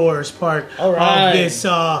Star Wars part Alright.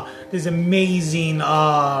 of this amazing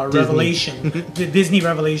revelation, the Disney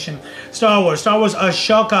revelation. Star Wars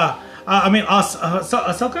Ahsoka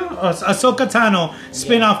Tano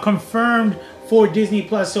spin-off confirmed for Disney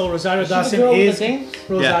Plus. So Rosario Dawson girl with is the thing?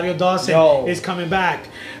 Rosario Dawson Yo. is coming back.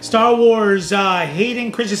 Star Wars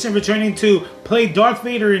Hayden Christensen returning to play Darth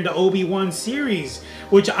Vader in the Obi-Wan series,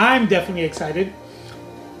 which I'm definitely excited.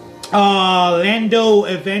 Lando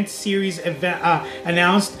event series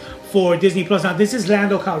announced for Disney Plus. Now this is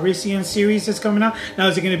Lando Calrissian series that's coming out. Now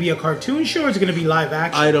is it going to be a cartoon show or is it going to be live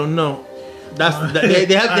action? I don't know. They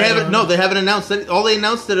haven't announced that. All they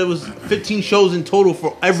announced that it was 15 shows in total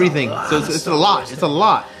for everything. So it's a lot. It's a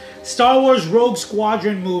lot. Star Wars Rogue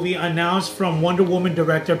Squadron movie announced from Wonder Woman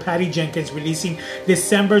director Patty Jenkins, releasing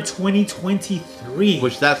December 2023.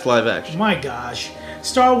 Which that's live action. My gosh.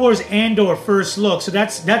 Star Wars Andor first look. So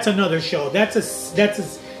that's another show. That's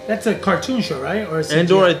a cartoon show, right? Or a CGI?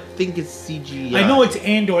 Andor, I think it's CGI. I know it's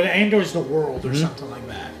Andor. Andor is the world or something like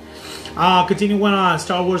that. Continuing on,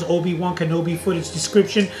 Star Wars Obi-Wan Kenobi footage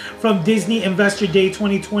description from Disney Investor Day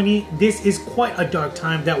 2020. This is quite a dark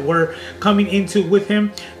time that we're coming into with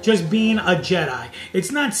him just being a Jedi.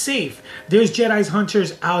 It's not safe. There's Jedi's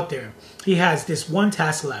hunters out there. He has this one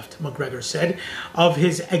task left, McGregor said, of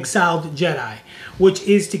his exiled Jedi, which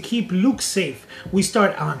is to keep Luke safe. We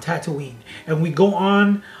start on Tatooine, and we go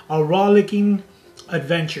on a rollicking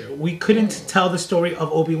adventure. We couldn't tell the story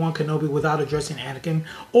of Obi-Wan Kenobi without addressing Anakin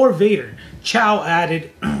or Vader. Chow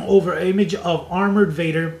added over image of armored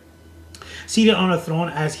Vader seated on a throne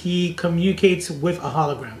as he communicates with a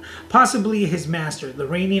hologram, possibly his master, the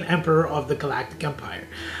reigning emperor of the Galactic Empire.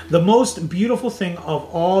 The most beautiful thing of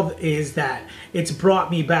all is that it's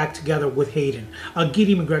brought me back together with Hayden.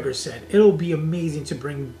 Giddy McGregor said, "It'll be amazing to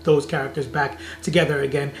bring those characters back together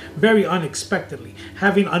again, very unexpectedly.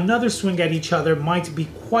 Having another swing at each other might be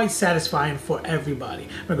quite satisfying for everybody,"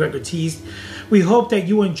 McGregor teased. "We hope that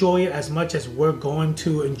you enjoy it as much as we're going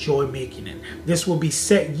to enjoy making it. This will be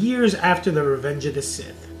set years after the Revenge of the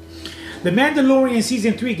Sith." The Mandalorian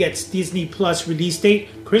Season 3 gets Disney Plus release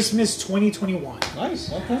date, Christmas 2021.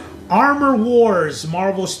 Nice. Okay. Armor Wars,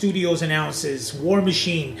 Marvel Studios announces War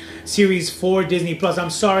Machine Series 4 Disney Plus.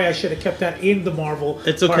 I'm sorry, I should have kept that in the Marvel.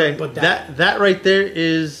 It's okay. Part, but That right there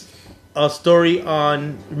is a story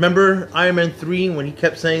on. Remember Iron Man 3 when he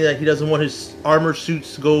kept saying that he doesn't want his armor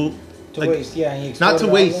suits to go To waste, yeah. He not to exploded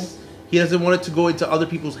all waste. He doesn't want it to go into other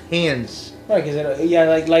people's hands. Right, because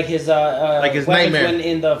like his his weapons nightmare. went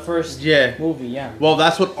in the first Yeah. movie, yeah. Well,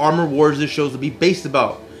 that's what Armor Wars this show is to be based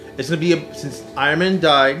about. It's gonna be since Iron Man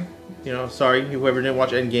died. Sorry, whoever didn't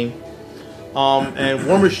watch Endgame. And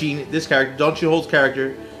War Machine, this character, Don Cheadle's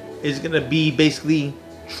character, is gonna be basically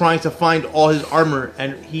trying to find all his armor,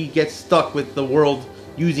 and he gets stuck with the world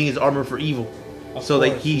using his armor for evil. So course,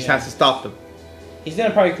 like he yeah. has to stop them. He's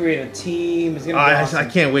gonna probably create a team. It's gonna be awesome. I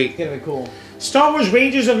can't wait. It's gonna be cool. Star Wars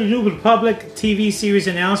Rangers of the New Republic TV series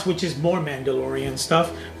announced, which is more Mandalorian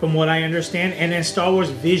stuff, from what I understand, and then Star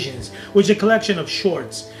Wars Visions, which is a collection of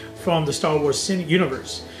shorts from the Star Wars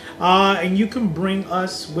universe. And you can bring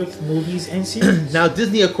us with movies and series. Now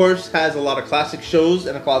Disney, of course, has a lot of classic shows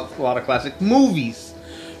and a lot of classic movies.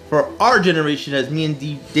 For our generation, as me and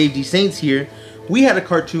Dave D. Saints here, we had a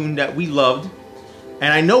cartoon that we loved,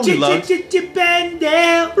 and I know we loved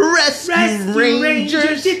Bandel, Rescue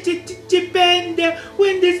Rangers. Bandel,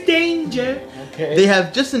 when there's danger. Okay. They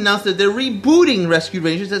have just announced that they're rebooting Rescue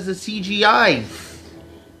Rangers as a CGI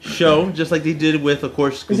show, just like they did with, of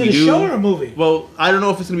course, Scooby-Doo. Is it a show or a movie? Well, I don't know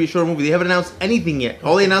if it's going to be a show or movie. They haven't announced anything yet.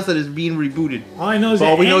 All they announced that it's being rebooted. All I know is But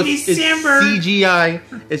that all we know Andy is it's Samberg. CGI.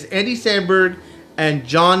 It's Andy Samberg and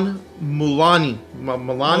John Mulaney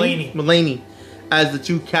as the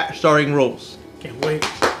two starring roles. Can't wait.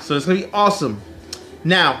 So it's going to be awesome.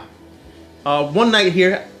 Now, one night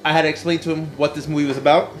here, I had to explain to him what this movie was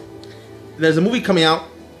about. There's a movie coming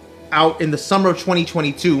out in the summer of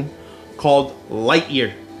 2022 called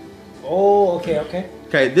Lightyear. Oh, okay.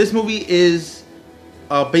 Okay, this movie is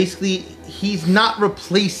basically, he's not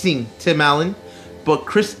replacing Tim Allen, but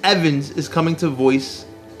Chris Evans is coming to voice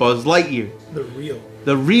Buzz Lightyear.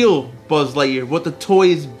 The real Buzz Lightyear, what the toy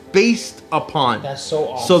is based upon. That's so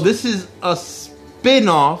awesome. So this is a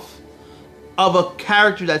spin-off of a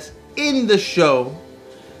character that's in the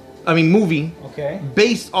movie, Okay.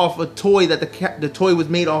 based off a toy that the toy was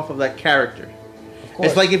made off of that character. Of course.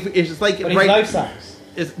 It's like but he's right. life size.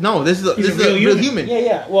 This is a He's real human.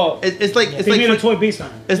 Yeah. Well, It's like They made a toy based on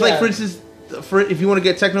it. it's like, Yeah. for instance, if you want to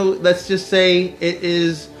get technical, let's just say it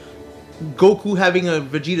is Goku having a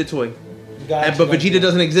Vegeta toy, but Vegeta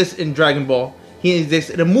doesn't exist in Dragon Ball. He exists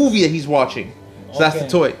in a movie that he's watching. So that's the Okay.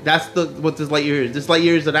 toy. That's what this Lightyear is. This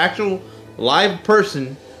Lightyear is an actual live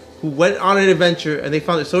person who went on an adventure, and they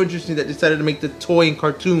found it so interesting that they decided to make the toy and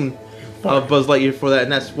cartoon of Buzz Lightyear for that,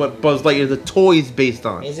 and that's what Buzz Lightyear, the toy, is based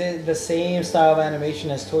on. Is it the same style of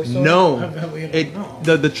animation as Toy Story? No, We don't it know.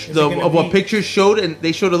 the Is it gonna of what be- pictures showed, and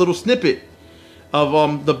they showed a little snippet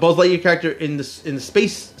of the Buzz Lightyear character in the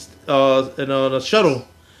space in a shuttle.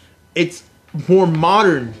 It's more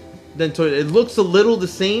modern than Toy. It looks a little the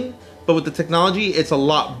same, but with the technology, it's a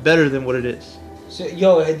lot better than what it is. So,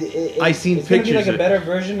 yo, I seen it's gonna be pictures like a of- better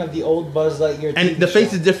version of the old Buzz Lightyear. And TV the face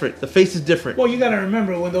show. is different. The face is different. Well, you gotta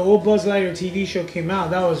remember when the old Buzz Lightyear TV show came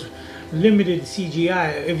out, that was limited CGI.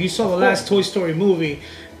 If you saw the last Toy Story movie,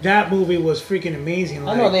 that movie was freaking amazing.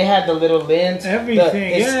 I know they had the little lint.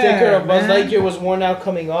 Everything, The sticker of Buzz man. Lightyear was worn out,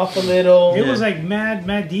 coming off a little. It was like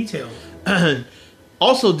mad detail.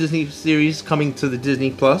 Also, Disney series coming to the Disney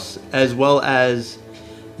Plus, as well as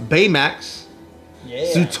Baymax, Yeah.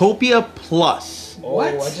 Zootopia Plus. Oh, What?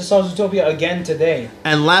 I just saw Zootopia again today.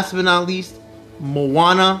 And last but not least,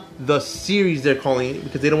 Moana the series, they're calling it,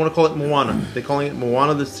 because they don't want to call it Moana. They're calling it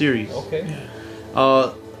Moana the series. Okay.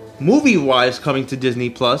 Movie wise, coming to Disney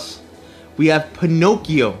Plus, we have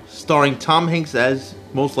Pinocchio, starring Tom Hanks as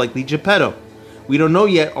most likely Geppetto. We don't know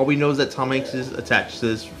yet. All we know is that Tom Hanks is attached to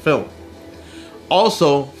this film.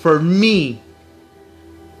 Also, for me,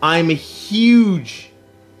 I'm a huge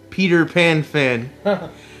Peter Pan fan.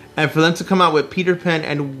 and for them to come out with Peter Pan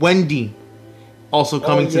and Wendy also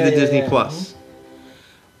coming to the Disney Plus.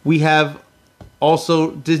 We have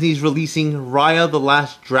also Disney's releasing Raya the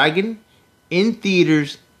Last Dragon in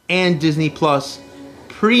theaters and Disney Plus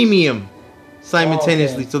premium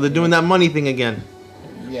simultaneously. So they're doing that money thing again.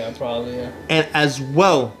 Yeah, probably. Yeah. And as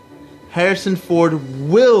well, Harrison Ford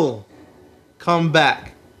will come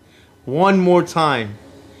back one more time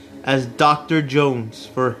as Dr. Jones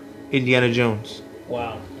for Indiana Jones.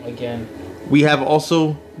 Wow. Again. We have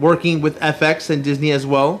also working with FX and Disney as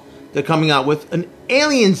well. They're coming out with an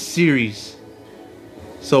Alien series.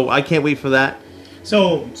 So I can't wait for that.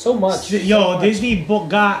 So much. Disney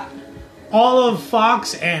got all of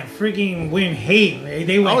Fox and freaking went hate.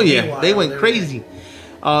 They went they went crazy.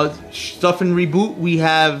 Stuff in reboot, we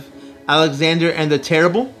have Alexander and the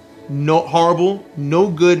Terrible. No horrible, no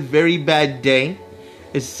good, very bad day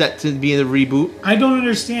is set to be in the reboot. I don't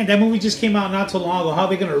understand. That movie just came out not too long ago. How are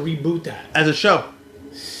they going to reboot that? As a show.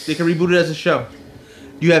 They can reboot it as a show.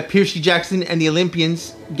 You have Percy Jackson and the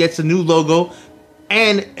Olympians gets a new logo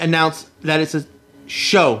and announced that it's a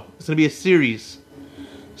show. It's going to be a series.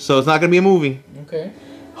 So it's not going to be a movie. Okay.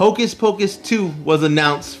 Hocus Pocus 2 was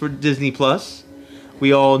announced for Disney Plus.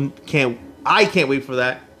 I can't wait for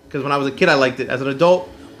that because when I was a kid I liked it. As an adult,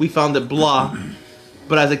 we found it blah.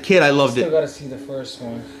 But as a kid, I loved it. Still got to see the first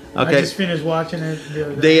one. Okay. I just finished watching it the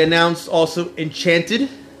other day. They announced also Enchanted.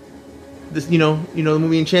 This, you know the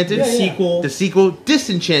movie Enchanted. Sequel. The sequel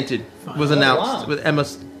Disenchanted was announced with Amy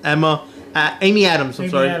Adams.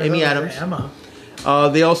 Amy Adams. Emma.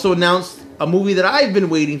 They also announced a movie that I've been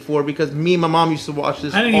waiting for because me and my mom used to watch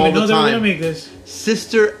this. I didn't all even know the they were time. gonna make this.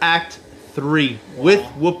 Sister Act 3 with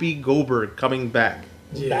Whoopi Goldberg coming back.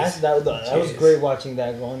 That was great watching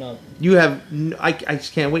that growing up. You have I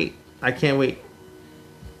just can't wait. I can't wait.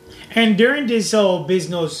 And during this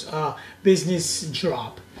business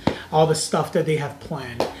drop, all the stuff that they have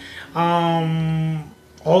planned,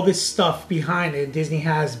 all this stuff behind it, Disney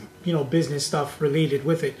has business stuff related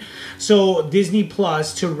with it. So Disney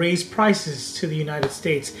Plus to raise prices to the United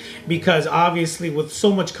States because obviously with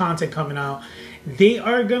so much content coming out, they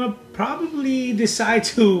are gonna probably decide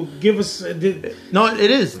to give us. No, it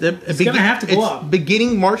is. It's gonna have to go up.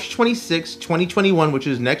 Beginning March 26, 2021, which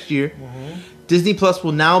is next year. Disney Plus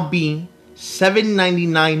will now be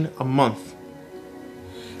 $7.99 a month,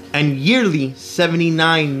 and yearly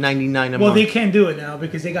 $79.99 a month. Well, they can't do it now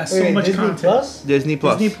because they got so much Disney content. Plus? Disney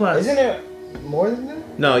Plus. Disney Plus. Isn't it more than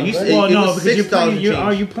that? No, you said Well, it no, was because you're $6 paying. change.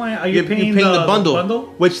 Are you paying the bundle,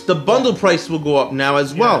 which the bundle price will go up now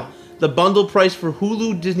as well. Yeah. The bundle price for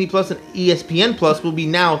Hulu, Disney Plus, and ESPN Plus will be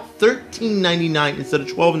now $13.99 instead of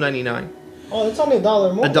 $12.99. Oh, it's only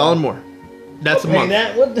 $1 more. $1 more. That's a Paying month.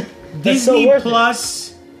 that? What the, that's Disney so worth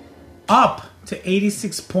Plus up to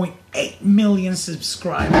 86.8 million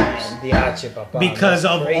subscribers it. because That's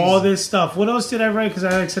of crazy. all this stuff. What else did I write? Because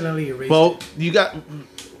I accidentally erased it. Well,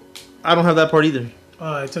 I don't have that part either.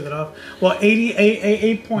 I took it off. Well,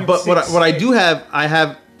 88.6. But what I do have, I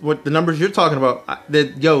have what the numbers you're talking about.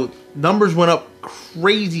 Numbers went up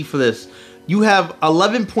crazy for this. You have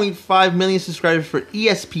 11.5 million subscribers for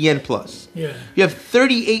ESPN Plus. Yeah. You have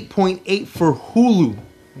 38.8 for Hulu.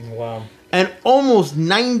 Wow. And almost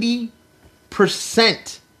 90%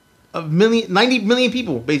 of 90 million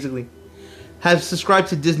people basically have subscribed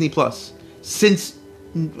to Disney Plus since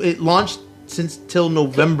it launched till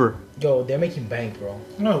November. Yo, they're making bank, bro.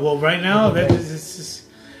 Oh, well, right now, that is.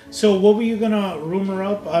 So, what were you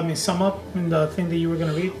gonna sum up in the thing that you were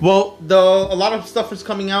gonna read? Well, a lot of stuff is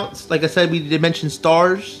coming out. Like I said, we did mention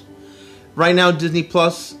Stars. Right now, Disney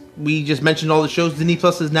Plus. We just mentioned all the shows. Disney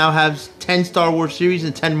Plus now has 10 Star Wars series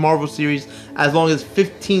and 10 Marvel series, as long as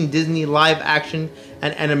 15 Disney live action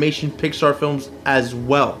and animation Pixar films as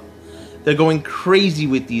well. They're going crazy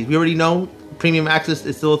with these. We already know premium access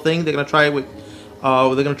is still a thing. They're gonna try it with.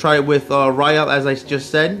 Raya, as I just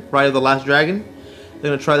said, Raya the Last Dragon. They're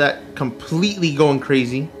going to try that completely going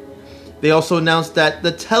crazy. They also announced that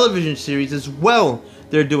the television series as well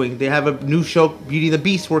they're doing. They have a new show, Beauty and the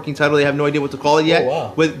Beast, working title. They have no idea what to call it yet. Oh,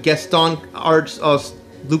 wow. With Gaston Arts,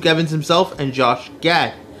 Luke Evans himself, and Josh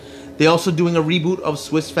Gad. They're also doing a reboot of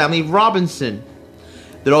Swiss Family Robinson.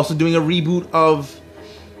 They're also doing a reboot of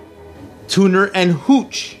Turner and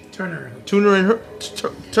Hooch. Turner and Hooch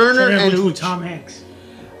with Hooch. Tom Hanks.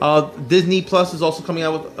 Disney Plus is also coming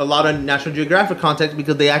out with a lot of National Geographic content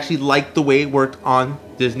because they actually like the way it worked on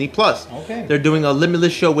Disney Plus. Okay. They're doing a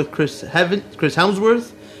Limitless show with Chris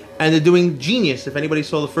Hemsworth, and they're doing Genius. If anybody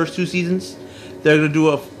saw the first 2 seasons, they're going to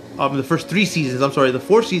do the first 3 seasons. I'm sorry, the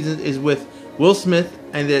 4th season is with Will Smith,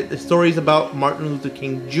 and the story is about Martin Luther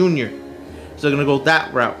King Jr. So they're going to go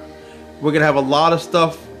that route. We're going to have a lot of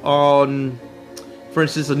stuff on, for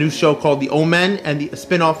instance, a new show called The Omen and the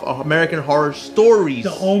spin-off of American Horror Stories.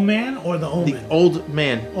 The Old Man or the Omen? The Old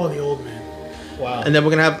Man. Oh, the Old Man. Wow. And then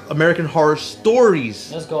we're going to have American Horror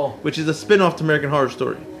Stories, Let's go. which is a spin-off to American Horror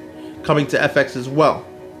Story, coming to FX as well.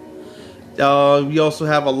 We also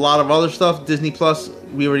have a lot of other stuff. Disney Plus,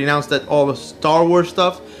 we already announced that all the Star Wars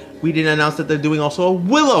stuff. We didn't announce that they're doing also a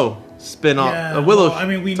Willow spin-off. Yeah, a Willow well, I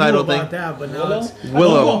mean, we knew title about thing. that, but now Willow? it's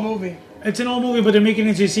Willow. Whole movie. It's an old movie, but they're making it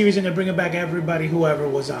into a series and they're bringing back everybody, whoever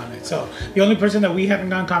was on it. So the only person that we haven't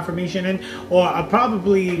gotten confirmation in, or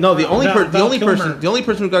probably No, the only Val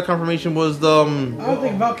person who got confirmation was the I don't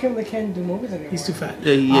think Val Kilmer can't do movies anymore. He's too fat.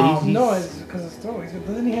 he's- No, it's because of throat.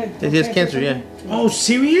 Doesn't he have? he has cancer, or yeah. something? Oh,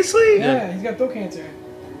 seriously? Yeah, he's got throat cancer.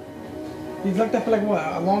 He's like that for like what,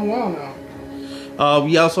 a long while now.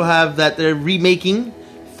 We also have that they're remaking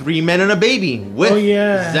Three Men and a Baby with Oh,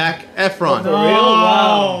 yeah. Zac Efron. No. Real?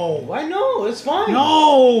 Wow. Why no? It's fine.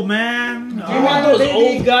 No, man. Do you want those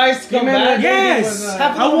Baby. old guys to come Three Men back? and a Baby Yes. was,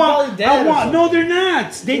 Half of I them want. probably dead I or want. something. No, they're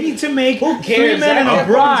not. They need to make Who Three cares? Men and Zac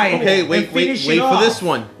a Bride. Efron's Okay, and wait finish for it off. this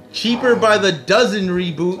one. Cheaper by the Dozen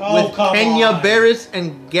reboot Oh, with come Kenya on. Barris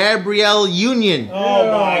and Gabrielle Union.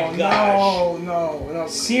 Oh my gosh. No.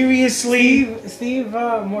 Seriously? Steve,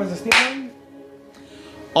 more is it Steve Martin?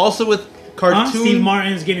 Also with Huh? cartoon, Steve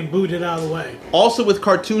Martin's getting booted out of the way. also with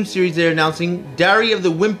cartoon series, they're announcing Diary of the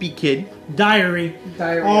Wimpy Kid, Diary.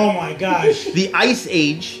 Diary. Oh my gosh. The Ice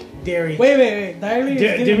Age, Diary. Wait. Diary. is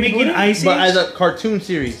They're getting making rebooted? Ice Age. but as a cartoon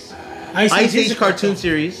series. Ice Ice is Age a cartoon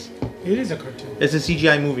series. It is a cartoon. It's a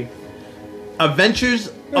CGI movie. Adventures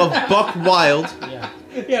of Buck Wild,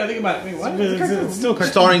 Yeah, think about it. Wait, what? It's still a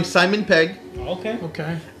cartoon. starring Simon Pegg. Okay.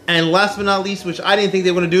 Okay. And last but not least, which I didn't think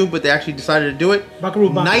they were going to do, but they actually decided to do it, Buckaroo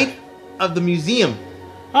Banzai. Night of the Museum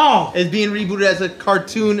Oh is being rebooted as a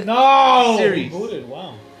cartoon no! series. Booted.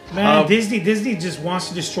 Wow. Man, Disney just wants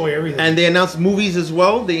to destroy everything. And they announced movies as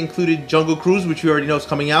well. They included Jungle Cruise, which we already know is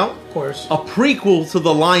coming out, of course. a prequel to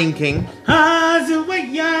The Lion King, Oh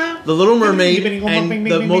The Little Mermaid, and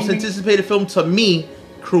the most anticipated film to me,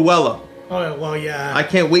 Cruella. well, yeah. I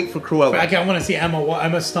can't wait for Cruella. I want to see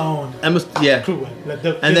Emma Stone. Yeah.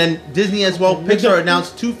 Cruella. And then Disney as well. Pixar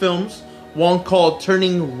announced two films. One called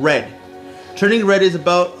Turning Red. Turning Red is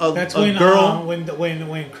about That's a when girl.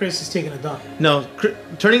 when Chris is taking a dump. No,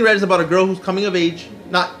 Turning Red is about a girl who's coming of age.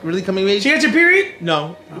 Not really coming of age. She gets her period. No,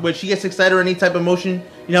 when she gets excited or any type of emotion,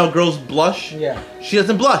 you know how girls blush? Yeah. She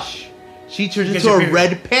doesn't blush. She turns Gets into her a period.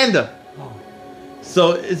 red panda. Oh.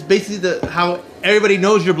 So it's basically how everybody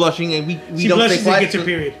knows you're blushing and we She don't blushes take and life. gets her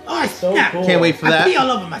period. Oh, So snap. cool. Can't wait for I that. pee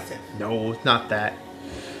all over myself. No, it's not that.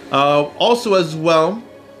 Also, as well,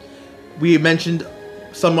 we mentioned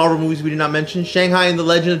some Marvel movies we did not mention. Shanghai and the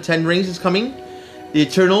Legend of Ten Rings is coming. The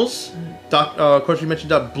Eternals. Of course, we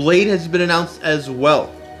mentioned Blade has been announced as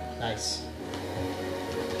well. Nice.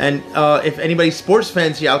 And if anybody sports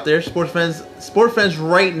fans here out there, sport fans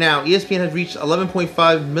right now, ESPN has reached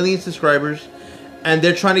 11.5 million subscribers, and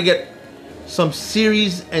they're trying to get some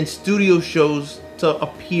series and studio shows to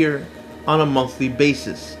appear on a monthly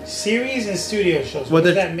basis. Series and studio shows. What What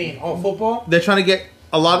does the- that mean? Oh, football? They're trying to get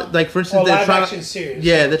a lot, like for instance, Oh, they're live trying action to, series.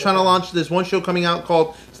 yeah, they're trying to launch this one show coming out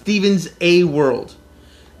called Steven's A World.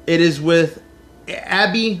 It is with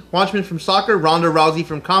Abby Watchman from soccer, Ronda Rousey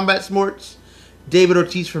from combat sports, David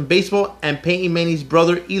Ortiz from baseball, and Peyton Manning's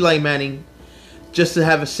brother Eli Manning, just to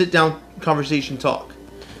have a sit-down conversation talk.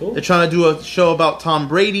 Cool. They're trying to do a show about Tom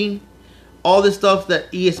Brady, all this stuff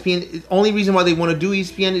that ESPN. The only reason why they want to do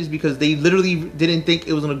ESPN is because they literally didn't think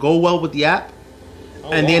it was going to go well with the app,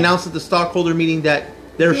 and they announced at the stockholder meeting that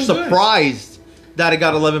they're Feels good. surprised that it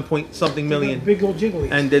got 11 point something million, Big old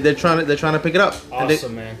jiggly. and they're trying to pick it up.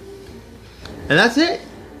 Awesome, man. And that's it.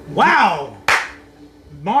 Wow!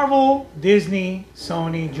 Marvel, Disney,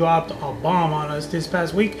 Sony dropped a bomb on us this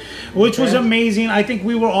past week, which was amazing. I think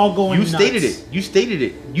we were all going You nuts. stated it. You stated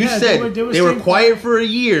it. You Yeah, said they were they were saying- quiet for a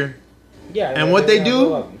year. Yeah. And what they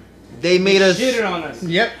do? They made us. Shitted on us.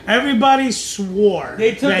 Yep. Everybody swore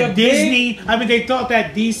They took that a Disney. They thought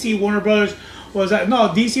that DC Warner Brothers was like, no,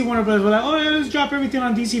 DC Warner Brothers were like, oh yeah, let's drop everything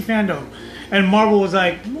on DC fandom, and Marvel was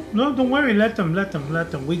like, no, don't worry, let them.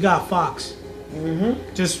 We got Fox.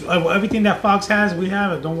 Just everything that Fox has, we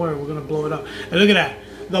have it. Don't worry, we're gonna blow it up. And look at that,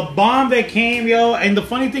 the bomb that came, yo. And the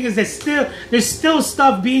funny thing is that there's still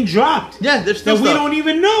stuff being dropped Yeah, there's still that we stuff. don't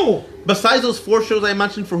even know. Besides those 4 shows I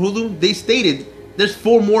mentioned for Hulu, they stated there's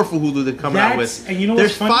 4 more for Hulu they're coming out That's- with. and you know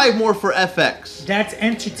there's what's funny? 5 more for FX. That's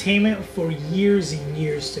entertainment for years and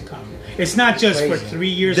years to come. It's not just for Crazy. 3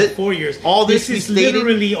 years Thi- or 4 years. all this we is stated-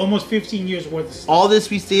 literally almost 15 years worth of stuff. All this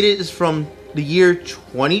we stated is from the year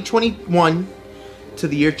 2021 to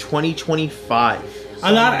the year 2025.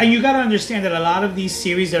 A lot, and you got to understand that a lot of these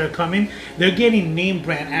series that are coming, they're getting name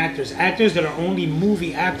brand actors that are only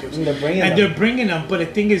movie actors, And they're bringing them. But the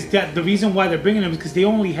thing is that the reason why they're bringing them is because they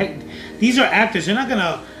only these are actors. They're not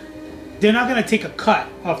gonna take a cut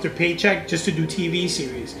off their paycheck just to do TV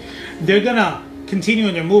series. They're gonna continue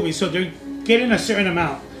in their movies, so they're getting a certain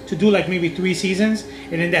amount to do like maybe 3 seasons,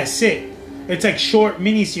 and then that's it. It's like short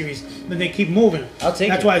mini series. Then they keep moving. I'll take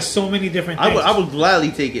That's it. why it's so many different things. I would gladly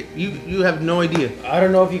take it. You have no idea. I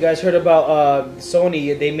don't know if you guys heard about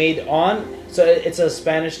Sony. They made so it's a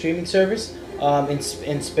Spanish streaming service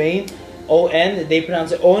in Spain. ON, they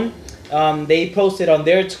pronounce it ON. They posted on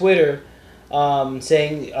their Twitter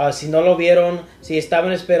saying, si no lo vieron, si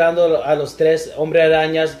estaban esperando a los 3 Hombre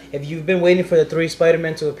Arañas, if you've been waiting for the 3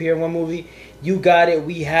 Spider-Men to appear in one movie, you got it.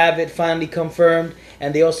 We have it finally confirmed.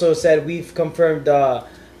 And they also said, we've confirmed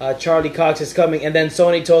Charlie Cox is coming. And then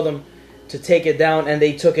Sony told them to take it down, and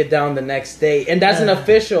they took it down the next day. And that's an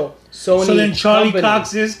official Sony. So then Charlie company.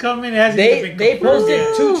 Cox is coming. It hasn't even been They confirmed posted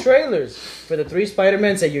yet. 2 trailers for the 3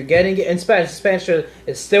 Spider-Men. That you're getting it in Spanish. The Spanish trailer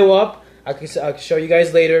is still up. I can show you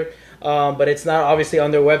guys later. But it's not obviously on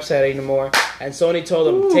their website anymore. And Sony told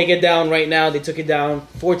them, take it down right now. They took it down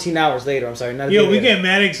 14 hours later. I'm sorry. Not a Yo, day we later. get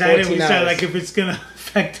mad excited. 14 We start hours. like if it's gonna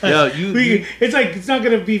affect us. Yo, It's like it's not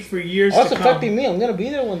gonna be for years. Oh, it's to come. affecting me. I'm going to be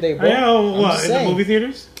there one day, bro. I know I'm what just in the saying. movie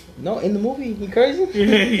theaters. No, in the movie. You crazy?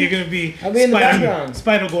 You're gonna be. I'll be in the background.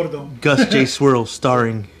 Spider Gordo, Gus J. Swirl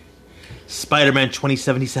starring Spider-Man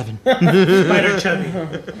 2077. Spider Chubby.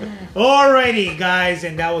 Alrighty, guys,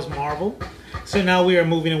 and that was Marvel. So now we are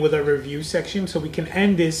moving in with our review section, so we can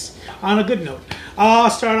end this on a good note. I'll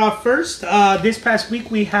start off first. This past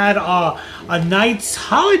week we had a night's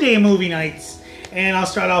holiday movie nights. And I'll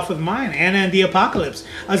start off with mine, Anna and the Apocalypse.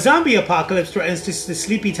 A zombie apocalypse threatens the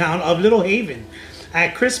sleepy town of Little Haven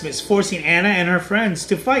at Christmas, forcing Anna and her friends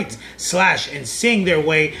to fight, slash, and sing their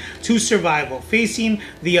way to survival, facing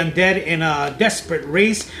the undead in a desperate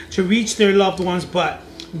race to reach their loved ones, but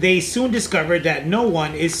they soon discovered that no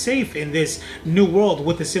one is safe in this new world.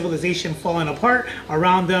 With the civilization falling apart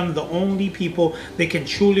around them, the only people they can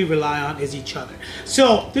truly rely on is each other.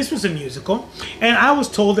 So this was a musical, and I was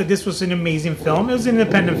told that this was an amazing film. It was an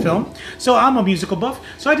independent film, so I'm a musical buff,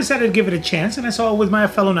 so I decided to give it a chance, and I saw it with my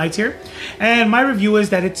fellow knights here, and my review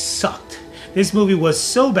is that it sucked. This movie was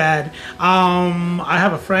so bad. I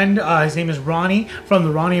have a friend, his name is Ronnie, from the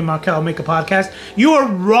Ronnie and Markel Make a Podcast. You are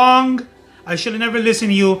wrong. I should have never listened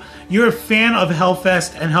to you. You're a fan of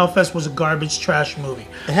Hellfest, and Hellfest was a garbage trash movie.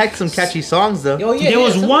 It had some catchy songs though. Oh, yeah, There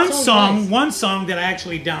was some one songs song, nice. that I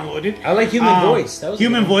actually downloaded. I like Human Voice. That was a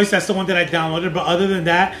Human good one. Voice. That's the one that I downloaded. But other than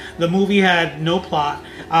that, the movie had no plot.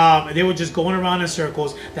 They were just going around in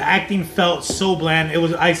circles. The acting felt so bland.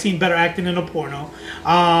 I seen better acting in a porno.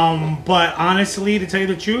 But honestly, to tell you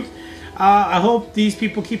the truth, I hope these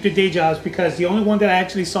people keep their day jobs, because the only one that I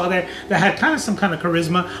actually saw that had kind of some kind of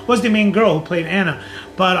charisma was the main girl who played Anna.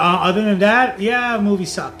 But other than that, yeah, the movie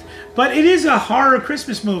sucked. But it is a horror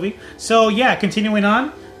Christmas movie. So yeah, continuing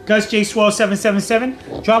on, Gus J. Swirl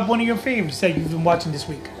 777, drop one of your favorites that you've been watching this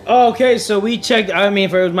week. Okay, so we checked. I mean,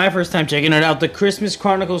 it was my first time checking it out. The Christmas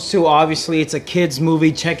Chronicles 2. Obviously, it's a kids'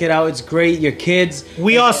 movie. Check it out. It's great. Your kids.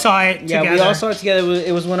 We all saw it Yeah, together. we all saw it together.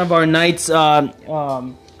 It was one of our nights.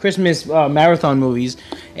 Christmas marathon movies,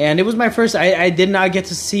 and it was my first. I did not get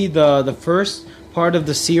to see the first part of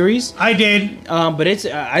the series, I did. but it's.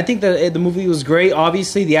 I think the movie was great.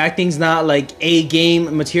 Obviously, the acting's not like A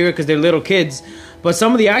game material because they're little kids, but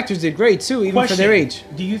some of the actors did great too, even for their age.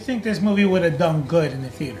 Do you think this movie would have done good in the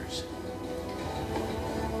theaters?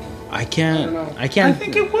 I can't. I I can't.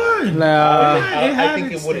 think it would. Nah. I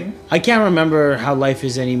think it wouldn't. I can't remember how life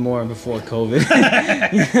is anymore before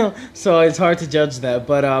COVID, you know? So it's hard to judge that.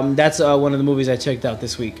 But that's one of the movies I checked out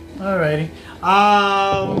this week. Alrighty.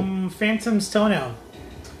 Phantom's Toenail.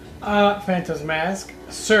 Phantom's Mask,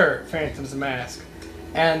 Sir Phantom's Mask,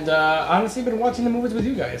 and honestly, been watching the movies with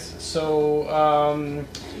you guys. So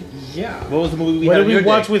yeah. What was the movie we What had did on we your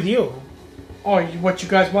watch day? with you? Oh, what you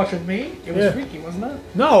guys watched with me? It was Yeah. freaky, wasn't it?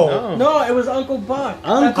 No. No, it was Uncle Buck.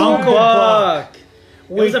 Uncle Uncle Buck.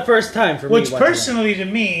 It was Which- the first time for me. Which watching personally to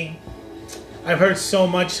me, I've heard so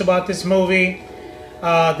much about this movie.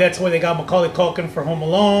 That's where they got Macaulay Culkin for Home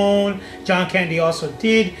Alone. John Candy also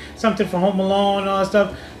did something for Home Alone and all that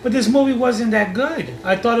stuff. But this movie wasn't that good.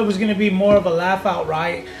 I thought it was going to be more of a laugh out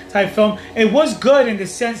riot type film. It was good in the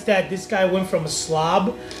sense that this guy went from a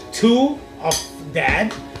slob to a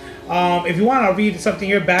dad. If you want to read something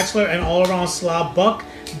here, Bachelor and All Around Slob Buck,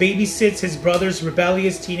 babysits his brother's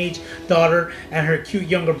rebellious teenage daughter and her cute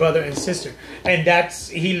younger brother and sister. And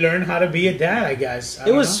he learned how to be a dad, I guess.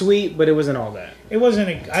 It was sweet, but it wasn't all that. It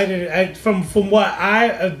wasn't. From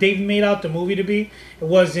what Dave made out the movie to be, it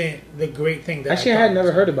wasn't the great thing that. Actually, I had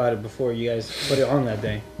never heard about it before you guys put it on that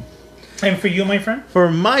day. And for you, my friend,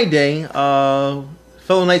 For my day, fellow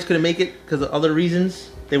knights couldn't make it because of other reasons.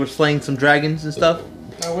 They were slaying some dragons and stuff.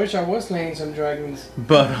 I wish I was slaying some dragons.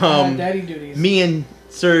 But I had daddy duties. me and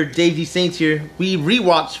Sir Dave D. Saints here, we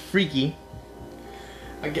rewatched Freaky.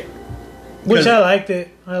 I get. which I liked it.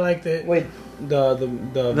 I liked it. Wait, the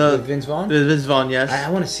Vince Vaughn? Vince Vaughn, yes. I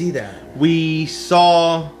want to see that. We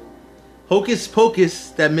saw Hocus Pocus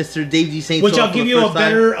that Mr. Dave D. Saints Which saw I'll for give the you a first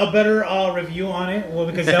time. better review on it. Well,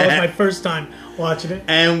 because that was my first time watching it.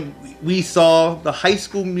 And we saw the High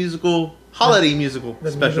School Musical holiday musical The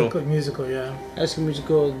special. musical, yeah. High School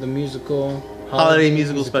Musical, the musical. Holiday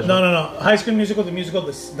musical special. No. High School Musical, the musical,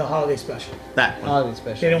 the holiday special. That one. Holiday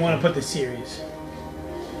special. They didn't want to put the series.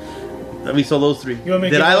 We saw those three. You want me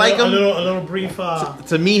to Did give I a like them? little, a little brief?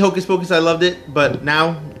 To me, Hocus Pocus, I loved it, but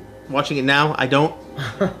now, watching it now, I don't.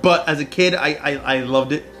 But as a kid, I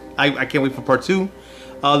loved it. I can't wait for part 2.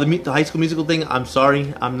 The High School Musical thing, I'm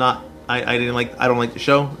sorry, I'm not. I don't like the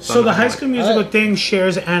show. So I'm the not High gonna School Musical thing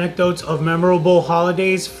shares anecdotes of memorable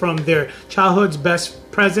holidays from their childhood's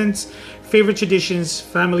best presents, favorite traditions,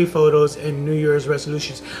 family photos, and New Year's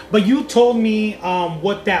resolutions. But you told me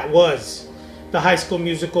what that was. The High School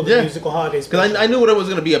Musical, the musical holiday special. Because I knew what it was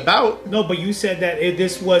going to be about. No, but you said that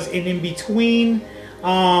this was an in-between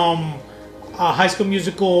High School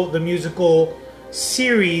Musical, the musical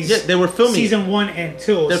series. Yeah, they were filming Season 1 and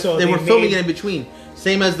 2. They were filming it in between.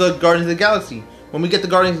 Same as the Guardians of the Galaxy. When we get the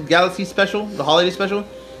Guardians of the Galaxy special, the holiday special,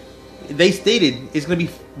 they stated it's going to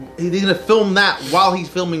be... They're going to film that while he's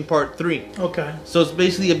filming part 3. Okay. So it's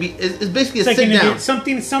basically a Like sit-down.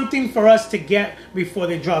 something for us to get before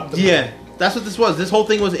they drop the movie. Yeah. That's what this was. This whole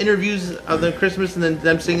thing was interviews of the Christmas and then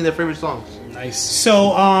them singing their favorite songs. Nice.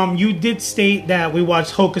 So, you did state that we watched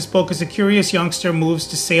Hocus Pocus. A curious youngster moves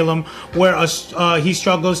to Salem, where he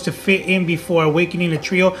struggles to fit in before awakening a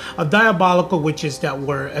trio of diabolical witches that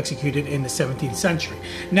were executed in the 17th century.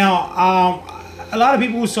 Now, a lot of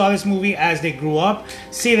people who saw this movie as they grew up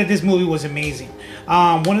say that this movie was amazing.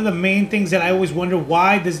 One of the main things that I always wonder,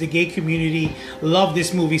 why does the gay community love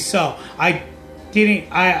this movie so? I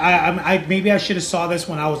maybe I should have saw this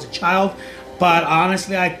when I was a child, but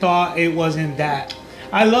honestly, I thought it wasn't that.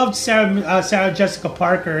 I loved Sarah Jessica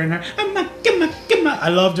Parker and her. I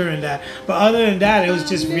loved her in that, but other than that, it was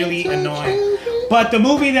just really annoying. But the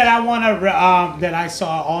movie that I want to that I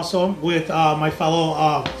saw also with my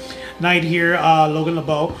fellow knight here, Logan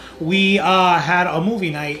LeBeau, we had a movie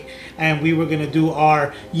night. And we were gonna do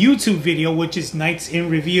our YouTube video, which is Knights in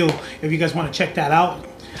Review. If you guys want to check that out.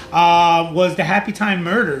 Was the Happy Time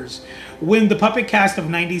Murders. When the puppet cast of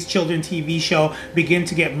 90s children TV show begin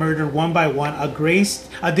to get murdered one by one, a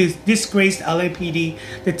disgraced LAPD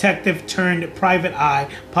detective turned private eye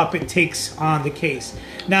puppet takes on the case.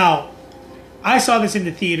 Now, I saw this in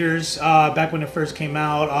the theaters back when it first came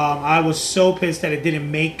out. I was so pissed that it didn't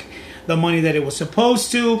make the money that it was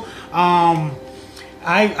supposed to.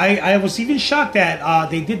 I was even shocked that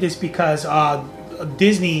they did this because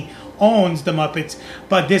Disney owns the Muppets,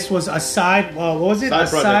 but this was a side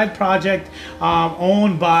side project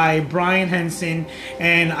owned by Brian Henson,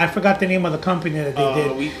 and I forgot the name of the company that they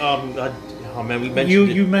did. We mentioned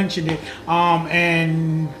it. You mentioned it,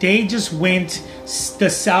 and they just went the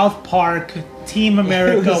South Park Team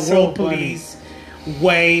America World Police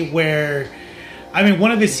way, where I mean,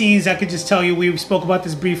 one of the scenes I could just tell you, we spoke about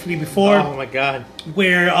this briefly before. Oh my god!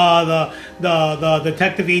 Where the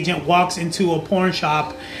detective agent walks into a porn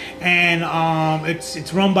shop, and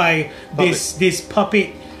it's run by this puppet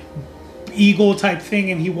eagle type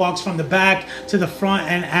thing, and he walks from the back to the front,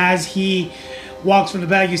 and as he walks from the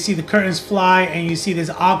back, you see the curtains fly, and you see this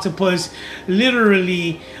octopus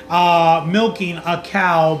literally milking a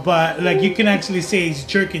cow, but like you can actually say he's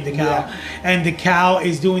jerking the cow, and the cow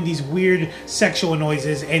is doing these weird sexual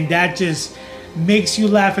noises, and that just makes you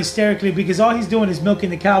laugh hysterically because all he's doing is milking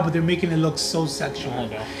the cow, but they're making it look so sexual. I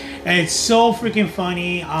know. And it's so freaking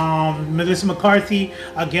funny. Melissa McCarthy,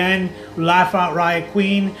 again, laugh out riot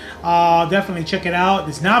queen. Definitely check it out.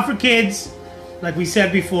 It's not for kids. Like we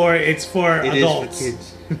said before, it's for adults. It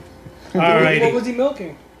is for kids. Alrighty. What was he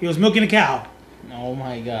milking? He was milking a cow. Oh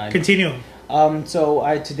my god. Continue.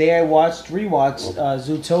 So today I rewatched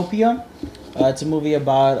Zootopia. It's a movie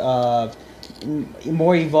about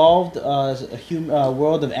more evolved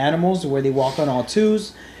world of animals where they walk on all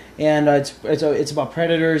twos, and it's about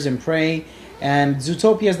predators and prey. And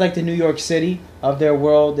Zootopia is like the New York City of their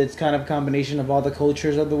world. It's kind of a combination of all the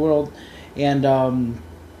cultures of the world, and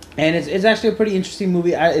it's actually a pretty interesting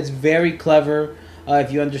movie. It's very clever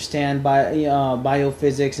if you understand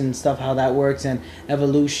biophysics and stuff, how that works, and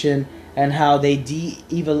evolution, and how they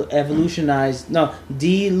de-evolutionized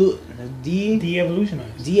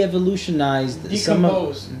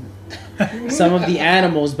some of the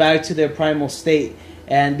animals back to their primal state.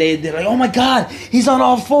 And they're like, oh my God, he's on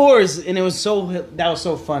all fours, and that was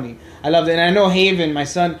so funny. I loved it, and I know Haven, my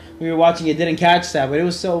son, we were watching it, didn't catch that, but it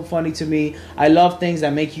was so funny to me. I love things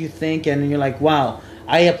that make you think, and you're like, wow.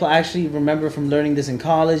 I actually remember from learning this in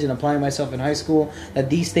college and applying myself in high school that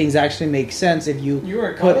these things actually make sense if you were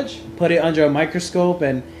at college? Put it under a microscope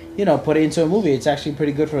and put it into a movie. It's actually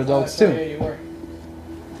pretty good for adults too. Yeah, you were.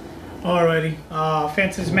 Alrighty,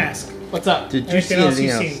 Phantom's Mask. What's up? Did you see anything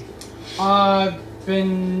else?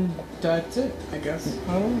 That's it, I guess.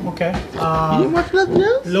 Okay. You didn't watch nothing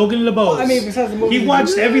else? Logan LeBeaus. I mean, besides the movie, he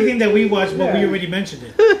watched everything that we watched, but we Yeah. already mentioned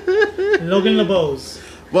it. Logan LeBeaus.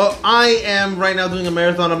 Well, I am right now doing a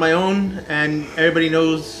marathon on my own, and everybody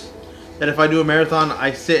knows that if I do a marathon,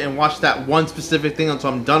 I sit and watch that one specific thing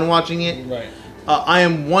until I'm done watching it. Right. I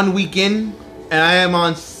am 1 week in, and I am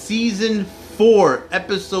on season 4,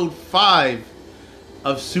 episode 5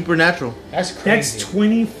 of Supernatural. That's crazy. That's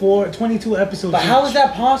 22 episodes. But how each. is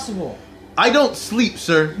that possible? I don't sleep,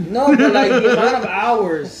 sir. No, but like the amount of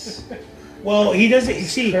hours. Well, he doesn't.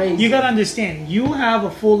 See, crazy. you gotta understand. You have a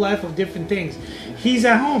full life of different things. He's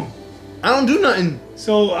at home, I don't do nothing.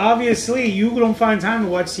 so obviously you don't find time to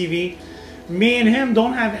watch TV. Me and him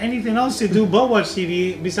don't have anything else to do but watch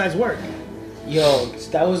TV besides work. Yo,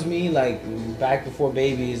 that was me like back before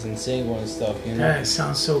babies and single and stuff, you know? That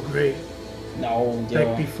sounds so great. No, Like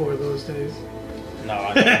yo. before those days. No,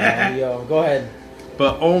 yo, go ahead.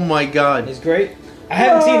 But oh my god, It's great. I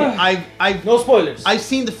haven't seen it. I've No spoilers. I've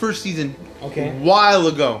seen the first season Okay. a while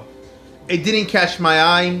ago. It didn't catch my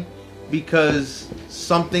eye because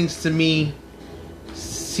some things to me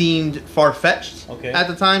seemed far-fetched Okay. at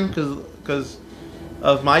the time because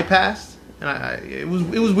of my past, and it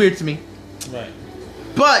was weird to me. Right.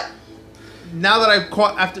 But now that I've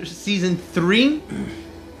caught after season 3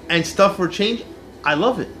 and stuff were changed, I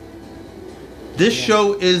love it. This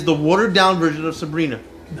show is the watered down version of Sabrina.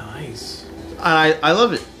 Nice. And I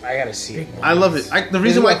love it. I gotta see it. I love it. The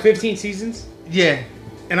reason why 15 seasons? yeah.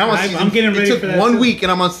 And I'm on I'm season getting ready it took for that 1 too. week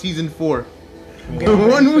and I'm on season 4. Ready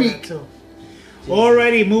 1 for week. that too.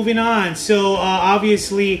 Alrighty, moving on. So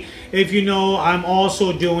obviously, if you know, I'm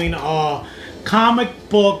also doing a comic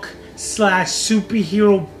book /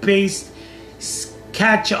 superhero based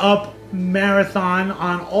catch up marathon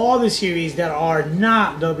on all the series that are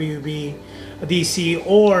not WB, DC,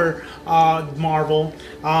 or Marvel.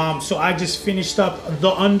 So I just finished up the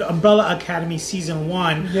Umbrella Academy season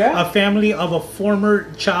 1. Yeah. A family of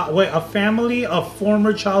former childhood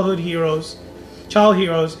heroes. Child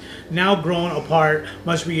heroes, now grown apart,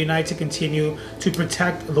 must reunite to continue to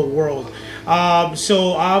protect the world.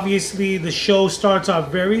 So obviously the show starts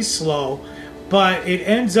off very slow, but it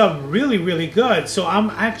ends up really, really good. So I'm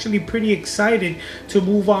actually pretty excited to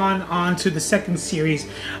move on to the second series.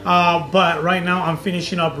 But right now I'm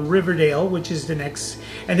finishing up Riverdale, which is the next,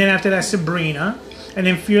 and then after that Sabrina, and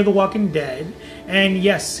then Fear the Walking Dead, and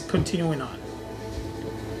yes, continuing on.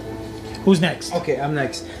 Who's next? Okay, I'm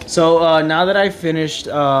next. So now that I finished,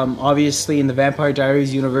 obviously in the Vampire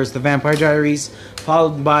Diaries universe, the Vampire Diaries,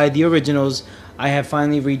 followed by the originals, I have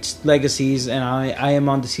finally reached Legacies, and I am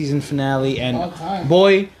on the season finale. And All time.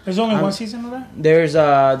 boy, There's only one season of that? there's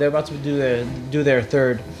they're about to do their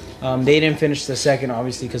third. They didn't finish the second,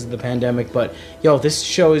 obviously, because of the pandemic. But yo, this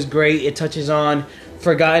show is great. It touches on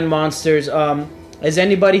forgotten monsters. As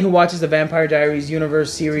anybody who watches the Vampire Diaries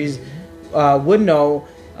universe series would know,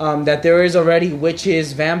 that there is already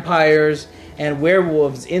witches, vampires, and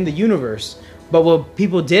werewolves in the universe. But what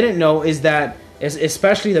people didn't know is that,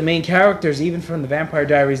 especially the main characters, even from the Vampire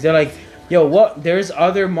Diaries, they're like, yo, what? There's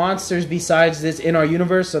other monsters besides this in our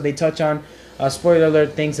universe. So they touch on, spoiler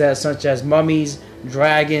alert, things such as mummies,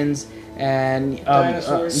 dragons, and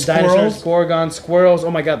Dinosaurs. Squirrels. Gorgons, squirrels. Oh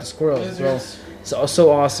my god, the squirrels, bro. Lizards. So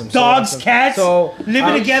awesome. So Dogs, awesome. cats, So,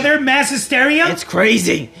 living together, mass hysteria. It's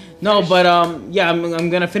crazy. No, but yeah, I'm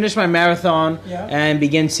gonna finish my marathon Yeah. and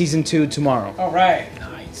begin season 2 tomorrow. All right.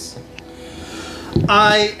 Nice.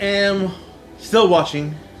 I am still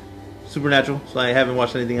watching Supernatural, so I haven't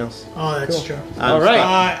watched anything else. Oh, that's true. I'm All right.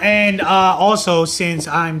 stopped. And also, since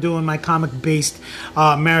I'm doing my comic-based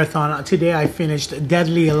marathon, today I finished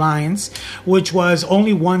Deadly Alliance, which was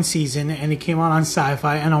only one season, and it came out on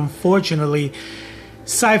Sci-Fi. And unfortunately,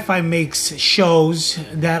 Sci-Fi makes shows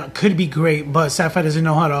that could be great, but Sci-Fi doesn't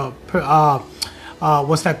know how to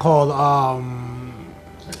what's that called?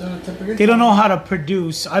 They don't know how to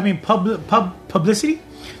produce. I mean, publicity.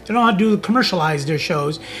 They don't know how to commercialize their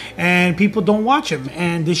shows, and people don't watch them.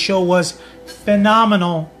 And this show was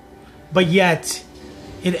phenomenal, but yet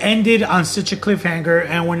it ended on such a cliffhanger,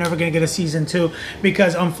 and we're never gonna get a season 2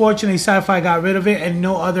 because unfortunately, Sci-Fi got rid of it, and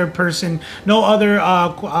no other company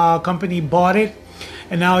bought it.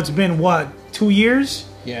 And now it's been what, 2 years?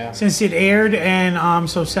 Yeah. Since it aired, and I'm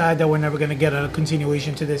so sad that we're never going to get a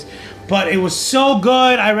continuation to this. But it was so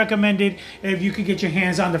good. I recommend it if you could get your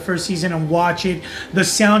hands on the first season and watch it. The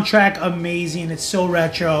soundtrack, amazing. It's so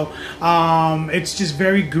retro. It's just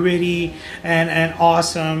very gritty and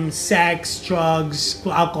awesome. Sex, drugs,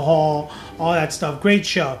 alcohol, all that stuff. Great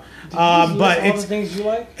show. But it's things you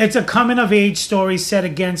like. It's a coming-of-age story set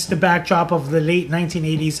against the backdrop of the late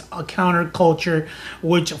 1980s counterculture,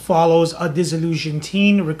 which follows a disillusioned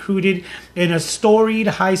teen recruited in a storied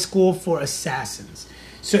high school for assassins.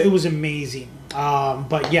 So it was amazing.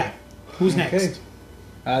 But yeah, who's next?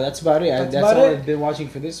 That's about it. That's about all it. I've been watching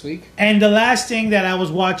for this week. And the last thing that I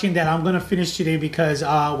was watching that I'm going to finish today because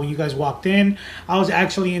when you guys walked in, I was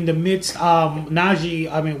actually in the midst.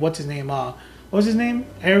 What's his name? What's his name?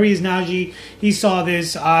 Aries Naji. He saw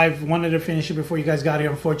this. I've wanted to finish it before you guys got here.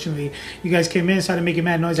 Unfortunately, you guys came in, started making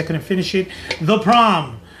mad noise. I couldn't finish it. The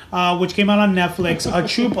Prom, which came out on Netflix. A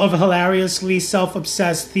troupe of hilariously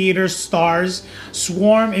self-obsessed theater stars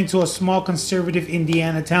swarm into a small conservative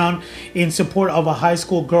Indiana town in support of a high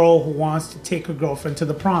school girl who wants to take her girlfriend to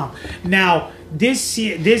the prom. Now, this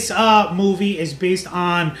movie is based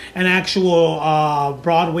on an actual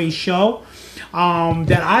Broadway show.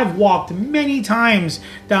 That I've walked many times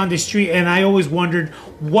down the street, and I always wondered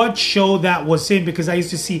what show that was in because I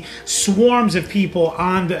used to see swarms of people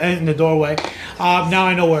in the doorway. Now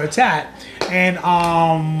I know where it's at, and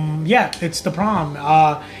it's The Prom.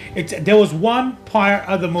 There was one part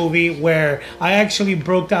of the movie where I actually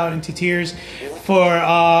broke out into tears.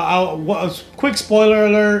 Quick spoiler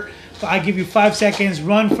alert. I give you 5 seconds.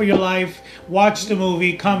 Run for your life. Watch the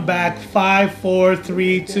movie. Come back. 5, 4,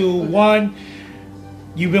 3, 2, 1.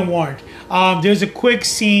 You've been warned. There's a quick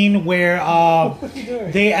scene where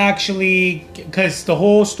they actually, because the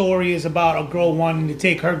whole story is about a girl wanting to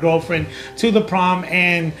take her girlfriend to the prom,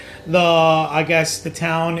 and the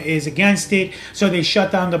town is against it, so they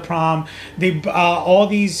shut down the prom. All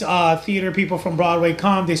these theater people from Broadway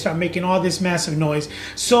come. They start making all this massive noise.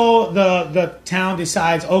 So the town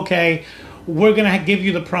decides, okay, we're gonna give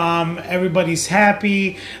you the prom. Everybody's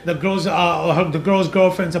happy. The girl's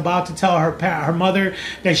girlfriend's about to tell her mother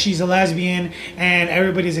that she's a lesbian, and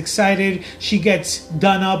everybody's excited. She gets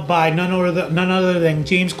done up by none other than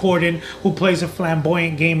James Corden, who plays a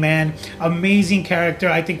flamboyant gay man. Amazing character.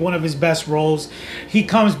 I think one of his best roles. He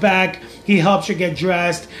comes back. He helps her get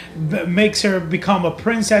dressed, makes her become a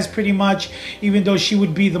princess pretty much, even though she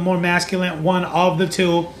would be the more masculine one of the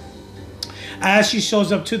two. As she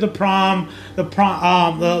shows up to the prom,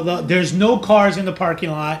 there's no cars in the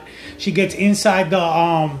parking lot. She gets inside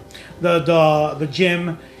the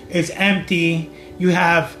gym. It's empty. You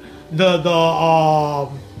have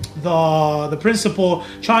the principal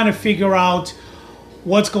trying to figure out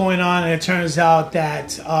what's going on, and it turns out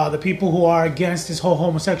that the people who are against this whole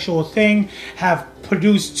homosexual thing have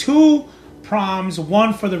produced 2 proms,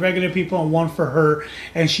 one for the regular people and one for her,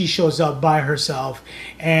 and she shows up by herself,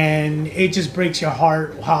 and it just breaks your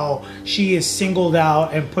heart how she is singled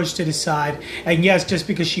out and pushed to the side. And yes, just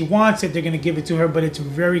because she wants it, they're going to give it to her, but it's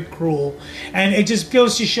very cruel, and it just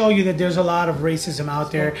goes to show you that there's a lot of racism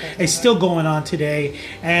out there. It's still going on today,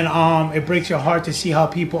 and it breaks your heart to see how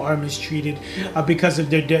people are mistreated because of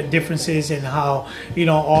their differences, and how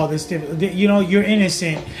all this you're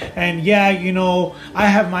innocent, and I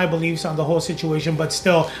have my beliefs on the whole situation, but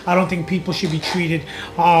still I don't think people should be treated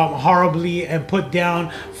horribly and put down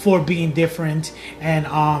for being different and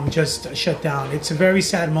just shut down. It's a very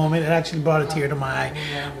sad moment. It actually brought a tear to my eye.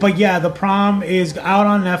 But yeah, The Prom is out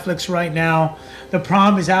on Netflix right now. The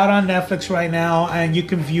Prom is out on Netflix right now, and you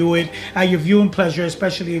can view it at your viewing pleasure,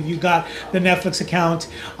 especially if you got the Netflix account.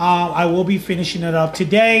 I will be finishing it up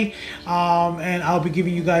today, and I'll be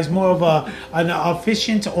giving you guys more of an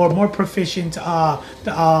efficient or more proficient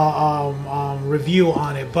review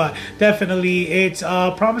on it. But definitely, it's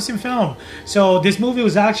a promising film. So this movie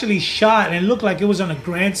was actually shot, and it looked like it was on a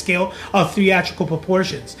grand scale of theatrical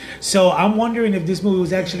proportions. So I'm wondering if this movie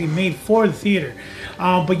was actually made for the theater.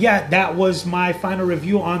 But yeah, that was my final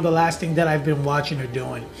review on the last thing that I've been watching or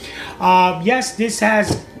doing. Yes, this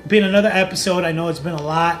has been another episode. I know it's been a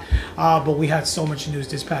lot, but we had so much news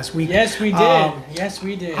this past week. Yes, we did. Yes,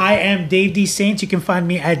 we did. I am Dave D. Saint. You can find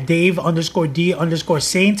me at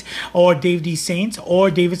Dave_D_Saint or Dave D. Saint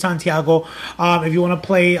or David Santiago. If you want to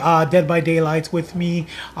play Dead by Daylight with me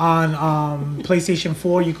on PlayStation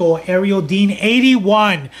 4, you go Ariel Dean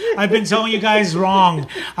 81. I've been telling you guys wrong.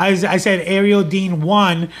 I said Ariel Dean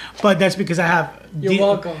 1, but that's because I have... You're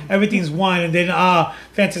welcome. Everything's 1, and then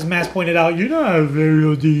Francis Mass pointed out, you're not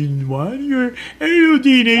Ariel Dean 1, you're Ariel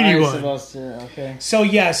Dean 81. Okay. So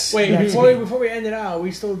yes. Wait, before we end it out, are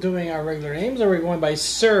we still doing our regular names, or are we going by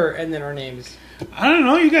Sir and then our names? I don't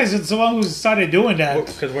know. You guys are the one who started doing that.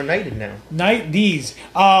 Because we're knighted now. Night these.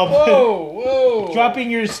 Whoa.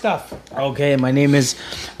 Dropping your stuff. Okay, my name is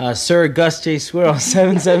Sir Gus J. Swirl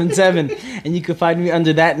 777, and you can find me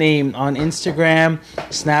under that name on Instagram,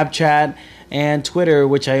 Snapchat, and Twitter,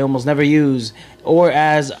 which I almost never use, or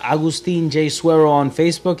as Agustin J. Suero on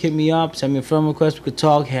Facebook. Hit me up, send me a friend request. We could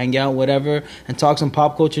talk, hang out, whatever, and talk some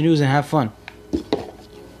pop culture news and have fun.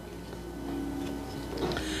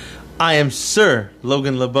 I am Sir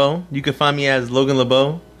Logan LeBeau. You can find me as Logan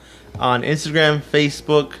LeBeau on Instagram,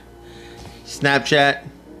 Facebook, Snapchat,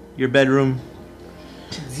 your bedroom.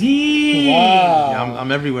 Z. Yeah,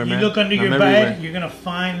 I'm everywhere, man. You look under I'm your everywhere. bed, you're gonna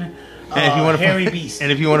find And if you want to Hairy Beast.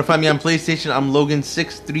 And if you want to find me on PlayStation, I'm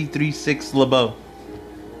Logan6336 LeBeau.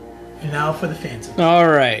 And now for the Phantom. All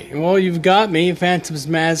right. Well, you've got me, Phantom's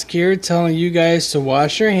Mask here, telling you guys to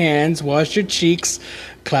wash your hands, wash your cheeks,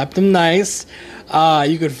 clap them nice.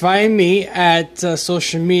 You could find me at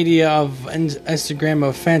social media of Instagram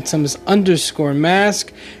of Phantoms_Mask.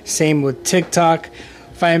 Same with TikTok.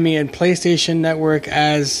 Find me at PlayStation Network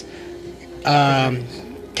as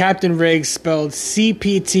Captain Riggs, spelled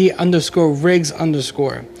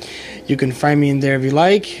CPT_Riggs_. You can find me in there if you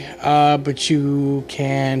like, but you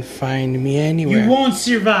can find me anywhere. You won't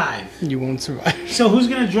survive. You won't survive. So who's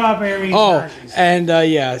gonna drop Aries? Oh, and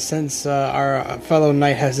since our fellow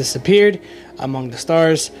knight has disappeared among the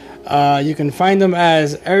stars, you can find them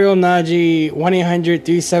as Ariel Naji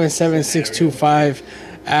 1-800-377-625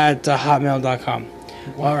 at hotmail.com.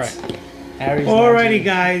 All right. Alrighty,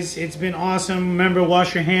 guys, it's been awesome. Remember,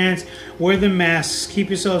 wash your hands, wear the masks, keep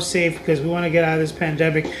yourself safe because we want to get out of this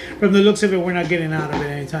pandemic. From the looks of it, we're not getting out of it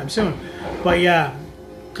anytime soon. But yeah,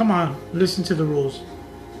 come on, listen to the rules.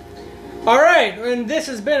 All right, and this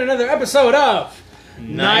has been another episode of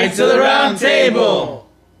Knights of the Round Table.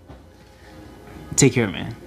 Take care, man.